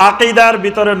মানুষগুলো আকীদার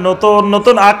ভিতরে নতুন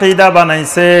নতুন আকীদা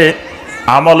বানাইছে,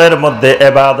 আমলের মধ্যে,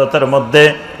 ইবাদতের মধ্যে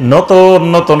নতুন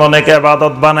নতুন অনেক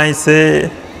ইবাদত বানাইছে।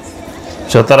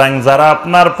 সুতরাং যারা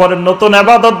আপনার পরে নতুন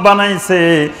ইবাদত বানাইছে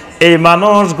এই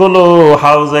মানুষগুলো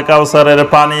হাউজে কাউসারের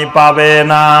পানি পাবে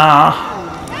না,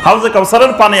 হাউজে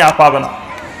কাউসারের পানি পাবে না।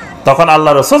 তখন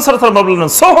আল্লাহ রাসূল সাল্লাল্লাহু আলাইহি ওয়াসাল্লাম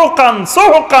বললেন, সোহকান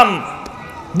সোহকান,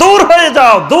 দূর হয়ে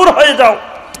যাও, দূর হয়ে যাও,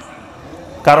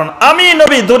 কারণ আমি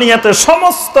নবী দুনিয়াতে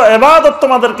সমস্ত ইবাদত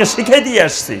তোমাদেরকে শিখিয়ে দিয়ে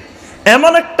আসছি,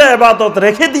 এমন একটা ইবাদত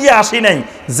রেখে দিয়ে আসি নাই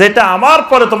যেটা আমার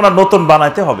পরে তোমরা নতুন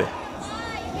বানাইতে হবে।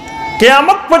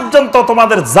 কিয়ামত পর্যন্ত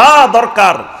তোমাদের যা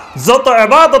দরকার, যত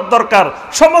ইবাদত দরকার,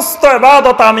 সমস্ত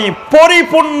ইবাদত আমি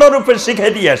পরিপূর্ণরূপে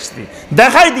শিখিয়ে দিয়ে আসছি,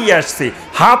 দেখাই দিয়ে আসছি,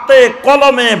 হাতে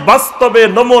কলমে বাস্তবে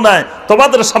নমুনায়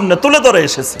তোমাদের সামনে তুলে ধরে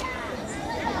এসেছি।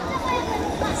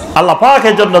 আল্লাহ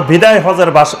পাকের জন্য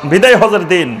বিদায় হজের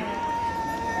দিন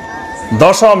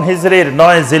 10ম হিজরির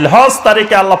 9 জিলহজ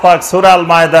তারিখে আল্লাহ পাক সূরা আল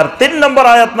মায়েদার 3 নম্বর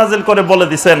আয়াত নাযিল করে বলে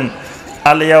দিয়েছেন,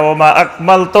 আল ইয়াউমা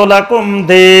আকমালতু লাকুম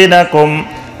দীনাকুম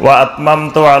ওয়া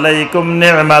আতমামতু আলাইকুম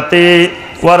নি'মাতি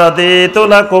ওয়া রাদিতু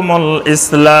লাকুমুল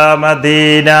ইসলাম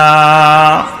দীনা।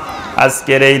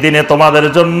 আজকের এই দিনে তোমাদের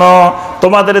জন্য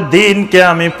তোমাদের দ্বীনকে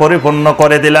আমি পরিপূর্ণ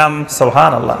করে দিলাম।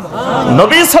 সুবহানাল্লাহ।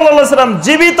 নবী সাল্লাল্লাহু আলাইহি ওয়াসাল্লাম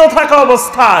জীবিত থাকা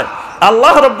অবস্থায়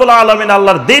আল্লাহ রাব্বুল আলামিন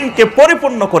আল্লাহর দ্বীনকে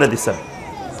পরিপূর্ণ করে দিয়েছেন।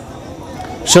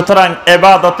 সুতরাং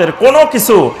ইবাদতের কোনো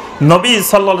কিছু নবী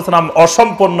সাল্লাল্লাহু আলাইহি ওয়াসাল্লাম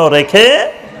অসম্পূর্ণ রেখে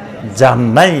যান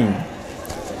নাই।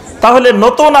 তাহলে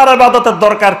নতুন আর ইবাদতের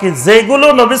দরকার কি? যেগুলো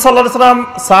নবী সাল্লাল্লাহু আলাইহি ওয়াসাল্লাম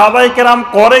সাহাবায়ে কেরাম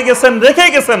করে গেছেন, রেখে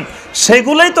গেছেন,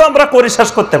 সেগুলোই তো আমরা করে শেষ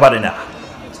করতে পারি না।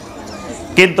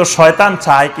 কিন্তু শয়তান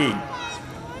চায় কি?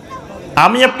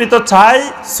 আমি আপনি তো চাই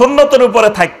সুন্নতের উপরে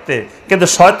থাকতে, কিন্তু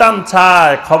শয়তান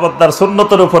চায় খবরদার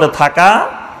সুন্নতের উপরে থাকা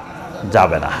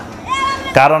যাবে না।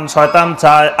 কারণ শয়তান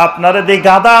চায় আপনার দিয়ে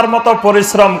গাধার মতো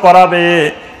পরিশ্রম করাবে,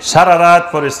 সারা রাত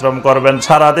পরিশ্রম করবেন,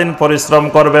 সারাদিন পরিশ্রম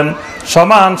করবেন,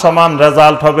 সমান সমান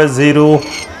রেজাল্ট হবে 0।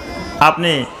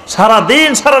 আপনি সারাদিন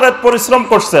সারা রাত পরিশ্রম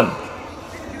করছেন,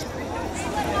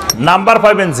 নাম্বার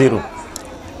পাইবেন 0।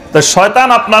 তো শয়তান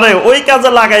আপনারে ওই কাজে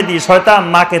লাগাই দিয়ে শয়তান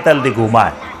নাকে তেল দিয়ে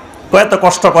ঘুমায়। এত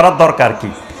কষ্ট করার দরকার কি?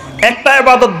 একটা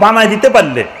ইবাদত বানাই দিতে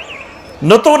পারলে,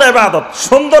 নতুন ইবাদত,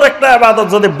 সুন্দর একটা ইবাদত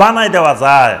যদি বানাই দেওয়া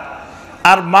যায়,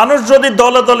 আর মানুষ যদি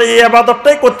দলে দলে এই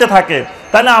ইবাদতটাই করতে থাকে,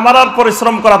 তাহলে আমার আর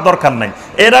পরিশ্রম করার দরকার নাই।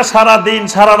 এরা সারা দিন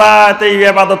সারা রাত এই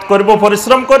ইবাদত করব,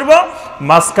 পরিশ্রম করব,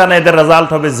 মাঝখানে এদের রেজাল্ট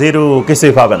হবে 0,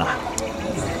 কিছুই পাবে না।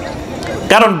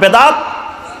 কারণ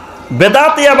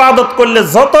বেদাত ইবাদত করলে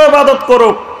যত ইবাদত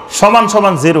করুক সমান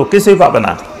সমান 0, কিছুই পাবে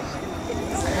না।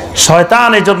 শয়তান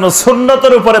এই জন্য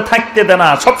সুন্নতের উপরে থাকতে দেয় না,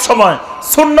 সবসময়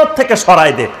সুন্নত থেকে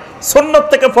সরাই দে, সুন্নত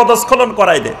থেকে পদস্খলন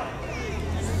করাই দে।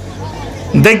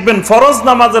 দেখবেন ফরজ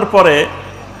নামাজের পরে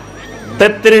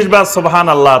 33 বার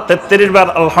সুবহানাল্লাহ, 33 বার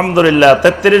আলহামদুলিল্লাহ,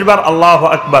 33 বার আল্লাহু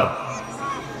আকবার,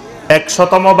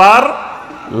 100তম বার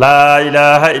লা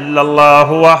ইলাহা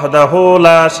ইল্লাল্লাহু ওয়াহদাহু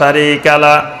লা শারীকা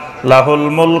লা লাহুল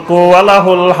মুলকু ওয়া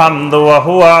লাহুল হামদু ওয়া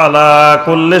হুয়া আলা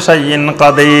কুল্লি শাইইন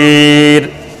কাদির।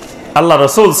 আল্লাহ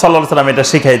রাসূল সাল্লাল্লাহু আলাইহি ওয়াসাল্লাম এটা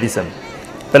শিখাই দিয়েছেন।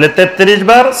 তাহলে 33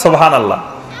 বার সুবহানাল্লাহ,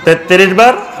 33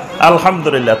 বার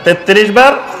আলহামদুলিল্লাহ, 33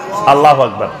 বার আল্লাহু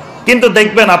আকবার। কিন্তু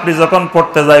দেখবেন আপনি যখন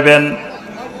পড়তে যাইবেন,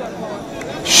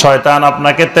 শয়তান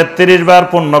আপনাকে 33 বার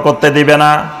পূর্ণ করতে দিবে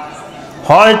না।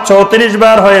 হয় 34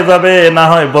 বার হয়ে যাবে, না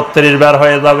হয় 32 বার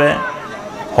হয়ে যাবে,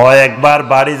 হয় একবার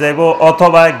বাড়ি যাইব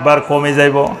অথবা একবার কমে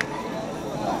যাইব।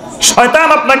 শয়তান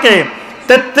আপনাকে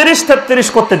 33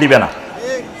 করতে দিবে না।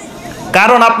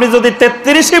 কারণ আপনি যদি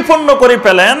 33ই পূর্ণ করে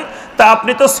ফেলেন, তা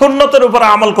আপনি তো সুন্নতের উপর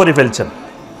আমল করে ফেলছেন।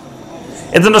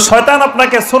 এজন্য শয়তান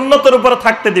আপনাকে সুন্নতের উপরে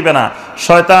থাকতে দিবে না।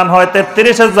 শয়তান হয়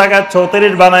 33-এর জায়গায়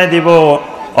 34 বানাই দিব,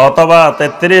 অথবা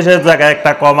 33-এর জায়গায়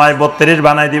একটা কমায় 32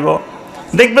 বানাই দিব।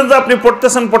 দেখবেন যে আপনি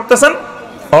পড়তেছেন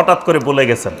হঠাৎ করে ভুলে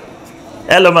গেছেন,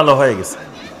 এলোমেলো হয়ে গেছে,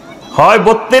 হয়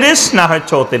 32 না হয়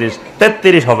 34,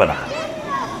 33 হবে না।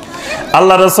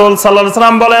 আল্লাহ রাসূল সাল্লাল্লাহু আলাইহি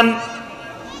ওয়াসাল্লাম বলেন,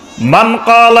 মান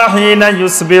ক্বালা হিনা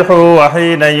ইউসবিহু ওয়া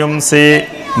হিনা ইউমসি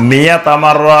মিয়াতা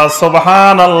মাররা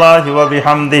সুবহানাল্লাহি ওয়া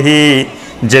বিহামদিহি,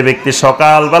 যে ব্যক্তি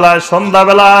সকাল বেলায় সন্ধ্যা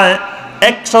বেলায়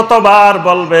 100 বার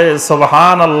বলবে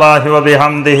সুবহানাল্লাহি ওয়া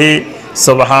বিহামদিহি,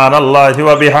 সুবহানাল্লাহি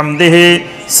ওয়া বিহামদিহি,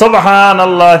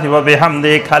 সুবহানাল্লাহি ওয়া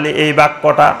বিহামদিহি, খালি এই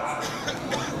বাক্যটা,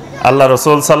 আল্লাহ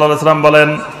রাসূল সাল্লাল্লাহু আলাইহি ওয়াসাল্লাম বলেন,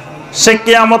 সে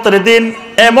কিয়ামতের দিন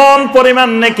এমন পরিমাণ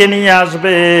নেকি নিয়ে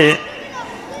আসবে,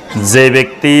 যে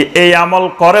ব্যক্তি এই আমল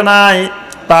করে নাই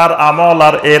তার আমল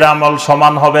আর এর আমল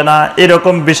সমান হবে না,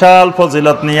 এরকম বিশাল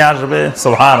ফজিলত নিয়ে আসবে।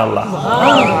 সুবহানাল্লাহ।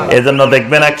 এজন্য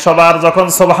দেখবেন 100 বার যখন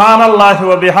সুবহানাল্লাহি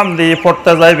ওয়া বিহামদিহি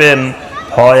পড়তে যাইবেন,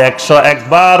 হয় 101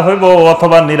 বার হইব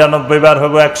অথবা 99 বার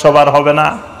হইব, 100 বার হবে না।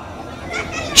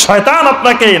 শয়তান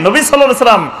আপনাকে নবী সাল্লাল্লাহু আলাইহি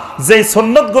ওয়াসাল্লাম যেই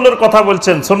সুন্নতগুলোর কথা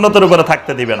বলছেন, সুন্নতের উপরে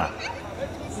থাকতে দিবে না,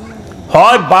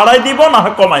 হয় বাড়াই দিব না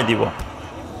হয় কমাই দিব।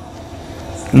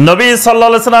 নবী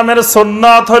সাল্লাল্লাহু আলাইহি ওয়াসাল্লামের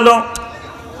সুন্নাত হলো,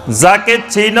 যাকে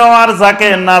চিনো আর যাকে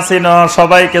না চিনো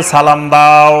সবাইকে সালাম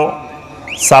দাও।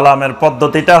 সালামের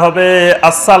পদ্ধতিটা হবে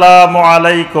আসসালামু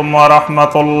আলাইকুম ওয়া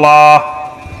রাহমাতুল্লাহ।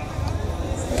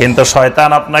 কিন্তু শয়তান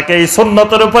আপনাকে এই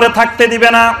সুন্নতের উপরে থাকতে দিবে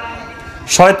না,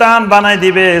 শয়তান বানাই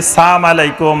দিবে সালাম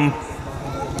আলাইকুম।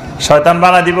 শয়তান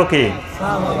বানাই দিব কি?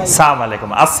 সালাম আলাইকুম।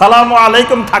 আসসালামু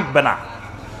আলাইকুম থাকবে না,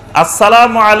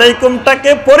 আসসালামু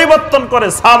আলাইকুমটাকে পরিবর্তন করে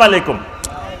সালাম আলাইকুম।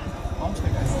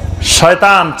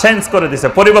 শয়তান চেঞ্জ করে দিছে,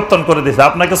 পরিবর্তন করে দিছে,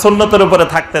 আপনাকে সুন্নতের উপরে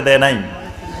থাকতে দেয় নাই।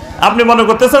 আপনি মনে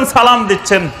করতেছেন সালাম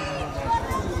দিচ্ছেন,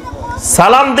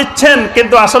 সালাম দিচ্ছেন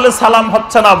কিন্তু আসলে সালাম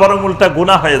হচ্ছে না, বরং উল্টা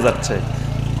গুনাহ হয়ে যাচ্ছে,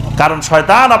 কারণ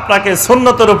শয়তান আপনাকে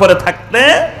সুন্নতের উপরে থাকতে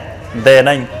দেয়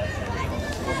নাই।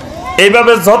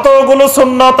 এইভাবে যতগুলো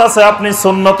সুন্নত আছে আপনি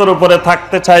সুন্নতের উপরে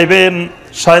থাকতে চাইবেন,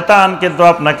 শয়তান কিন্তু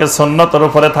আপনাকে সুন্নতের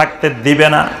উপরে থাকতে দিবে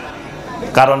না,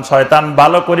 কারণ শয়তান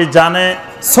ভালো করে জানে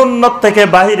সুন্নত থেকে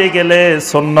বাহিরে গেলে,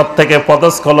 সুন্নত থেকে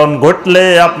পদস্খলন ঘটলে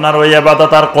আপনার ওই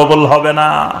ইবাদত আর কবুল হবে না।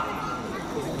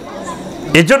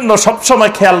 এজন্য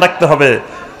সবসময় খেয়াল রাখতে হবে,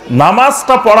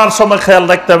 নামাজটা পড়ার সময় খেয়াল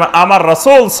রাখতে হবে আমার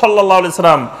রাসূল সাল্লাল্লাহু আলাইহি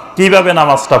সাল্লাম কিভাবে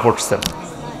নামাজটা পড়ছেন।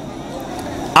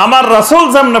 আমার রাসূল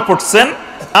যেমনে পড়ছেন,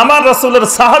 আমার রাসূলের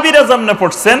সাহাবীরা যেমনে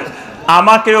পড়ছেন,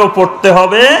 আমাকেও পড়তে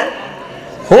হবে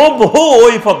হুবহু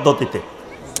ওই পদ্ধতিতে।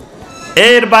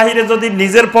 এর বাইরে যদি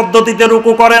নিজের পদ্ধতিতে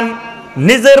রুকু করেন,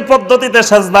 নিজের পদ্ধতিতে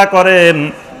সাজদা করেন,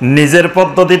 নিজের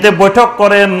পদ্ধতিতে বৈঠক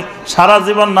করেন, সারা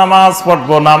জীবন নামাজ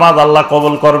পড়বো, নামাজ আল্লাহ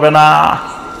কবুল করবে না।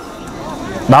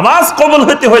 নামাজ কবুল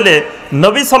হইতে হইলে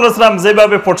নবী সাল্লাল্লাহু আলাইহি ওয়াসাল্লাম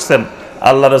যেভাবে পড়ছেন,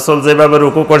 আল্লাহ রাসূল যেভাবে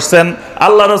রুকু করছেন,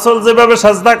 আল্লাহ রাসূল যেভাবে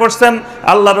সাজদা করছেন,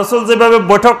 আল্লাহ রাসূল যেভাবে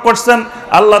বৈঠক করছেন,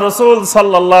 আল্লাহ রাসূল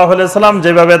সাল্লাল্লাহু আলাইহি ওয়াসাল্লাম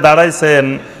যেভাবে দাঁড়াইছেন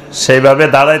সেইভাবে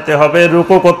দাঁড়াইতে হবে,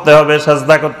 রুকু করতে হবে,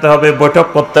 সাজদা করতে হবে, বৈঠক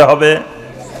করতে হবে।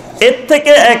 এর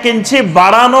থেকে 1 ইঞ্চি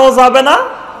বাড়ানো যাবে না,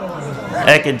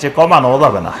 1 ইঞ্চি কমানো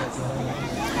যাবে না।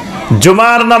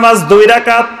 জুমার নামাজ 2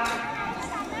 রাকাত।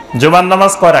 জুমার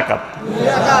নামাজ কয় রাকাত?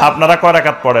 আপনারা কয়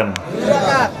রাকাত পড়েন?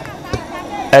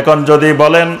 এখন যদি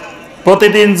বলেন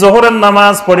প্রতিদিন যোহরের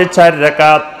নামাজ পড়ি 4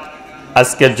 রাকাত,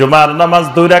 আজকে জুমার নামাজ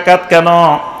 2 রাকাত কেন?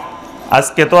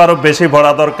 আজকে তো আরো বেশি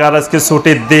পড়া দরকার, আজকে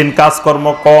ছুটির দিন, কাজকর্ম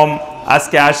কম,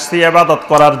 আজকে আসছি ইবাদত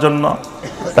করার জন্য,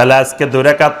 তাহলে আজকে 2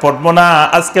 রাকাত পড়বো না,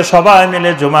 আজকে সবাই মিলে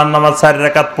জুমার নামাজ 4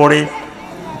 রাকাত পড়ি।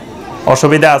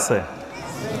 অসুবিধা আছে?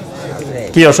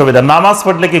 কি অসুবিধা? নামাজ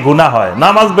পড়লে কি গুনাহ হয়?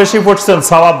 নামাজ বেশি পড়ছেন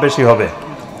সওয়াব বেশি হবে,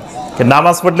 কি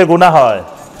নামাজ পড়লে গুনাহ হয়?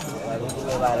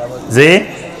 জি,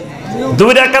 2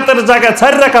 রাকাতের জায়গায়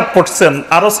 4 রাকাত পড়ছেন,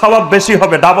 আরো সওয়াব বেশি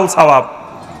হবে, ডাবল সওয়াব।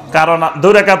 কারণ 2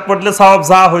 রাকাত পড়লে সওয়াব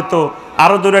যা হইতো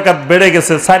আরো 2 রাকাত বেড়ে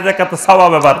গেছে, 4 রাকাতে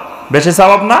সওয়াব এবার বেশি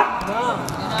সওয়াব না?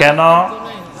 কেন?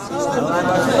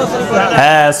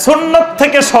 হ্যাঁ, সুন্নত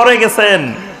থেকে সরে গেছেন।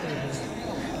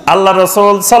 আল্লাহ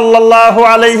রাসূল সাল্লাল্লাহু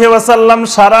আলাইহি ওয়াসাল্লাম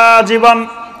সারা জীবন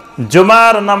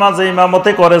জুমার নামাজে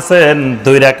ইমামতি করেছেন,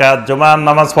 2 রাকাত জুমার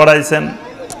নামাজ পড়াইছেন।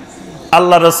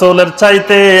 আল্লাহ রাসূলের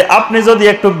চাইতে আপনি যদি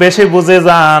একটু বেশি বুঝে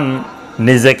যান,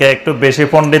 নিজেকে একটু বেশি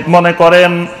পণ্ডিত মনে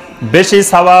করেন, বেশি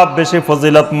সওয়াব বেশি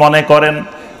ফজিলত মনে করেন,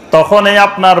 তখনই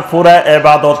আপনার পুরা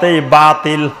ইবাদতেই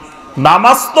বাতিল।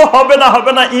 নামাজ তো হবে না,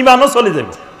 হবে না, ঈমানও চলে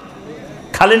যাবে।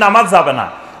 খালি নামাজ যাবে না,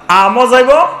 আমও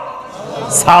যাইব,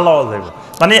 সালাও যাইব,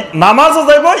 মানে নামাজও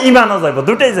যাইব, ঈমানও যাইব,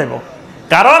 দুটেই যাইব,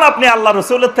 কারণ আপনি আল্লাহ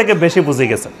রাসূলের থেকে বেশি বুঝে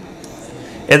গেছেন।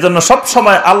 এজন্য সব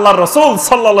সময় আল্লাহ রাসূল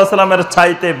সাল্লাল্লাহু আলাইহি সাল্লামের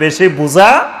চাইতে বেশি বুঝা।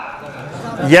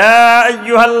 ইয়া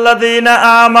আইয়ুহাল্লাযীনা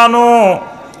আমানু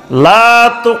লা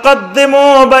তুকদ্দিমু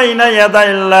বাইনা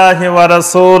ইয়াদাইল্লাহি ওয়া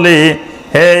রাসূলিহি,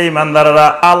 হে ঈমানদাররা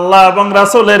আল্লাহ এবং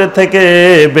রাসূলের থেকে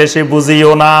বেশি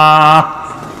বুঝিও না।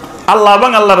 আল্লাহ এবং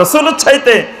আল্লাহ রাসূলের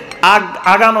চাইতে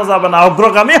আগানো যাবে না,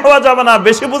 অগ্রগামী হওয়া যাবে না,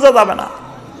 বেশি বোঝা যাবে না।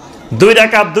 2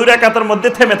 রাকাত 2 রাকাতের মধ্যে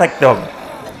থেমে থাকতে হবে।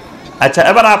 আচ্ছা,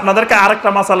 এবার আপনাদেরকে আরেকটা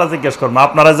মাসালা জিজ্ঞেস করবো,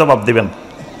 আপনারা জবাব দিবেন।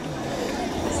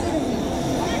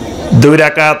 2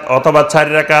 রাকাত অথবা 4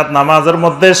 রাকাত নামাজের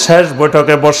মধ্যে শেষ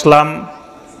বৈঠকে বসলাম,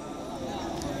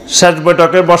 শেষ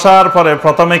বৈঠকে বসার পরে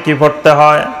প্রথমে কি পড়তে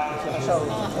হয়?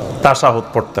 তাশাহুদ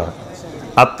পড়তে হয়।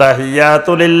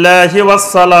 আত্তাহিয়াতু লিল্লাহি ওয়াস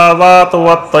সালাওয়াতু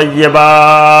ওয়াত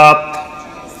তাইয়্যিবাত,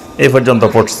 এই পর্যন্ত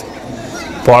পড়ছি।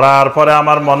 পড়ার পরে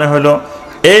আমার মনে হলো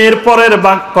এরপরের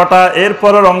বাক্যটা,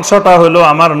 এরপরের অংশটা হলো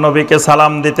আমার নবীকে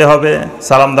সালাম দিতে হবে।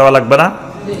 সালাম দেওয়া লাগবে না?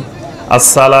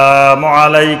 আসসালামু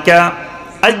আলাইকা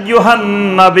আইয়ুহান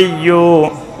নাবিয়্যু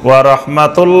ওয়া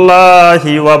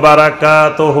রাহমাতুল্লাহি ওয়া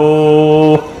বারাকাতুহু।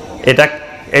 এটা,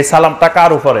 এই সালামটা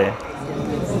কার উপরে?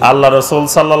 আল্লাহ রাসূল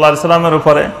সাল্লাল্লাহু আলাইহি সাল্লামের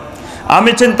উপরে।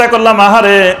 আমি চিন্তা করলাম,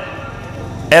 আহারে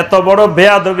এত বড়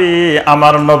বেয়াদবি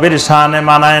আমার নবীর শানে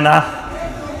মানায় না।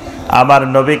 আমার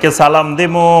নবীকে সালাম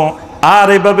দিমু আর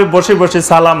এইভাবে বসে বসে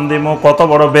সালাম দিমু, কত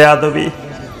বড় বেয়াদবি।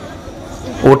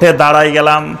 উঠে দাঁড়াই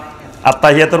গেলাম,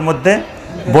 আত্তাহিয়াতুর মধ্যে,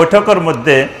 বৈঠকের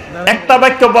মধ্যে একটা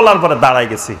বাক্য বলার পরে দাঁড়াই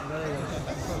গেছি।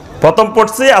 প্রথম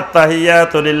পড়ছি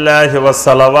আত্তাহিয়াতু লিল্লাহি ওয়াস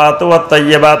সালাওয়াতু ওয়াত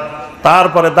তাইয়্যিবাত,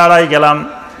 তারপরে দাঁড়াই গেলাম,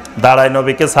 দাঁড়াই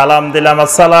নবীকে সালাম দিলাম,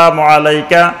 আসসালামু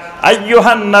আলাইকা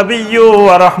আইয়ুহান নাবিয়্যু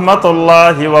ওয়া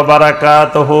রাহমাতুল্লাহি ওয়া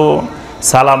বারাকাতুহু।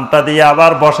 সালামটা দিয়ে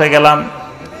আবার বসে গেলাম।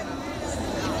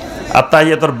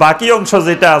 আত্তাহিয়াতুর বাকি অংশ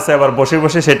যেটা আছে আবার বসে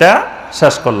বসে সেটা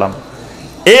শেষ করলাম।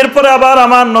 এরপরে আবার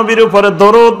আমার নবীর উপরে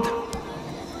দরুদ,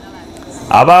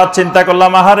 আবার চিন্তা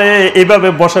করলাম, আহারে এইভাবে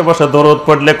বসে বসে দরুদ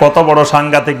পড়লে কত বড়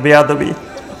সাংঘাতিক বেয়াদবি।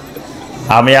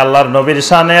 আমি আল্লাহর নবীর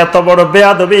শানে এত বড়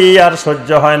বেয়াদবি আর সহ্য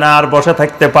হয় না, আর বসে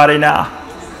থাকতে পারি না।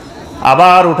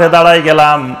 আবার উঠে দাঁড়াই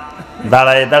গেলাম,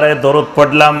 দাঁড়ায় দাঁড়ায় দরুদ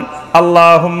পড়লাম,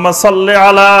 আল্লাহুম্মা সাল্লি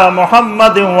আলা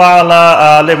মুহাম্মাদিন ওয়া আলা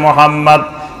আলি মুহাম্মাদ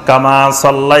কামা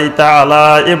সাল্লাইতা আলা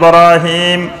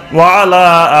ইব্রাহিম ওয়া আলা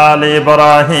আলি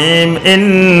ইব্রাহিম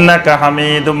ইন্নাকা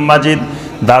হামিদুম মাজিদ।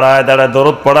 দাঁড়ায় দাঁড়ায়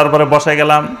দরুদ পড়ার পরে বসে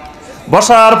গেলাম।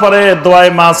 বসার পরে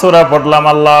দোয়ায়ে মাসুরা পড়লাম,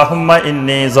 আল্লাহুম্মা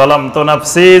ইন্নী যালামতু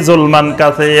নাফসি যুলমান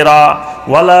কাসীরা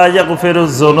ওয়া লা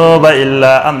ইয়াগফিরুয যুনুবা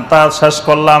ইল্লা আনতা। শেষ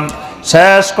করলাম।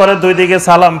 শেষ করে দুই দিকে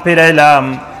সালাম ফিরাইলাম।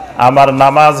 আমার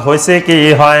নামাজ হয়েছে কি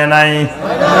হয় নাই?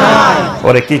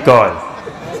 ওরে কি কয়,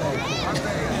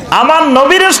 আমার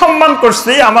নবীরে সম্মান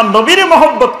করছি, আমার নবীরে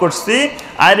মহব্বত করছি।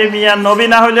 আরে মিয়া, নবী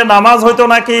না হইলে নামাজ হইতো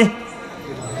নাকি?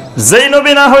 যেই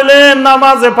নবী না হইলে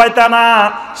নামাজে পাইতা না,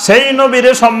 সেই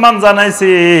নবীরে সম্মান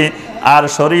জানাইছি। আর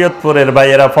শরীয়তপুরের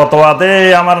ভাইয়েরা ফতোয়া দে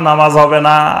আমার নামাজ হবে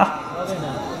না।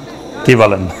 কি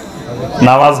বলেন,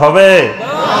 নামাজ হবে?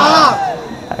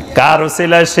 কার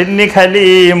উসিলায় সিন্নি খাইলি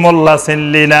মোল্লা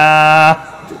চিনলি না?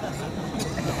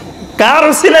 কার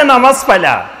উসিলায় নামাজ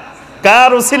পাইলা?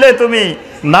 কার উসিলায় তুমি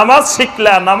নামাজ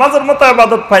শিখলা, নামাজের মতো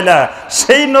ইবাদত পাইলা?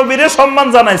 সেই নবীরে সম্মান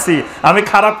জানাইছি। আমি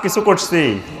খারাপ কিছু করছি?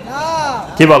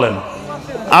 কি বলেন?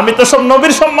 আমি তো সব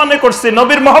নবীর সম্মানে করছি,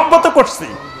 নবীর মহব্বতে করছি।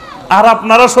 আর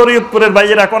আপনারা শরীয়তপুরের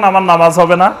বাইরে এখন আমার নামাজ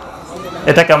হবে না,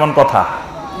 এটা কেমন কথা?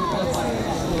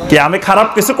 কি আমি খারাপ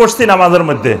কিছু করছি নামাজের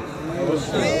মধ্যে?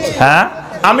 হ্যাঁ,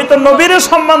 আমি তো নবীর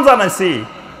সম্মান জানাইছি।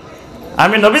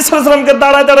 আমি নবী সাল্লাল্লাহু আলাইহি ওয়াসাল্লামকে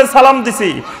দাঁড়ায় দাঁড়ায় সালাম দিছি,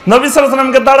 নবী সাল্লাল্লাহু আলাইহি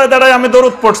ওয়াসাল্লামকে দাঁড়ায় দাঁড়ায় আমি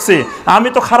দরুদ পড়ছি। আমি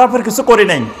তো খারাপের কিছু করি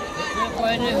নাই।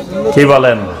 কি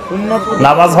বলেন,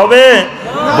 নামাজ হবে?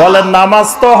 বলেন নামাজ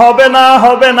তো হবে না,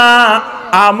 হবে না।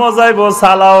 আমও যাইবো,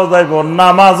 সালাও যাইবো,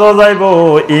 নামাজও যাইবো,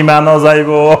 ইমানও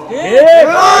যাইবো।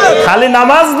 খালি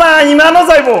নামাজ না, ইমানও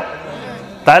যাইবো।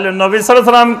 তাহলে নবী সাল্লাল্লাহু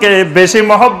আলাইহি ওয়াসাল্লামকে বেশি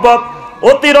মহব্বত,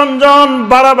 অতিরঞ্জন,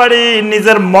 বাড়াবাড়ি,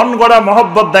 নিজের মন গড়া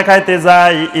মহব্বত দেখাইতে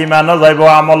যাই, ইমানও যাইবো,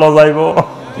 আমলও যাইবো।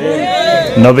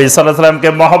 নবী সাল্লাল্লাহু আলাইহি ওয়াসাল্লামকে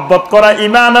মহব্বত করা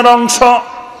ইমানের অংশ।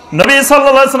 নবী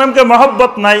সাল্লাল্লাহু আলাইহি ওয়াসাল্লামকে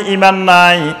মহব্বত নাই, ইমান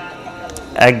নাই।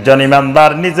 একজন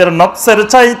ইমানদার নিজের নফসের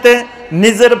চাইতে,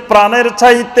 নিজের প্রাণের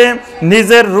চাইতে,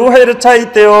 নিজের রুহের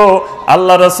চাইতেও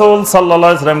আল্লাহ রাসূল সাল্লাল্লাহু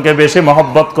আলাইহি ওয়াসাল্লামকে বেশি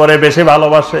মহব্বত করে, বেশি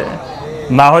ভালোবাসে।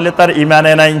 না হলে তার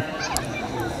ইমানে নাই।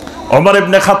 ওমর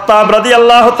ইবনে খাত্তাব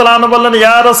রাদিয়াল্লাহু তাআলা আনহু বললেন,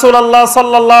 ইয়া রাসূলুল্লাহ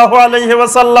সাল্লাল্লাহু আলাইহি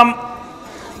ওয়াসাল্লাম,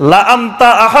 লা আনতা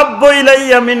আহাব্বু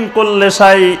ইলাইয়া মিন কুল্লি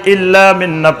শাই ইল্লা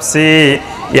মিন নাফসি।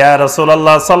 ইয়া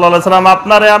রাসূলুল্লাহ সাল্লাল্লাহু আলাইহি ওয়াসাল্লাম,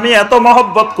 আপনারে আমি এত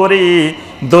মহব্বত করি,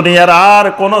 দুনিয়ার আর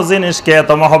কোন জিনিসকে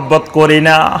এত মহব্বত করি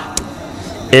না।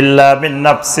 ইল্লা মিন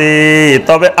নাফসি,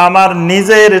 তবে আমার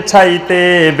নিজের চাইতে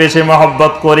বেশি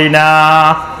মহব্বত করি না।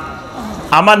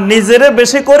 আমার নিজেরে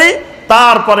বেশি করি,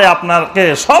 তারপরে আপনাকে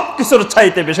সবকিছুর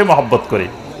চাইতে বেশি মহব্বত করি।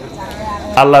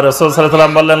 আল্লাহ রাসূল সাল্লাল্লাহু আলাইহি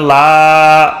ওয়াসাল্লাম বললেন, লা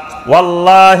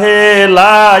ওয়াল্লাহি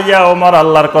লা ইয়া ওমর,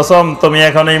 আল্লাহর কসম তুমি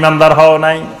এখনো ঈমানদার হও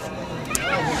নাই।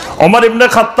 ওমর ইবনে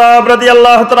খাত্তাব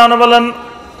রাদিয়াল্লাহু তাআলা আনহু বলেন,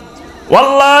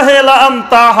 ওয়াল্লাহি লা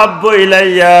আনতা হাব্বু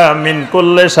ইলাইয়া মিন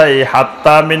কুল্লি শাই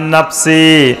হাত্তা মিন নাফসি।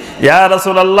 ইয়া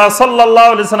রাসূলুল্লাহ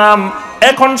সাল্লাল্লাহু আলাইহি ওয়াসাল্লাম,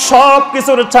 এখন সব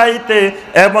কিছুর চাইতে,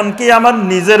 এমনকি আমার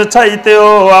নিজের চাইতেও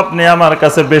আপনি আমার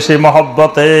কাছে বেশি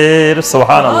মহব্বতের।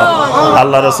 সুবহানাল্লাহ।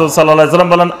 আল্লাহ রাসূল সাল্লাল্লাহু আলাইহি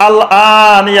ওয়াসাল্লাম বলেন, আল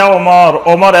আন ইয়া ওমর,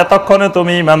 ওমর এতক্ষণে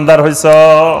তুমি ঈমানদার হইছো,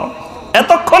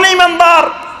 এতক্ষণে ঈমানদার।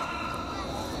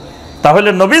 তাহলে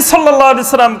নবী সাল্লাল্লাহু আলাইহি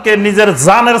ওয়াসাল্লামকে নিজের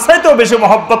জানের চাইতেও বেশি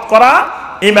মহব্বত করা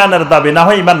ঈমানের দাবি, না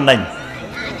হয় ঈমান নাই।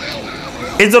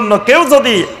 এইজন্য কেউ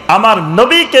যদি আমার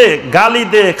নবীকে গালি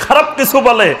দে, খারাপ কিছু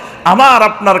বলে, আমার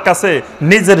আপনার কাছে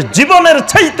নিজের জীবনের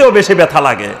চাইতেও বেশি ব্যথা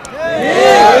লাগে।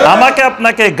 আমাকে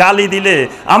আপনাকে গালি দিলে,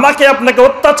 আমাকে আপনাকে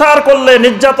অত্যাচার করলে,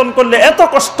 নির্যাতন করলে এত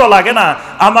কষ্ট লাগে না,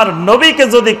 আমার নবীকে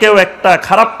যদি কেউ একটা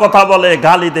খারাপ কথা বলে,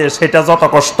 গালি দে, সেটা যত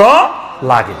কষ্ট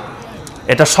লাগে।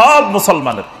 এটা সব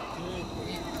মুসলমানের।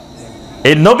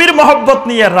 এই নবীর মহব্বত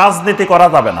নিয়ে রাজনীতি করা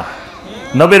যাবে না।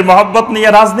 নবীর মহব্বত নিয়ে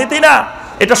রাজনীতি না,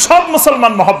 এটা সব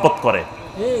মুসলমান মহব্বত করে।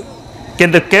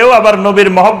 কিন্তু কেউ আবার নবীর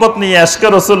মহব্বত নিয়ে, আশকে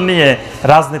রাসূল নিয়ে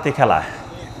রাজনীতি খেলায়।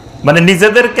 মানে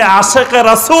নিজেদেরকে আশিকে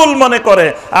রাসূল মনে করে,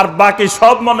 আর বাকি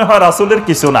সব মনে হয় রাসূলের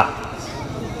কিছু না।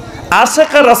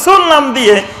 আশিকে রাসূল নাম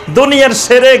দিয়ে দুনিয়ার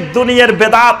শিরক, দুনিয়ার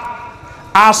বেদাত,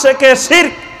 আশিকে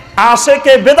শিরক,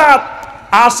 আশিকে বেদাত,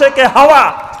 আশিকে হাওয়া,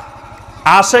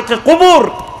 আশিকে কুবুর,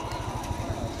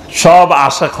 সব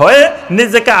আশিক হয়ে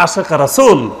নিজেকে আশিকে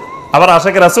রাসূল, আবার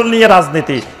আশিকে রাসূল নিয়ে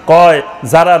রাজনীতি কয়।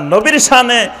 যারা নবীর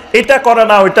শানে এটা করে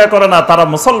না, ওইটা করে না, তারা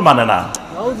মুসলমানে না।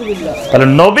 তাহলে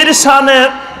নবীর শানে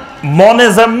মনে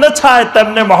যেমনে চায়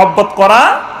তেমনি মহব্বত করা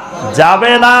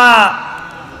যাবে না।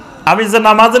 আমি যে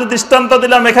নামাজের দৃষ্টান্ত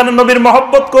দিলাম, এখানে নবীর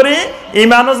মহব্বত করি,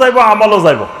 ঈমানও যাইব, আমলও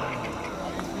যাইব।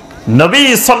 নবী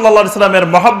সাল্লাল্লাহু আলাইহি সাল্লামের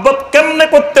মহব্বত কেমনে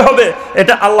করতে হবে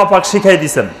এটা আল্লাহ পাক শিখাই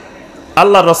দিয়েছেন,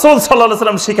 আল্লাহ রাসূল সাল্লাল্লাহু আলাইহি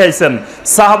সাল্লাম শিখাইছেন।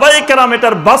 সাহাবায়ে কেরাম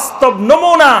এটার বাস্তব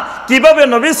নমুনা, কিভাবে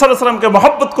নবী সাল্লাল্লাহু আলাইহি সাল্লামকে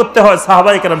মহব্বত করতে হয়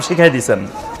সাহাবায়ে কেরাম শিখাই দিয়েছেন।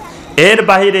 এর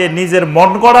বাহিরে নিজের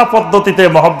মন গড়া পদ্ধতিতে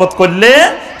মহব্বত করলে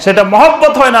সেটা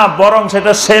মহব্বত হয় না, বরং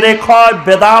সেটা শিরক হয়,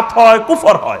 বেদাত হয়,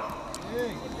 কুফর হয়।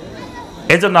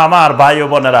 এজন্য আমার ভাই ও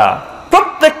বোনেরা,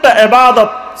 প্রত্যেকটা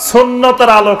ইবাদত সুন্নতের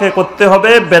আলোকে করতে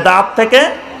হবে, বেদাত থেকে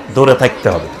দূরে থাকতে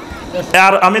হবে।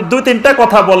 আর আমি দুই তিনটা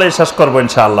কথা বলে শেষ করবো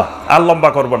ইনশাআল্লাহ, আর লম্বা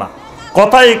করব না।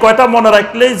 কথাই কয়টা মনে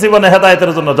রাখলেই জীবনে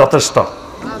হেদায়েতের জন্য যথেষ্ট।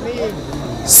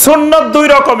 সুন্নত দুই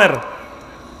রকমের,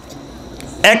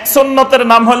 এক সুন্নতের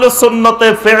নাম হলো সুন্নতে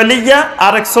ফি'লিয়া,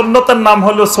 আর এক সুন্নতের নাম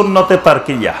হলো সুন্নতে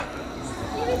তারকিয়া।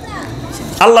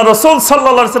 আল্লাহ রাসূল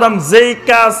সাল্লাল্লাহু আলাইহি সাল্লাম যেই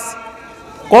কাজ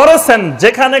করেছেন,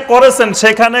 যেখানে করেছেন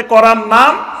সেখানে করার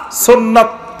নাম সুন্নত,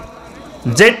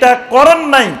 যেটা করেন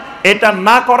নাই এটা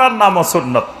না করার নামও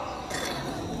সুন্নত।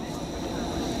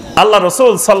 আল্লাহ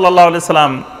রাসূল সাল্লাল্লাহু আলাইহি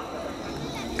সাল্লাম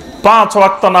 5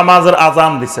 ওয়াক্ত নামাজের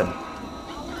আযান দিবেন,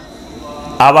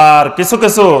 আবার কিছু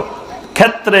কিছু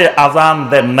ক্ষেত্রে আযান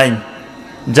দেন নাই।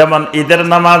 যেমন ঈদের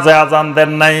নামাজে আযান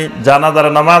দেন নাই, জানাজার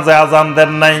নামাজে আযান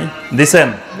দেন নাই। দিবেন?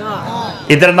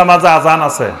 ঈদের নামাজে আযান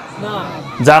আছে,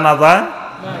 জানাজায়?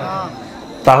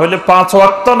 তাহলে 5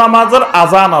 ওয়াক্ত নামাজের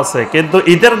আযান আছে, কিন্তু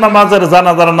ঈদের নামাজের,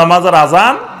 জানাজার নামাজের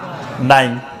আযান নাই।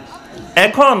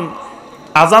 এখন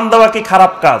আযান দেওয়া কি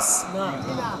খারাপ কাজ?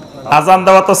 আযান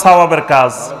দেওয়া তো সওয়াবের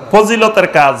কাজ, ফজিলতের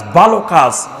কাজ, ভালো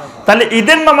কাজ। তাহলে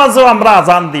ঈদের নামাজেও আমরা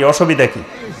আযান দিই, অসুবিধা কি?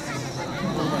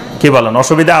 কি বলেন,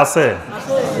 অসুবিধা আছে?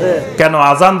 কেন?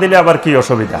 আযান দিলে আবার কি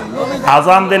অসুবিধা?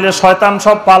 আযান দিলে শয়তান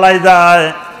সব পালাই যায়।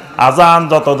 আযান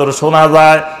যতদূর শোনা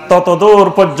যায় ততদূর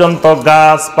পর্যন্ত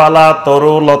গাছপালা,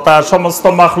 তরু লতা, সমস্ত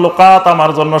মাখলুকাত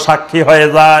আমার জন্য সাক্ষী হয়ে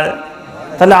যায়।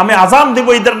 তাহলে আমি আযান দিব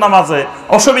ঈদের নামাজে,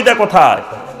 অসুবিধা কোথায়?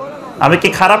 আমি কি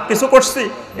খারাপ কিছু করছি?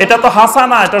 এটা তো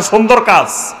হাসানা, এটা সুন্দর কাজ।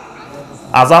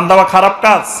 আযান দেওয়া খারাপ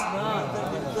কাজ?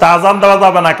 তা আযান দেওয়া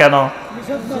যাবে না কেন?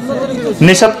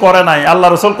 নিষেধ করে নাই। আল্লাহ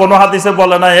রাসূল কোন হাদিসে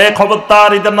বলে নাই এ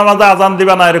খবরদার ঈদের নামাজে আযান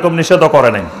দিবা না, এরকম নিষেধও করে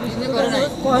নাই।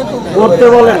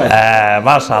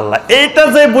 মাশাআল্লাহ, এইটা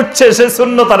যে বুঝছে সে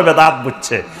সুন্নত আর বেদাত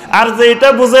বুঝছে, আর যে এটা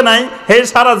বুঝে নাই হে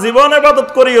সারা জীবন ইবাদত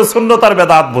করিও সুন্নত আর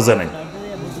বেদাত বুঝে নাই।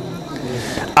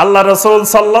 আল্লাহ রাসূল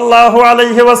সাল্লাল্লাহু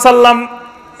আলাইহি ওয়াসাল্লাম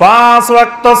 5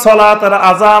 ওয়াক্ত সালাতের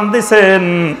আযান দিবেন।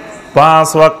 5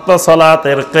 ওয়াক্ত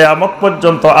সালাতের কিয়ামত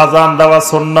পর্যন্ত আযান দেওয়া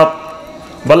সুন্নত।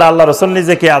 বলে আল্লাহ রাসূল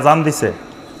নিজে কি আযান দিছে?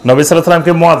 নবী সাল্লাল্লাহু আলাইহি ওয়াসাল্লাম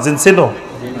কি মুয়াজ্জিন ছিল?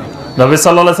 নবী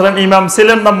সাল্লাল্লাহু আলাইহি ওয়াসাল্লাম ইমাম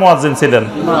ছিলেন না মুয়াজ্জিন ছিলেন?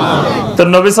 তো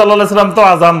নবী সাল্লাল্লাহু আলাইহি ওয়াসাল্লাম তো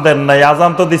আযান দেন নাই,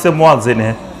 আযান তো দিছে মুয়াজ্জিনে।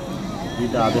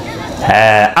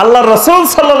 হ্যাঁ, আল্লাহ রাসূল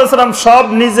সাল্লাল্লাহু আলাইহি ওয়াসাল্লাম সব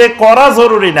নিজে করা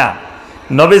জরুরি না।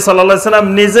 নবী সাল্লাল্লাহু আলাইহি ওয়াসাল্লাম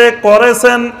নিজে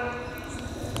করেছেন,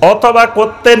 অথবা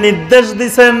করতে নির্দেশ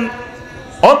দিয়েছেন,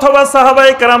 অথবা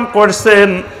সাহাবায়ে কেরাম করছেন,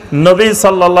 নবী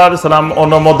সাল্লাল্লাহু আলাইহি ওয়াসাল্লাম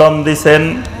অনুমোদন দিয়েছেন।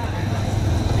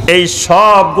 এই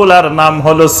সবগুলার নাম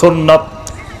হলো সুন্নত।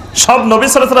 সব নবী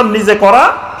সাল্লাল্লাহু আলাইহি ওয়াসাল্লাম নিজে করা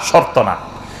শর্ত না।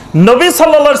 নবী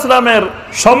সাল্লাল্লাহু আলাইহি ওয়াসাল্লামের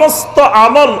সমস্ত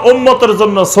আমল উম্মতের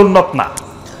জন্য সুন্নত না।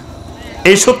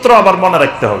 এই সূত্র আবার মনে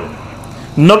রাখতে হবে।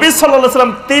 নবী সাল্লাল্লাহু আলাইহি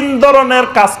ওয়াসাল্লাম 3 ধরনের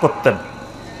কাজ করতেন।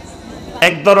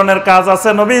 এক ধরনের কাজ আছে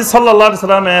নবী সাল্লাল্লাহু আলাইহি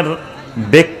ওয়াসাল্লামের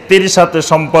ব্যক্তির সাথে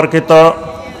সম্পর্কিত,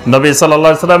 নবী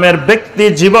সাল্লাল্লাহু আলাইহি ওয়াসাল্লামের ব্যক্তি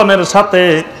জীবনের সাথে,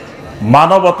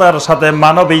 মানবতার সাথে,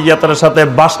 মানবীয়তার সাথে,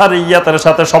 বাশারিয়তের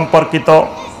সাথে সম্পর্কিত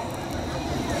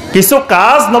কিছু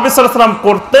কাজ নবী সাল্লাল্লাহু আলাইহি ওয়াসাল্লাম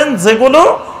করতেন যেগুলো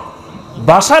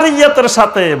বাশারিয়তের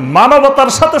সাথে,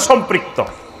 মানবতার সাথে সম্পৃক্ত।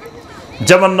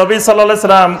 যেমন নবী সাল্লাল্লাহু আলাইহি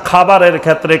ওয়াসাল্লাম খাবারের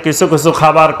ক্ষেত্রে কিছু কিছু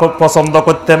খাবার খুব পছন্দ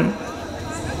করতেন।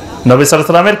 নবী সাল্লাল্লাহু আলাইহি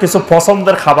ওয়াসাল্লামের কিছু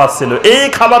পছন্দের খাবার ছিল, এই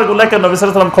খাবারগুলোকে নবী সাল্লাল্লাহু আলাইহি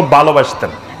ওয়াসাল্লাম খুব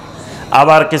ভালোবাসতেন।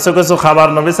 আবার কিছু কিছু খাবার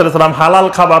নবী সাল্লাল্লাহু আলাইহি ওয়াসাল্লাম হালাল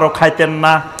খাবারও খাইতেন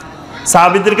না।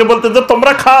 সাহাবীদেরকে বলতেন যে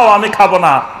তোমরা খাও, আমি খাবো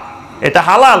না, এটা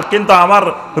হালাল কিন্তু আমার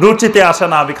রুচিতে আসে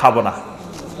না, আমি খাবো না।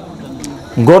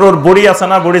 গরুর বুড়ি আছে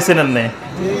না, বুড়ি চিনেন নে?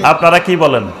 আপনারা কি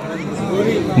বলেন?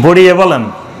 বুড়িয়ে বলেন।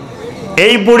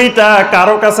 এই বুড়িটা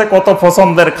কারো কাছে কত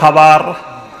পছন্দের খাবার,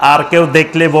 আর কেউ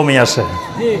দেখলে বমি আসে,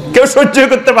 কেউ সহ্য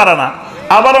করতে পারে না।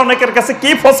 আবার অনেকের কাছে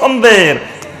কি পছন্দের,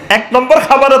 1 নম্বর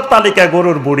খাবারের তালিকা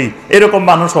গরুর বুড়ি, এরকম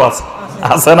মানুষও আছে,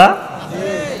 আছে না?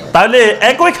 তাহলে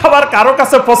একই খাবার কারো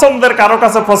কাছে পছন্দের, কারো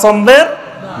কাছে পছন্দের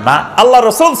না। আল্লাহ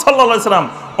রাসূল সাল্লাল্লাহু আলাইহি ওয়াসাল্লাম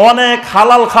অনেক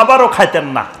হালাল খাবারও খাইতেন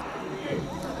না,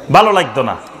 ভালো লাগতো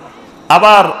না।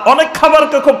 আবার অনেক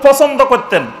খাবারকে খুব পছন্দ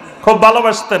করতেন, খুব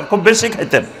ভালোবাসতেন, খুব বেশি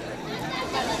খাইতেন।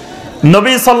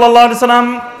 নবী সাল্লাল্লাহু আলাইহি ওয়াসাল্লাম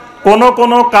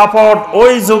কোন কাপড়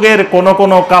ওই যুগের কোন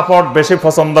কাপড় বেশি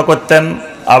পছন্দ করতেন,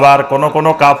 আবার কোন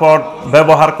কাপড়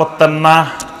ব্যবহার করতেন না।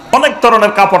 অনেক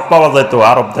ধরনের কাপড় পাওয়া যেত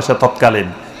আরব দেশে তৎকালীন,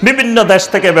 বিভিন্ন দেশ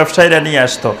থেকে ব্যবসায়ীরা নিয়ে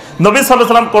আসতো। নবী সাল্লাল্লাহু আলাইহি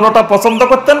ওয়াসাল্লাম কোনটা পছন্দ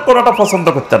করতেন, কোনটা পছন্দ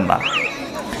করতেন না।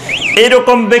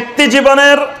 এইরকম ব্যক্তি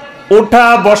জীবনের উঠা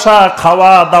বসা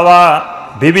খাওয়া দাওয়া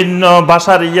বিভিন্ন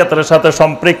ভাষার ইয়াতের সাথে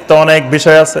সম্পৃক্ত অনেক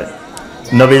বিষয় আছে।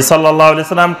 নবী সাল্লাল্লাহু আলাইহি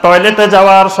ওয়াসাল্লাম টয়লেটে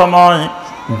যাওয়ার সময়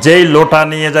যেই লোটা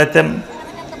নিয়ে যাইতেন,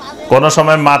 কোন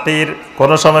সময় মাটির,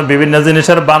 কোন সময় বিভিন্ন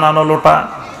জিনিসের বানানো লোটা,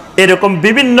 এরকম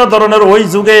বিভিন্ন ধরনের ওই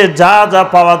যুগে যা যা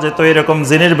পাওয়া যেত এরকম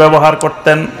জিনিস ব্যবহার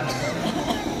করতেন।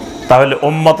 তাহলে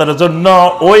উম্মতের জন্য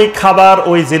ওই খাবার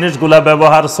ওই জিনিসগুলা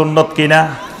ব্যবহার সুন্নত কিনা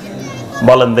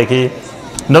বলেন দেখি।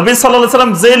 নবী সাল্লাল্লাহু আলাইহি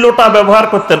ওয়াসাল্লাম যে লোটা ব্যবহার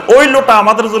করতেন ওই লোটা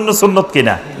আমাদের জন্য সুন্নত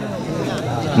কিনা?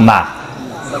 না।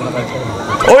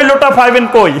 ওই লোটা পাইবেন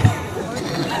কই?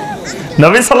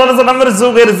 নবী সাল্লাল্লাহু আলাইহি ওয়াসাল্লামের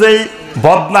যুগের যেই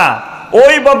বদনা,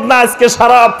 ওই বদনা আজকে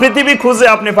সারা পৃথিবী খুঁজে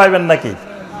আপনি পাইবেন নাকি?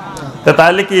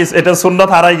 তাহলে কি এটা সুন্নত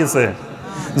হারাই গেছে?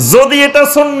 যদি এটা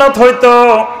সুন্নত হইতো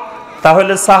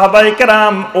তাহলে সাহাবায়ে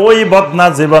কেরাম ওই বদনা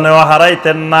জীবনেও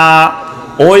হারাইতেন না।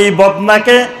 ওই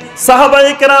বদনাকে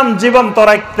সাহাবায়ে কেরাম জীবন্ত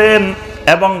রাখতেন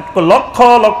এবং লক্ষ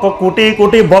লক্ষ কোটি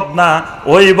কোটি বদনা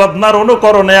ওই বদনার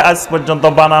অনুকরণে আজ পর্যন্ত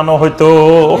বানানো হইতো।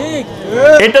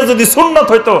 এটা যদি সুন্নত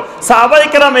হইতো সাহাবায়ে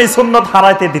কেরাম এই সুন্নত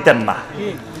হারাইতে দিতেন না।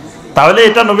 তাহলে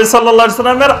এটা নবী সাল্লাল্লাহু আলাইহি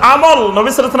ওয়াসাল্লামের আমল, নবী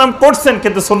সাল্লাল্লাহু আলাইহি ওয়াসাল্লাম করছেন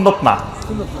কিন্তু সুন্নত না।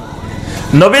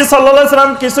 নবী সাল্লাল্লাহু আলাইহি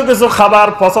ওয়াসাল্লাম কিছু কিছু খাবার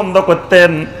পছন্দ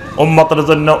করতেন উম্মতের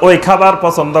জন্য, ওই খাবার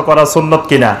পছন্দ করা সুন্নত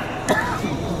কিনা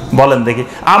বলেন দেখি।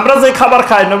 আমরা যে খাবার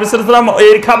খাই নবী সাল্লাল্লাহু আলাইহি ওয়াসাল্লাম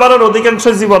এই খাবারের অধিকাংশ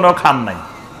জীবনেও খান নাই।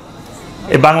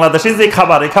 এই বাংলাদেশি যে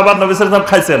খাবার, এই খাবার নবী সাল্লাল্লাহু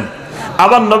আলাইহি ওয়াসাল্লাম খাইছেন।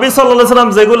 আবার নবী সাল্লাল্লাহু আলাইহি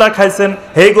ওয়াসাল্লাম যেগুলা খাইছেন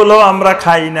সেইগুলো আমরা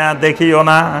খাই না, দেখিও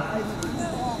না।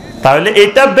 তাহলে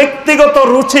এটা ব্যক্তিগত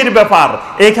রুচির ব্যাপার,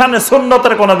 এখানে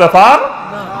সুন্নতের কোনো ব্যাপার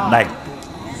নাই।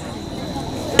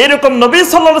 এরকম নবী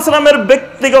সাল্লাল্লাহু আলাইহি ওয়াসাল্লামের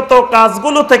ব্যক্তিগত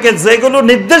কাজগুলো থেকে যেগুলো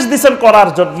নির্দেশ দিয়েছেন করার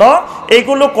জন্য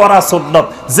এইগুলো করা সুন্নত,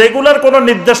 যেগুলোর কোনো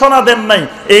নির্দেশনা দেন নাই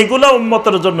এইগুলো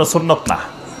উম্মতের জন্য সুন্নত না।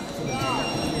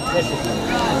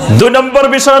 2 নম্বর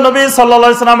বিষয়, নবী সাল্লাল্লাহু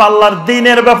আলাইহি ওয়াসাল্লাম আল্লাহর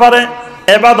দ্বীনের ব্যাপারে,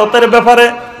 ইবাদতের ব্যাপারে,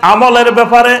 আমলের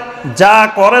ব্যাপারে যা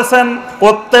করেছেন,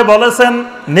 করতে বলেছেন,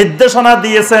 নির্দেশনা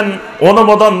দিয়েছেন,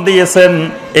 অনুমোদন দিয়েছেন,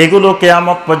 এগুলো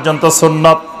কিয়ামত পর্যন্ত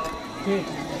সুন্নত।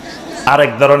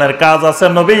 আরেক ধরনের কাজ আছে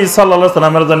নবী সাল্লাল্লাহু আলাইহি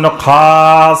ওয়াসাল্লামের জন্য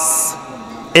খাস,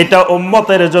 এটা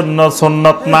উম্মতের জন্য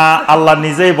সুন্নত না, আল্লাহ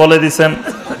নিজেই বলে দিয়েছেন।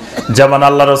 যেমন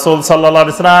আল্লাহ রাসূল সাল্লাল্লাহু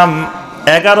আলাইহি ওয়াসাল্লাম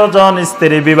 11 জন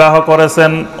স্ত্রী বিবাহ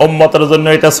করেছেন, উম্মতের জন্য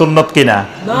এটা সুন্নত কিনা?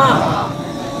 না,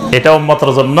 এটা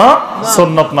উম্মতের জন্য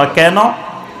সুন্নত না। কেন?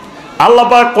 আল্লাহ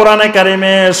পাক কোরআনে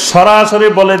কারিমে সরাসরি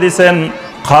বলে দিয়েছেন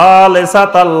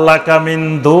খালিসাতাল লাকা মিন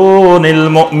দুনিল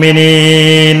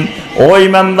মুমিনিন, ও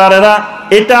ঈমানদারেরা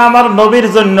এটা আমার নবীর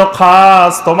জন্য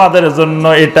খাস, তোমাদের জন্য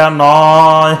এটা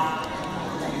নয়।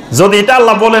 যদি এটা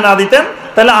আল্লাহ বলে না দিতেন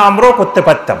তাহলে আমরাও করতে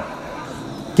পারতাম।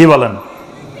 কি বলেন?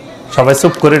 সবাই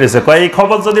চুপ করে রয়েছে, কয় এই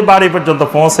খবর যদি বাড়ি পর্যন্ত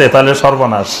পৌঁছে তাহলে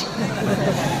সর্বনাশ।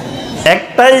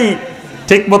 একটাই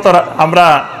ঠিক মতো আমরা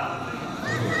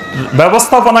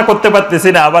ব্যবস্থাপনা করতে পারতেছি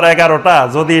না, আবার 11টা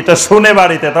যদি এটা শুনে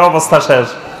বাড়িতে তো অবস্থা শেষ।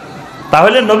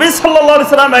 তাহলে নবী সাল্লাল্লাহু আলাইহি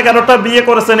ওয়াসাল্লাম 11টা বিয়ে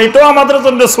করেছেন, এটাও আমাদের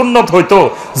জন্য সুন্নত হইতো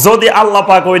যদি আল্লাহ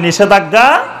পাক ওই নিষেধাজ্ঞা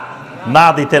না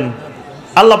দিতেন।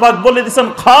 আল্লাহ পাক বলে দিয়েছেন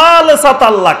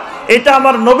খালিসাতাল লাক, এটা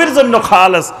আমার নবীর জন্য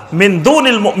খালেস, মিন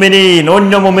দুনিল মুমিনিন,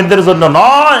 অন্য মুমিনদের জন্য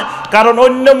নয়। কারণ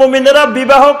অন্য মুমিনেরা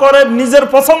বিবাহ করে নিজের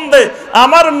পছন্দে,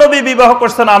 আমার নবী বিবাহ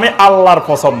করছেন আমি আল্লাহর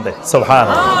পছন্দে।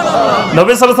 সুবহানাল্লাহ।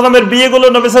 নবী সাল্লাল্লাহু আলাইহি ওয়াসাল্লামের বিয়েগুলো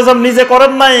নবী সাল্লাল্লাহু আলাইহি ওয়াসাল্লাম নিজে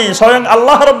করেন নাই, স্বয়ং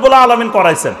আল্লাহ রাব্বুল আলামিন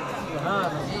করাইছেন।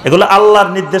 এগুলো আল্লাহর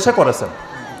নির্দেশে করেছেন।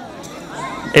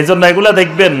 এই জন্য এগুলা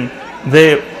দেখবেন যে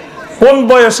কোন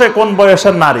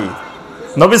বয়সের নারী,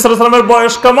 নবী সাল্লাল্লাহু আলাইহি ওয়াসাল্লামের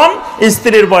বয়স কেমন,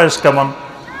 স্ত্রীর বয়স কেমন,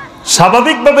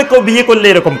 স্বাভাবিকভাবে কেউ বিয়ে করলে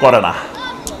এরকম করে না।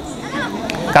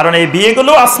 কারণ এই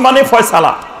বিয়েগুলো আসমানি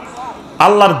ফয়সালা,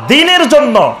 আল্লাহর দ্বীনের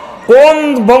জন্য। কোন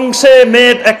বংশে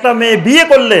একটা মেয়ে বিয়ে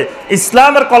করলে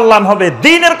ইসলামের কল্যাণ হবে,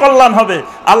 দ্বীনের কল্যাণ হবে,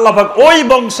 আল্লাহ পাক ওই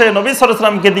বংশে নবী সাল্লাল্লাহু আলাইহি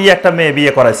ওয়াসাল্লামকে দিয়ে একটা মেয়ে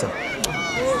বিয়ে করাইছেন।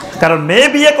 কারণ মেয়ে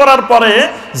বিয়ে করার পরে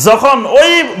যখন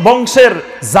ওই বংশের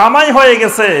জামাই হয়ে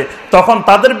গেছে তখন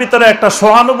তাদের ভিতরে একটা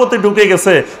সহানুভূতি ঢুকে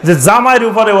গেছে যে জামাইয়ের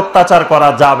উপরে অত্যাচার করা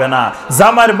যাবে না,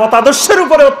 জামাইয়ের মতাদর্শের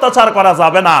উপরে অত্যাচার করা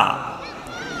যাবে না।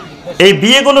 এই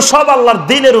বিয়েগুলো সব আল্লাহর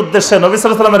দ্বীনের উদ্দেশ্যে, নবী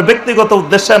সাল্লাল্লাহু আলাইহি ওয়াসাল্লামের ব্যক্তিগত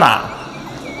উদ্দেশ্যে না।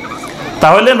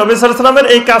 তাহলে নবী সাল্লাল্লাহু আলাইহি ওয়াসাল্লামের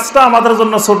এই কাজটা আমাদের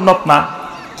জন্য সুন্নত না।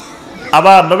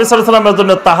 আবার নবী সাল্লাল্লাহু আলাইহি ওয়াসাল্লামের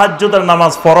জন্য তাহাজ্জুদের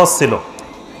নামাজ ফরজ ছিল।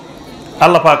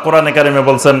 আল্লাহ পাক কোরআনে কারিমে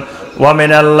বলছেন ওয়া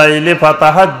মিনাল লাইলি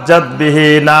ফাতাহাজ্জাদ বিহি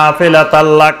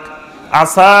নাফিলাতাল লাক,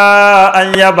 আসা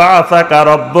আইয়া বাসাকা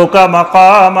রব্বুকা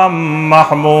মাকামাম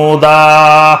মাহমুদা।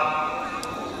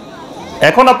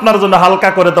 এখন আপনার জন্য হালকা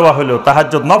করে দেওয়া হলো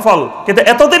তাহাজ্জুদ নফল, কিন্তু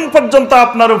এতদিন পর্যন্ত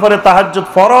আপনার উপরে তাহাজ্জুদ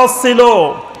ফরজ ছিল।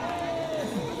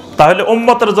 তাহলে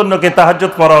উম্মতের জন্য কি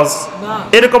তাহাজ্জুদ ফরজ?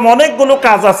 এরকম অনেকগুলো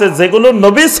কাজ আছে যেগুলো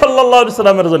নবী সাল্লাল্লাহু আলাইহি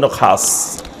সাল্লামের জন্য খাস,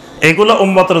 এগুলো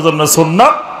উম্মতের জন্য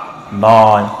সুন্নাত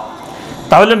নয়।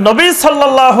 তাহলে নবী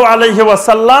সাল্লাল্লাহু আলাইহি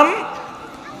ওয়াসাল্লাম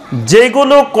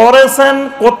যেগুলো করেছেন,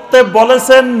 করতে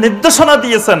বলেছেন, নির্দেশনা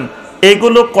দিয়েছেন,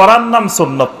 এগুলো করার নাম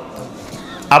সুন্নাত।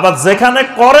 আবার যেখানে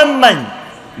করেন নাই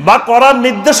বা করার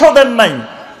নির্দেশও দেন নাই,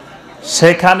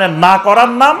 সেখানে না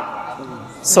করার নাম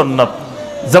সুন্নাত।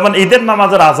 যেমন ঈদের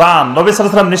নামাজের আজান নবী সাল্লাল্লাহু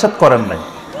আলাইহি ওয়াসাল্লাম নিষেধ করেন নাই,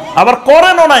 আবার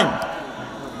করেনও নাই,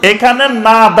 এখানে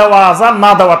না দেওয়া আজান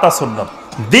না দেওয়াটা সুন্নাত,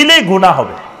 দিলে গুনাহ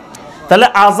হবে। তাহলে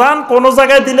আজান কোন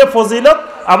জায়গায় দিলে ফজিলত,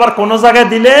 আবার কোন জায়গায়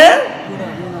দিলে।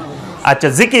 আচ্ছা,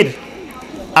 জিকির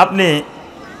আপনি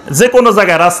যে কোনো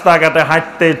জায়গায় রাস্তাঘাটে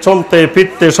হাঁটতে চলতে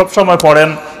ফিরতে সবসময় পড়েন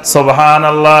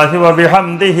সুবহানাল্লাহি ওয়া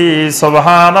বিহামদিহি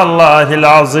সুবহানাল্লাহিল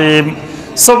আযীম,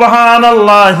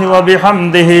 সুবহানাল্লাহি ওয়া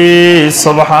বিহামদিহি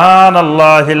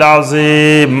সুবহানাল্লাহিল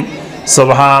আযীম,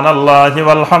 সুবহানাল্লাহি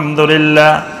ওয়াল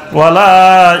হামদুলিল্লাহ ওয়া লা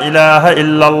ইলাহা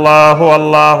ইল্লাল্লাহ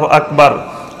আল্লাহু আকবার,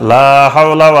 লা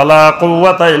হাওলা ওয়া লা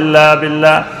কুওয়াতা ইল্লা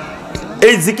বিল্লাহ।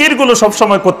 এই জিকিরগুলো সব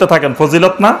সময় করতে থাকেন,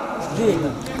 ফজিলত না?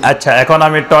 আচ্ছা, এখন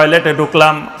আমি টয়লেটে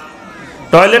ঢুকলাম,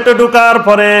 টয়লেটে ঢুকার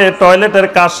পরে টয়লেটের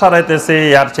কাজ সারাইতেছি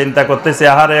আর চিন্তা করতেছি,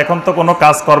 আহারে এখন তো কোনো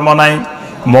কাজকর্ম নাই,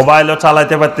 মোবাইলও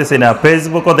চালাইতে পারতেছি না,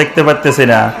 ফেসবুকও দেখতে পারতেছি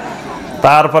না,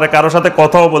 তারপরে কারোর সাথে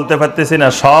কথাও বলতে পারতেছি না,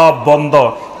 সব বন্ধ।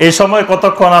 এই সময়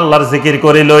কতক্ষণ আল্লাহর জিকির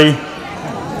করি লই।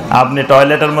 আপনি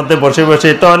টয়লেটের মধ্যে বসে বসে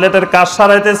টয়লেটের কাজ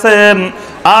সারাইতেছেন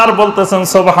আর বলতেছেন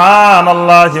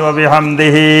সুবহানাল্লাহি ওয়া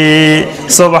বিহামদিহি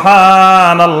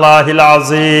সুবহানাল্লাহিল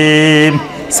আযীম।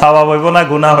 সওয়াব হইব না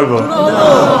গুনাহ হইব?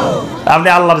 আপনি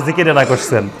আল্লাহর জিকিরে না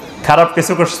করছেন, খারাপ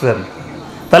কিছু করছেন।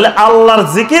 তাহলে আল্লাহর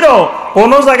জিকিরও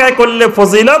কোন জায়গায় করলে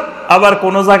ফজিলত, আবার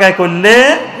কোন জায়গায় করলে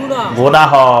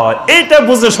গুনাহ হয়। এইটা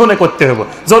বুঝে শুনে করতে হবে।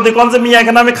 যদি কোন যে মিয়া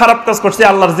এখানে আমি খারাপ কাজ করছি,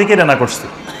 আল্লাহর জিকিরে না করছি।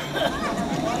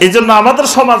 এই জন্য আমাদের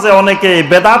সমাজে অনেকে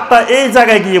বেদাতটা এই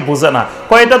জায়গায় গিয়ে বুঝে না,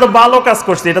 কয় এটা তো ভালো কাজ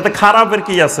করছে, এটাতে খারাপের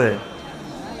কি আছে।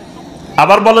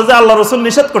 আবার বলে যে আল্লাহ রাসূল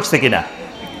নিষেধ করছে কিনা।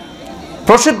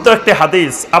 প্রসিদ্ধ একটি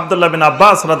হাদিস আব্দুল্লাহ বিন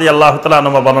আব্বাস রাদিয়াল্লাহু তাআলা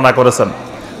আনহু বর্ণনা করেছেন,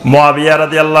 মুয়াবিয়া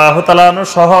রাদিয়াল্লাহু তাআলা আনহু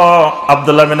সহ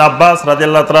আব্দুল্লাহ বিন আব্বাস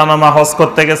রাদিয়াল্লাহু তাআলা আনহু হজ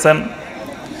করতে গেছেন।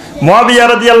 মুয়াবিয়া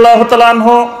রাদিয়াল্লাহু তাআলা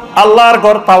আনহু আল্লাহর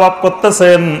ঘর তাওয়াফ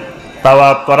করতেছেন।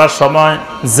 তাওয়াফ করার সময়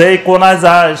যেই কোণায়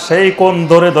যায় সেই কোণ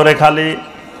ধরে ধরে খালি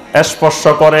স্পর্শ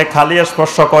করে, খালি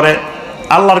স্পর্শ করে।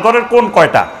 আল্লাহর ঘরের কোন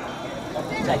কয়টা?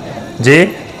 জি,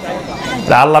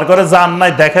 আল্লাহর ঘরে যান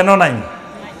নাই, দেখেনও নাই।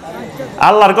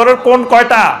 আল্লাহর ঘরের কোন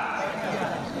কয়টা?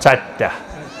 চারটা।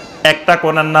 একটা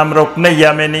কোণের নাম রুকনে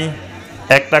ইয়ামানি,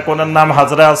 একটা কোণের নাম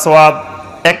হাজরে আসওয়াদ,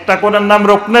 একটা কোণের নাম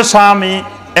রুকনে শামি,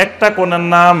 একটা কোণের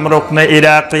নাম রুকনে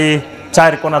ইরাকি।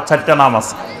 চার কোণার চারটা নাম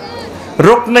আছে।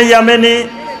 রুকনে ইয়ামানি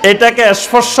এটাকে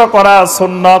স্পর্শ করা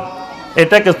সুন্নত,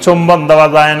 এটাকে চুম্বন দেওয়া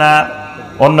যায় না,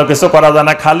 অন্য কিছু করা যায়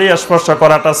না, খালি স্পর্শ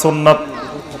করাটা সুন্নত।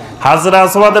 হাজরা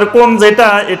আসওয়াদের কোন যেটা,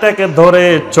 এটাকে ধরে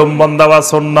চুম্বন দেওয়া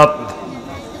সুন্নত।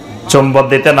 চুম্বন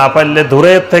দিতে না পারলে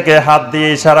দূরের থেকে হাত দিয়ে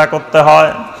ইশারা করতে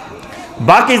হয়।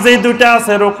 বাকি যে দুইটা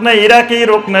আছে রুকনে ইরাকি,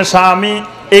 রুকনে শামি,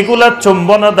 এগুলা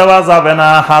চুম্বন দেওয়া যাবে না,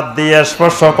 হাত দিয়ে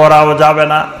স্পর্শ করাও যাবে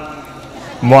না।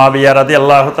 মুয়াবিয়া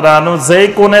রাদিয়াল্লাহু তাআলা আনহু যেই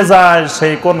কোণে যায়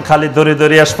সেই কোণ খালি দড়ি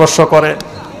দড়ি স্পর্শ করে।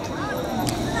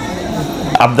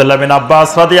 আব্দুল্লাহ বিন আব্বাস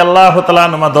রাদিয়াল্লাহু তাআলা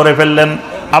আনহু ধরে ফেললেন,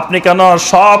 আপনি কেন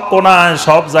সব কোণায়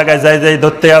সব জায়গায় যাই যাই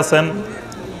ধরতে আছেন?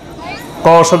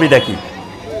 অসুবিধা কি?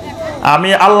 আমি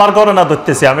আল্লাহর ঘরে না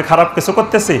ধরতেছি, আমি খারাপ কিছু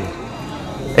করতেছি,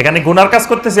 এখানে গুনার কাজ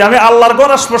করতেছি, আমি আল্লাহর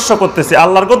ঘর স্পর্শ করতেছি,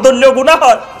 আল্লাহর ঘর ধরলেও গুনাহ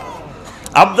হয়।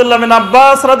 আব্দুল্লাহ বিন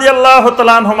আব্বাস রাদিয়াল্লাহু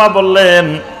তাআলা আনহুমা বললেন,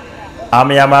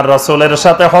 আমি আমার রাসূলের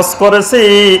সাথে হজ করেছি,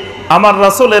 আমার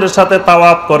রাসূলের সাথে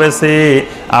তাওয়াফ করেছি,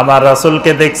 আমার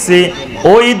রাসূলকে দেখছি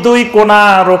ওই দুই কোণা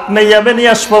রুকনে ইয়ামানি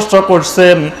স্পর্শ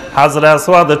করছেন, হাজরে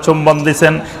আসওয়াদে চুম্বন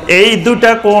দিবেন, এই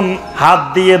দুইটা কোণ হাত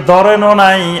দিয়ে ধরেনও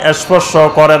নাই, স্পর্শ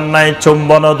করেন নাই,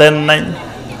 চুম্বনও দেন নাই।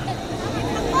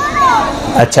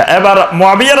 আচ্ছা, এবার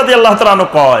মুয়াবিয়া রাদিয়াল্লাহু তাআলা আনহু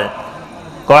কয়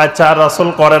আচ্ছা রাসূল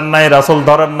করেন নাই, রাসূল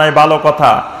ধরেন নাই, ভালো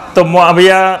কথা। তো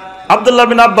মুয়াবিয়া, আব্দুল্লাহ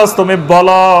বিন আব্বাস তুমি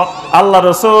বলো আল্লাহ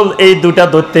রাসূল এই দুটা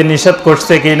ধরতে নিষেধ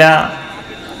করছে কিনা?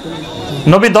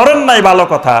 নবী ধরেন নাই, ভালো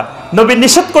কথা, নবী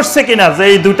নিষেধ করছে কিনা যে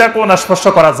এই দুটা কোণ স্পর্শ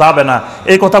করা যাবে না,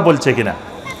 এই কথা বলছে কিনা?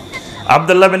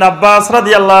 আব্দুল্লাহ বিন আব্বাস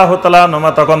রাদিয়াল্লাহু তাআলা আনহু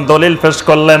তখন দলিল পেশ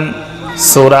করলেন,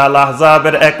 সূরা আল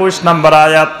আহজাবের 21 নম্বর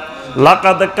আয়াত,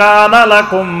 লাকাদ কানা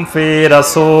লাকুম ফি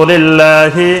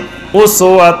রাসূলিল্লাহি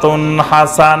উসওয়াতুন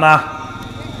হাসানাহ,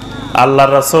 আল্লাহ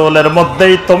রাসূলের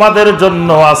মধ্যেই তোমাদের জন্য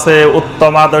আছে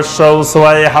উত্তম আদর্শ,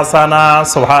 উসওয়ায়ে হাসানা।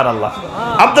 সুবহানাল্লাহ।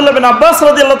 আব্দুল্লাহ বিন আব্বাস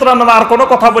রাদিয়াল্লাহু তাআলা আনহু আর কোনো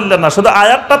কথা বললেন না, শুধু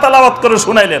আয়াতটা তেলাওয়াত করে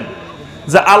শুনাইলেন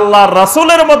যে আল্লাহর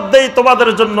রাসূলের মধ্যেই তোমাদের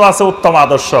জন্য আছে উত্তম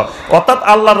আদর্শ। অর্থাৎ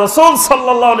আল্লাহ রাসূল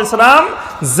সাল্লাল্লাহু আলাইহি সাল্লাম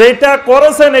যেটা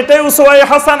করেছেন এটাই উসওয়ায়ে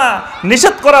হাসানা,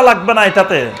 নিষেধ করা লাগবে না,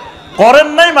 এটাতে করেন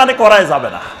নাই মানে করাই যাবে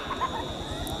না,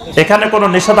 এখানে কোনো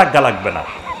নিষেধাজ্ঞা লাগবে না।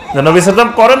 যে নবী সাল্লাল্লাহু আলাইহি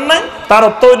ওয়াসাল্লাম করেন নাই তার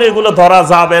অর্থ হইলো এগুলো ধরা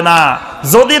যাবে না।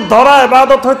 যদি ধরা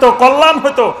ইবাদত হইতো, কল্যাণ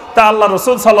হইতো, তা আল্লাহ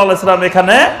রাসূল সাল্লাল্লাহু আলাইহি সাল্লাম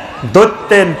এখানে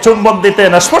ধরতেন, চুম্বন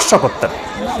দিতেন, স্পর্শ করতেন।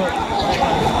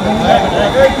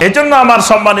 এই জন্য আমার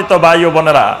সম্মানিত ভাই ও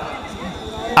বোনেরা,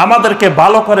 আমাদেরকে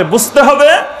ভালো করে বুঝতে হবে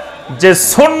যে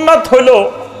সুন্নাত হইলো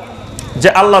যে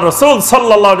আল্লাহ রাসূল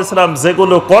সাল্লাল্লাহু আলাইহি সাল্লাম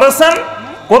যেগুলো করেছেন,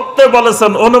 করতে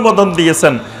বলেছেন, অনুমোদন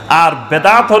দিয়েছেন, আর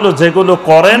বেদাত হলো যেগুলো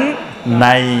করেন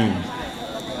নাই,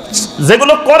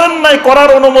 যেগুলো করেন নাই, করার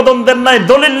অনুমোদন দেন নাই,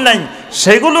 দলিল নাই,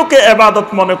 সেগুলোকে ইবাদত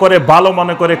মনে করে, ভালো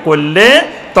মনে করে করলে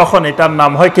তখন এটার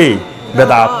নাম হয় কি?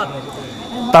 বেদাত।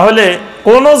 তাহলে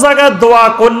কোন জায়গায় দোয়া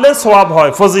করলে সওয়াব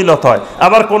হয়, ফজিলত হয়,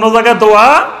 আবার কোন জায়গায় দোয়া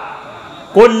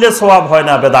করলে সওয়াব হয়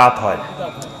না, বেদাত হয়,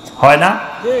 হয় না?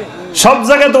 সব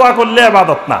জায়গায় দোয়া করলে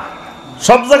ইবাদত না,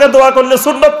 সব জায়গায় দোয়া করলে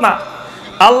সুন্নাত না।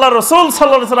 আল্লাহ রাসূল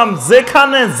সাল্লাল্লাহু আলাইহি ওয়াসাল্লাম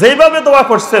যেখানে যেভাবে দোয়া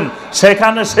করছেন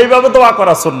সেখানে সেইভাবে দোয়া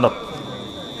করা সুন্নাত।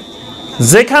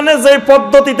 যেখানে যে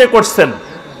পদ্ধতিতে করছেন,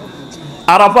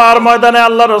 আরাফার ময়দানে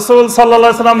আল্লাহ রাসূল সাল্লাল্লাহু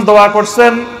আলাইহি ওয়াসাল্লাম দোয়া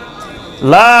করছেন,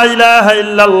 লা ইলাহা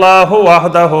ইল্লাল্লাহু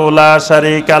ওয়াহদাহু লা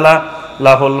শারীকা লা,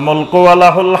 লাহুল মুলকু ওয়া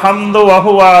লাহুল হামদু ওয়া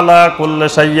হুয়া আলা কুল্লি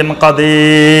শাইইন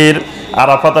কাদির।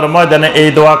 আরাফাতের ময়দানে এই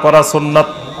দোয়া করা সুন্নাত।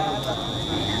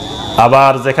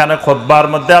 আবার যেখানে খুতবার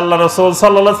মধ্যে আল্লাহ রাসূল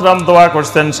সাল্লাল্লাহু আলাইহি ওয়াসাল্লাম দোয়া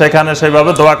করছেন সেখানে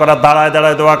সেইভাবে দোয়া করা, দাঁড়ায়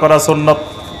দাঁড়ায় দোয়া করা সুন্নাত।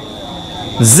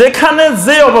 যেখানে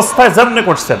যে অবস্থায় যেমনি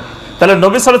করছেন। তাহলে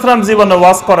নবী সাল্লাল্লাহু আলাইহি ওয়াসাল্লাম জীবনে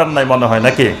ওয়াজ করেন নাই মনে হয়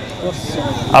নাকি?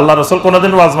 আল্লাহ রাসূল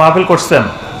কোনদিন ওয়াজ মাহফিল করছেন?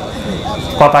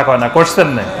 কথা কয় না, করছেন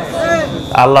না?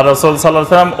 আল্লাহ রাসূল সাল্লাল্লাহু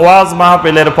আলাইহি ওয়াসাল্লাম ওয়াজ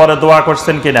মাহফিলের পরে দোয়া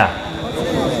করছেন কিনা?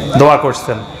 দোয়া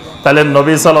করছেন। তাহলে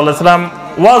নবী সাল্লাল্লাহু আলাইহি ওয়াসাল্লাম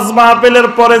ওয়াজ মাহফিলের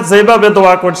পরে যেভাবে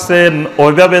দোয়া করছেন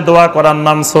ওইভাবে দোয়া করার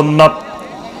নাম সুন্নাত।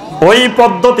 ওই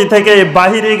পদ্ধতি থেকে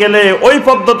বাহিরে গেলে, ওই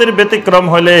পদ্ধতির ব্যতিক্রম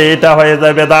হলে এটা হয়ে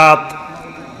যায় বেদাত।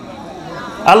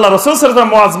 আল্লাহ রাসূল সাল্লাল্লাহু আলাইহি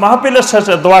ওয়াসাল্লাম ওয়াজ মাহফিলের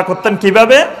শেষে দোয়া করতেন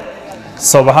কিভাবে?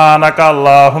 সুবহানাকা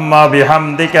আল্লাহুম্মা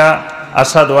বিহামদিকা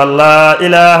আশহাদু আল্লা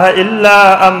ইলাহা ইল্লা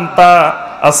আনতা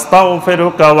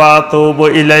আস্তাগফিরুকা ওয়া আতুবু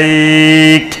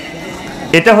ইলাইক।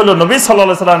 এটা হলো নবী সাল্লাল্লাহু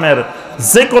আলাইহি ওয়াসাল্লামের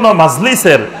যে কোনো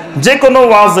মাজলিসের, যে কোনো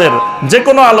ওয়াজের, যে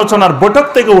কোনো আলোচনার বৈঠক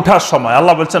থেকে ওঠার সময়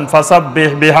আল্লাহ বলছেন ফাসাব্বিহ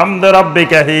বিহামদি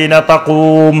রাব্বিকা হিনা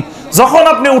তাকুম। যখন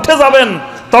আপনি উঠে যাবেন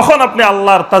তখন আপনি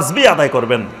আল্লাহর তাসবিহ আদায়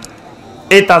করবেন।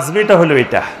 এই তাসবিহটা হলো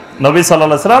এটা। নবী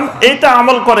সাল্লাল্লাহু আলাইহি ওয়াসাল্লাম এইটা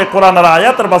আমল করে কোরআনের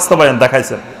আয়াতের বাস্তবায়ন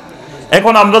দেখাইছেন।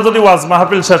 এখন আমরা যদি ওয়াজ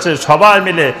মাহফিল শেষে সবাই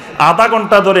মিলে আধা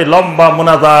ঘন্টা ধরে লম্বা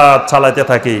মুনাজাত চালাতে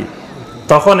থাকি,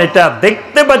 তখন এটা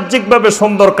দেখতে বাহ্যিকভাবে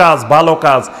সুন্দর কাজ, ভালো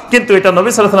কাজ, কিন্তু এটা নবী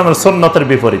সাল্লাল্লাহু আলাইহি ওয়াসাল্লামের সুন্নতের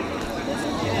বিপরীত।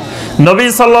 নবী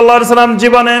সাল্লাল্লাহু আলাইহি ওয়াসাল্লাম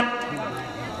জীবনে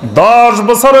 10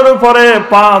 বছরের উপরে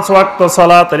 5 ওয়াক্ত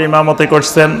সালাতের ইমামতি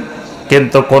করছেন,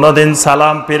 কিন্তু কোনদিন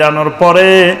সালাম ফিরানোর পরে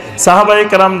সাহাবায়ে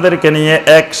কেরামদেরকে নিয়ে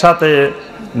একসাথে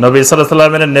নবী সাল্লাল্লাহু আলাইহি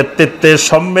ওয়াসাল্লামের নেতৃত্বে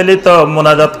সম্মিলিত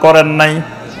মুনাজাত করেন নাই।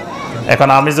 এখন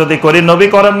আমি যদি করি, নবী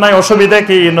করেন নাই, অসুবিধা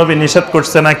কি? নবী নিষেধ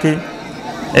করছে নাকি?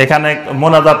 এখানে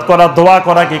মুনাজাত করা, দোয়া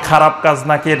করা কি খারাপ কাজ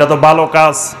নাকি? এটা তো ভালো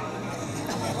কাজ।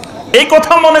 এই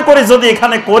কথা মনে করি যদি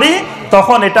এখানে করি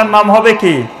তখন এটার নাম হবে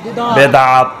কি?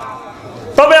 বেদাত।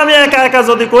 তবে আমি একা একা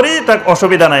যদি করি এটা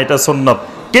অসুবিধা নাই, এটা সুন্নত।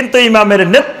 কিন্তু ইমামের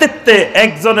নেতৃত্বে,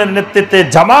 একজনের নেতৃত্বে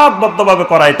জামাতবদ্ধভাবে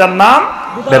করা, এটার নাম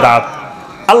বেদাত।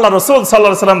 আল্লাহ রাসূল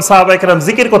সাল্লাল্লাহু আলাইহি ওয়াসাল্লাম সাহাবায়ে কেরাম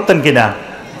জিকির করতেন কিনা?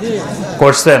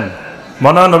 করছেন।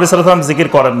 মনে হয় নবী সাল্লাল্লাহু আলাইহি ওয়াসাল্লাম জিকির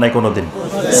করেন নাই কোনোদিন।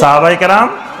 সাহাবায়ে কেরাম,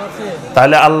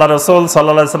 তাহলে আল্লাহ রাসূল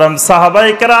সাল্লাল্লাহু আলাইহি ওয়াসাল্লাম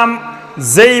সাহাবায়ে কেরাম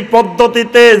যেই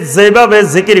পদ্ধতিতে যেভাবে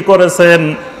জিকির করেছেন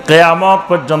কিয়ামত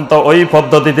পর্যন্ত ওই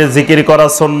পদ্ধতিতে জিকির করা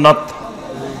সুন্নাত।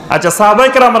 আচ্ছা,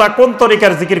 সাহাবায়ে কেরামরা কোন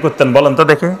তরিকার জিকির করতেন বলেন তো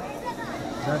দেখি?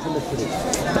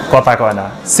 কথা কয় না।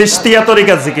 চিশতিয়া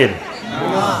তরিকার জিকির,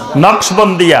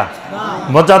 নকশবন্দিয়া,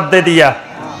 মুজাদ্দিদিয়া,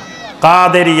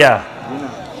 কাদেরিয়া,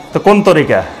 তো কোন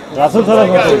তরিকা?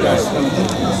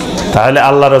 তাহলে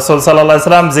আল্লাহ রাসূল সাল্লাল্লাহু আলাইহি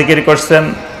ওয়াসাল্লাম জিকির করছেন,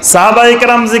 সাহাবায়ে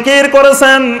কেরাম জিকির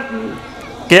করেছেন,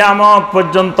 কিয়ামত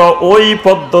পর্যন্ত ওই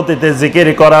পদ্ধতিতে জিকির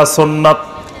করা সুন্নাত।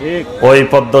 ওই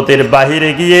পদ্ধতির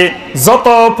বাহিরে গিয়ে যত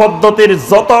পদ্ধতির,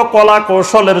 যত কলা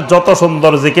কৌশলের, যত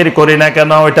সুন্দর জিকির করি না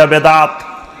কেন ওইটা বেদাত।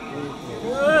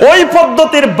 ওই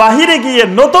পদ্ধতির বাহিরে গিয়ে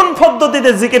নতুন পদ্ধতিতে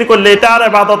জিকির করলে এটা আর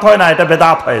ইবাদত হয় না, এটা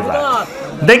বেদাত হয়ে যায়।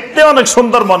 দেখতে অনেক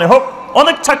সুন্দর মনে হোক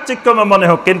অনেক চাকচিক্যময় মনে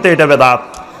হোক, কিন্তু এটা বেদাত।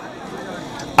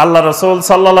 আল্লাহ রাসূল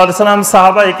সাল্লাল্লাহু আলাইহি সাল্লাম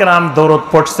সাহাবায়ে কেরাম দরুদ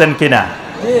পড়ছেন কিনা?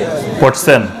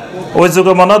 পড়ছেন। ওই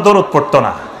যুগে মনে হয় দরুদ পড়তো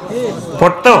না,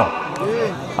 পড়তো?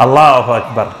 আল্লাহু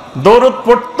আকবার। দরুদ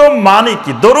পড়তো মানে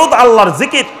কি? দরুদ আল্লাহর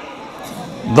জিকির,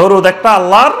 দরুদ একটা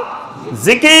আল্লাহর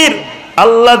জিকির।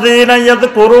 আল্লাযীনা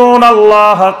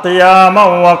ইয়াযকুরুনাল্লাহা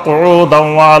কিয়ামান ওয়া কুউদান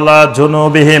ওয়া আলা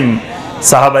জুনুবিহিম।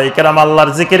 সাহাবায়ে কেরাম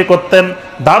আল্লাহর জিকির করতেন,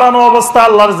 দাঁড়ানো অবস্থায়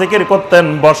আল্লাহর জিকির করতেন,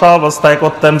 বসা অবস্থায়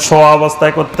করতেন, শোয়া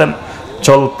অবস্থায় করতেন,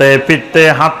 চলতে ফিরতে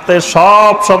হাঁটতে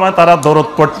সব সময় তারা দরুদ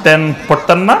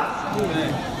পড়তেন না?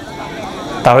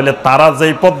 তাহলে তারা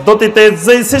যেই পদ্ধতিতে,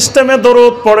 যেই সিস্টেমে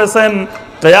দরুদ পড়েছেন,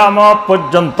 কিয়ামত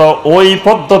পর্যন্ত ওই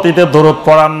পদ্ধতিতে দরুদ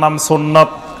পড়ার নাম সুন্নাত।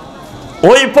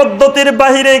 ওই পদ্ধতির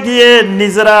বাহিরে গিয়ে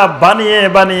নিজেরা বানিয়ে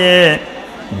বানিয়ে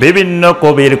বিভিন্ন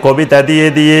কবির কবিতা দিয়ে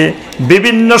দিয়ে,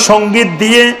 বিভিন্ন সঙ্গীত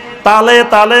দিয়ে, তালে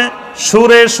তালে,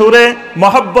 সুরে সুরে,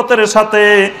 মহব্বতের সাথে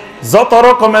যত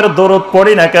রকমের দরুদ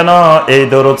পড়ি না কেন, এই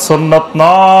দরুদ সুন্নাত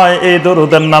নয়, এই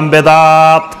দরুদের নাম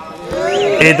বেদাত।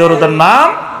 এই দরুদের নাম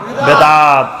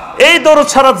বেদাত। এই দরুদ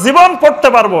সারা জীবন পড়তে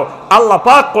পারবো, আল্লাহ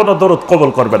পাক কোন দরুদ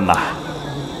কবুল করবেন না,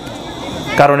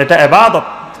 কারণ এটা ইবাদত।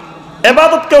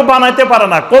 ইবাদত কেউ বানাইতে পারে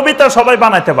না। কবিতা সবাই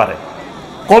বানাইতে পারে,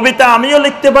 কবিতা আমিও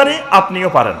লিখতে পারি, আপনিও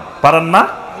পারেন না?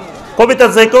 কবিতা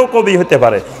যে কেউ কবি হতে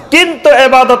পারে, কিন্তু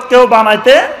ইবাদত কেউ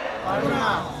বানাইতে,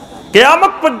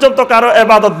 কিয়ামত পর্যন্ত কারো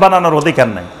ইবাদত বানানোর অধিকার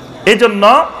নাই। এই জন্য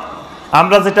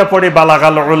আমরা যেটা পড়ি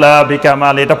বালাগাল উলা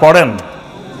বিকামাল, এটা পড়েন?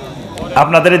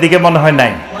 আপনাদের এদিকে মনে হয়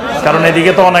নাই, কারণ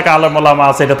এদিকে তো অনেক আলেম ওলামা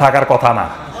আছে, এটা থাকার কথা না।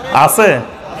 আছে?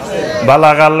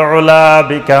 বালাগাল উলা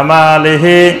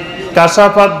বিকামালিহি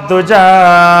কাশাফাদ দুজা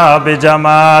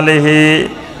বিজামালিহি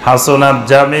হাসুনাত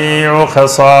জামিউ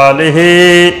খাসালিহি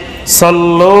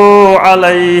সাল্লু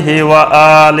আলাইহি ওয়া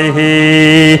আলিহি।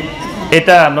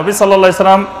 এটা নবী সাল্লাল্লাহু আলাইহি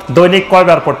সাল্লাম দৈনিক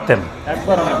কয়বার পড়তেন?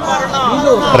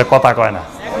 আরে কথা কয় না।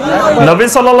 নবী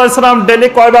সাল্লাল্লাহু আলাইহি সাল্লাম ডেইলি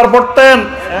কয়বার পড়তেন?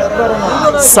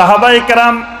 সাহাবায়ে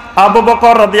কেরাম আবু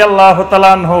বকর রাদিয়াল্লাহু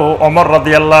তাআলা আনহু, ওমর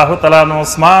রাদিয়াল্লাহু তাআলা আনহু,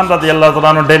 ওসমান রাদিয়াল্লাহু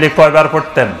তাআলা আনহু ডেইলি কয়বার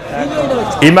পড়তেন?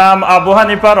 ইমাম আবু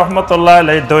হানিফা রাহমাতুল্লাহি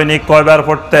আলাইহি দৈনিক কয়বার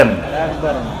পড়তেন?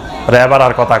 এবার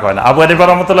আর কথা কয় না। আবু হানিফা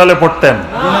রাহমাতুল্লাহি আলাইহি পড়তেন?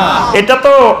 এটা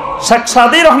তো শেখ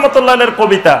সাদী রাহমাতুল্লাহি আলাইহির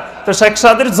কবিতা। তো শেখ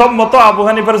সাদীর জন্ম তো আবু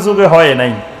হানিফার যুগে হয়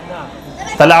নাই,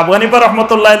 তাহলে আবু হানিফা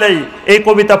রাহমাতুল্লাহি আলাইহি এই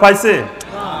কবিতা পাইছে?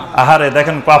 আহারে,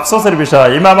 দেখেন আফসোসের বিষয়,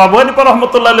 ইমাম আবু হানিফা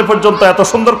রাহমাতুল্লাহি আলাইহি পর্যন্ত এত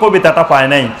সুন্দর কবিতাটা পায়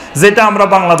নাই, যেটা আমরা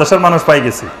বাংলাদেশের মানুষ পাই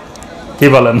গেছি। কি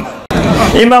বলেন?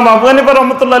 ইমাম আবু হানিফা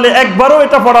রাহমাতুল্লাহি আলাইহি একবারও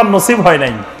এটা পড়ার নসিব হয়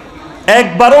নাই,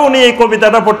 একবারও উনি এই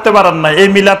কবিতাটা পড়তে পারেন নাই, এই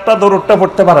মিলাদটা দরুদটা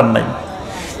পড়তে পারেন নাই।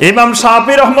 ইমাম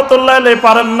শাফি রাহমাতুল্লাহি আলাইহি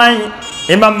পারেন নাই,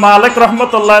 ইমাম মালিক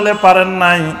রাহমাতুল্লাহি আলাইহি পারেন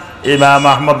নাই, ইমাম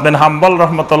আহমদ বিন হাম্বল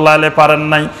রাহমাতুল্লাহি আলাইহি পারেন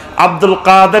নাই, আব্দুল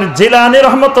কাদের জিলানী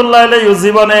রাহমাতুল্লাহি আলাইহি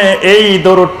জীবনে এই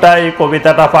দরুদটাই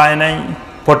কবিতাটা পায় নাই,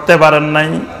 পড়তে পারেন নাই।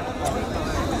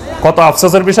 কত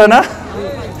আফসোসের বিষয় না?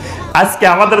 আজকে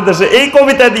আমাদের দেশে এই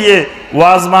কবিতা দিয়ে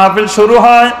ওয়াজ মাহফিল শুরু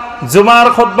হয়, জুমার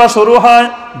খুতবা শুরু হয়,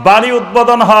 বাড়ি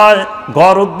উদ্বোধন হয়,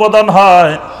 ঘর উদ্বোধন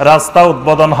হয়, রাস্তা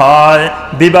উদ্বোধন হয়,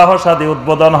 বিবাহ শাদী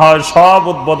উদ্বোধন হয়, সব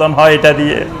উদ্বোধন হয় এটা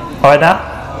দিয়ে, হয় না?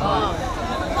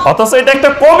 অথচ এটা একটা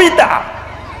কবিতা,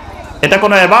 এটা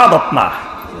কোনো ইবাদত না।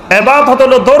 ইবাদত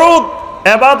হলো দরুদ,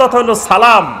 ইবাদত হলো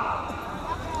সালাম।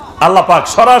 আল্লাহ পাক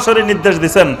সরাসরি নির্দেশ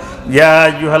দিবেন, ইয়া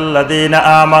আইয়ুহাল্লাযীনা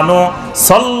আমানু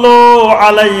সাল্লু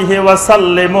আলাইহি ওয়া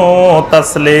সাল্লিমু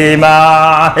তাসলিমা।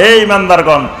 হে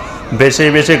ঈমানদারগণ, বেশি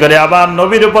বেশি করে আবার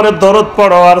নবীর উপরে দরুদ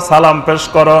পড়ো আর সালাম পেশ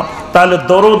করো। তাহলে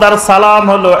দরুদ আর সালাম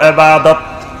হলো ইবাদত,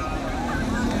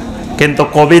 কিন্তু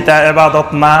কবিতা ইবাদত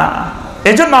না।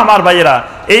 এজন্য আমার ভাইয়েরা,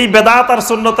 এই বেদাত আর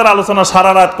সুন্নতের আলোচনা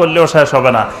সারা রাত করলেও শেষ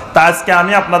হবে না। তা আজকে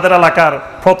আমি আপনাদের এলাকার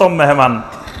প্রথম মেহমান,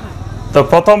 তো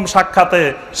প্রথম সাক্ষাতে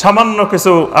সামান্য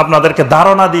কিছু আপনাদেরকে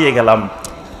ধারণা দিয়ে গেলাম।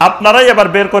 আপনারাই এবার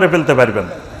বের করে ফেলতে পারবেন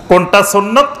কোনটা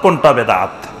সুন্নত কোনটা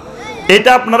বেদাত।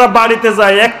 এটা আপনারা বাড়িতে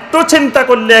যাই একটু চিন্তা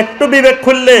করলে, একটু বিবেক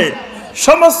খুললে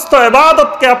সমস্ত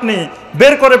ইবাদতকে আপনি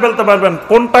বের করে ফেলতে পারবেন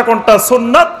কোনটা কোনটা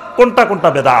সুন্নত কোনটা কোনটা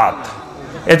বেদাত।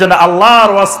 এজন্য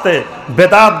আল্লাহর ওয়াস্তে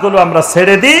বেদাতগুলো আমরা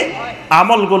ছেড়ে দিই,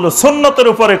 আমলগুলো সুন্নতের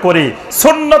উপরে করি,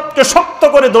 সুন্নতকে শক্ত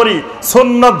করে ধরি।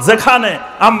 সুন্নত যেখানে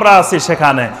আমরা আছি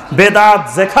সেখানে, বেদাত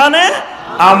যেখানে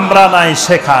আমরা নাই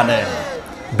সেখানে।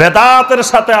 বেদাতের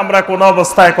সাথে আমরা কোনো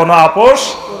অবস্থায় কোনো আপোষ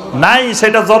নাই।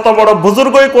 সেটা যত বড়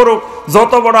বুজুর্গই করুক,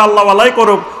 যত বড় আল্লাহওয়ালাই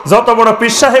করুক, যত বড়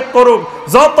পীর সাহেব করুক,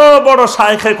 যত বড়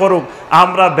শাইখে করুক,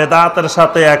 আমরা বেদাতের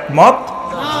সাথে একমত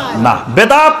না।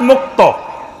 বেদাত মুক্ত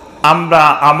আমরা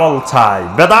আমল চাই,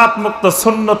 বেদাত মুক্ত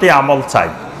সুন্নতি আমল চাই।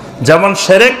 যেমন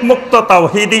শিরক মুক্ত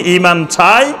তাওহীদি ঈমান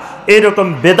চাই, এরকম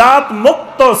বেদাত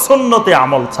মুক্ত সুন্নতি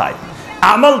আমল চাই।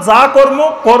 আমল যা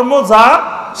কর্ম যা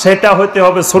সেটা হইতে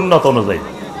হবে সুন্নত অনুযায়ী।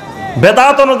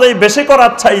 বেদাত অনুযায়ী বেশি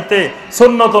করার চাইতে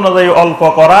সুন্নত অনুযায়ী অল্প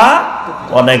করা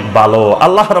অনেক ভালো।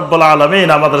 আল্লাহ রাব্বুল আলামিন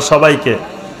আমাদের সবাইকে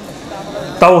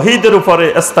তাওহীদের উপরে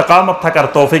ইস্তেকামত থাকার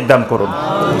তৌফিক দান করুন,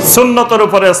 সুন্নতের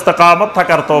উপরে ইস্তেকামত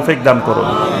থাকার তৌফিক দান করুন।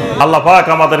 আল্লাহ পাক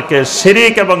আমাদেরকে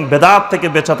শিরক এবং বেদাত থেকে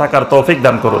বেঁচে থাকার তৌফিক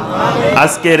দান করুন।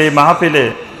 আজকের এই মাহফিলে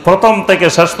প্রথম থেকে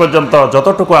শেষ পর্যন্ত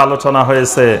যতটুকু আলোচনা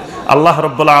হয়েছে আল্লাহ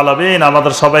রাব্বুল আলামিন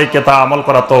আমাদের সবাইকে তা আমল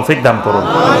করার তৌফিক দান করুন।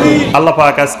 আল্লাহ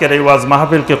পাক আজকের এই ওয়াজ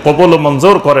মাহফিলকে কবুল ও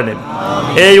মঞ্জুর করে নিন।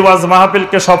 এই ওয়াজ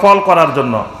মাহফিলকে সফল করার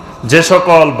জন্য যে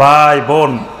সকল ভাই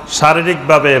বোন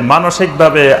শারীরিকভাবে,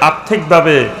 মানসিকভাবে,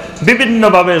 আর্থিকভাবে,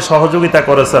 বিভিন্নভাবে সহযোগিতা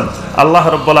করেছেন, আল্লাহ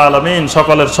রাব্বুল আলামিন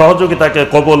সকলের সহযোগিতাকে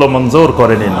কবুল ও মঞ্জুর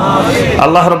করে নিন।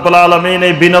 আল্লাহ রাব্বুল আলামিন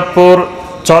এই বিনোদপুর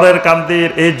চরের কান্দির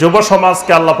এই যুব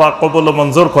সমাজকে আল্লাহ পাক কবুল ও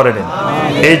মঞ্জুর করে নিন।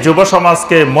 এই যুব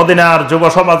সমাজকে মদিনার যুব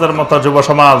সমাজের মতো যুব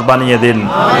সমাজ বানিয়ে দিন।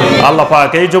 আল্লাহ পাক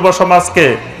এই যুব সমাজকে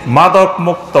মাদক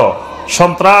মুক্ত,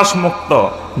 সন্ত্রাস মুক্ত,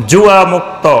 জুয়া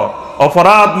মুক্ত,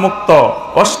 অপরাধ মুক্ত,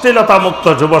 অশ্লীলতা মুক্ত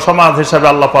যুব সমাজ হিসেবে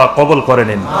আল্লাহ পাক কবুল করে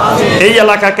নিন। এই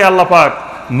এলাকাকে আল্লাহ পাক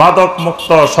মাদক মুক্ত,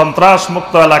 সন্ত্রাস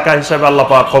মুক্ত এলাকা হিসেবে আল্লাহ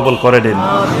পাক কবুল করে নিন।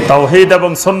 তাওহীদ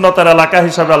এবং সুন্নতের এলাকা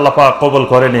হিসেবে আল্লাহ পাক কবুল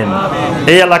করে নিন।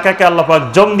 এই এলাকাকে আল্লাহ পাক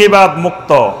জঙ্গিবাদ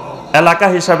মুক্ত এলাকা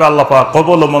হিসেবে আল্লাহ পাক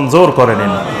কবুল ও মঞ্জুর করে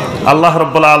নিন। আল্লাহ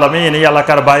রাব্বুল আলামিন এই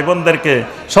এলাকার ভাই বোনদেরকে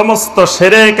সমস্ত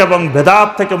শিরক এবং বেদাত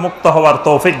থেকে মুক্ত হওয়ার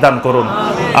তৌফিক দান করুন।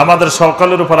 আমাদের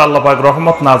সকলের উপর আল্লাহ পাক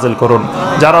রহমত নাজিল করুন।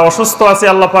 যারা অসুস্থ আছে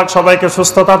আল্লাহ পাক সবাইকে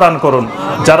সুস্থতা দান করুন।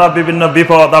 যারা বিভিন্ন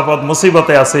বিপদ আপদ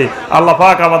মুসিবতে আছে আল্লাহ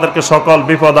পাক আমাদেরকে সকল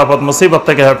বিপদ আপদ মুসিবত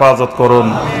থেকে হেফাজত করুন।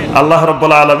 আল্লাহ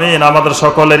রাব্বুল আলামিন আমাদের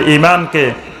সকলের ঈমানকে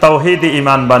তাওহীদি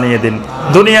ঈমান বানিয়ে দিন।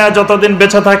 দুনিয়ায় যতদিন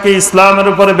বেঁচে থাকি ইসলামের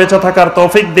উপরে বেঁচে থাকার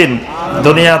তৌফিক দিন।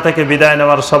 দুনিয়া থেকে বিদায়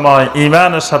নেওয়ার সময়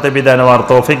ঈমানের সাথে বিদায় নেওয়ার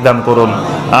তৌফিক দান করুন।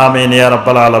 আমিন ইয়া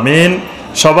রাব্বাল আলামিন।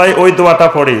 সবাই ওই দোয়াটা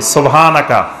পড়ি,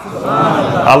 সুবহানাকা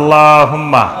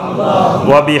আল্লাহুম্মা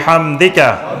ওয়া বিহামদিকা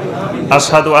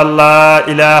আশহাদু আল্লা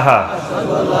ইলাহা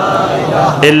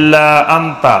ইল্লা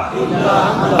আনতা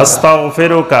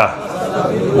আস্তাগফিরুকা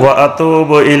ওয়া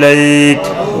আতুবু ইলাইক।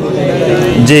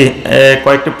 জি,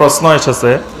 কয়েকটি প্রশ্ন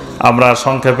এসেছে, আমরা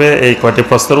সংক্ষেপে এই কয়েকটি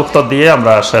প্রশ্নের উত্তর দিয়ে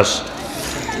আমরা শেষ।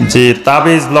 জি,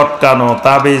 তাবিজ লটকানো,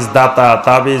 তাবিজ দাতা,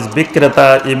 তাবিজ বিক্রেতা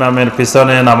ইমামের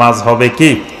পিছনে নামাজ হবে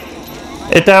কি?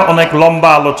 এটা অনেক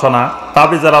লম্বা আলোচনা।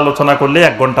 তাবিজের আলোচনা করলে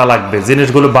 1 ঘন্টা লাগবে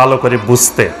জিনিসগুলো ভালো করে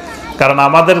বুঝতে। কারণ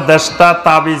আমাদের দেশটা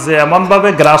তাবিজে এমনভাবে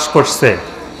গ্রাস করছে,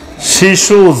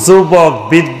 শিশু, যুবক,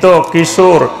 বৃদ্ধ,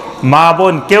 কিশোর, মা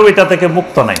বোন কেউ এটা থেকে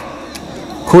মুক্ত নাই।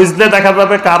 খুঁজলে দেখা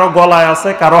যাবে কারো গলায় আছে,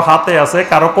 কারো হাতে আছে,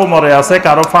 কারো কোমরে আছে,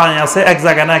 কারো পায়ে আছে, এক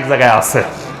জায়গায় না এক জায়গায় আছে।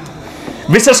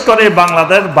 বিশেষ করে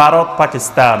বাংলাদেশ, ভারত,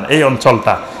 পাকিস্তান এই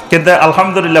অঞ্চলটা। কিন্তু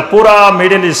আলহামদুলিল্লাহ পুরা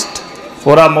মিডল ইস্ট,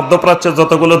 পুরা মধ্যপ্রাচ্যের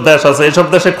যতগুলো দেশ আছে এইসব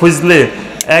দেশে খুঁজলে,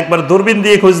 একবার দূরবীন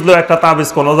দিয়ে খুঁজলেও একটা তাবিজ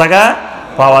কোনো জায়গায়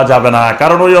পাওয়া যাবে না।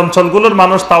 কারণ ওই অঞ্চলগুলোর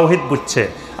মানুষ তাওহীদ বুঝছে,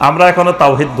 আমরা এখনো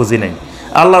তাওহীদ বুঝি নাই।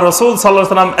 আল্লাহ রাসূল সাল্লাল্লাহু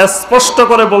আলাইহি ওয়াসাল্লাম স্পষ্ট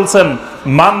করে বলছেন,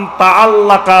 মান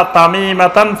তাআল্লাকা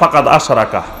তামিমাতান ফাকাদ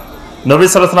আশরাকা। নবী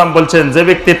সাল্লাল্লাহু আলাইহি ওয়াসাল্লাম বলছেন, যে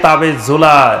ব্যক্তি তাবিজ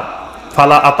ঝুলায়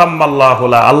ফালা আতাম্মাল্লাহু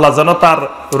লা, আল্লাহ যেন তার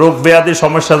রোগ ব্যাধি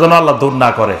সমস্যা যেন আল্লাহ দূর না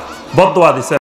করে, বদদুয়া দিছেন।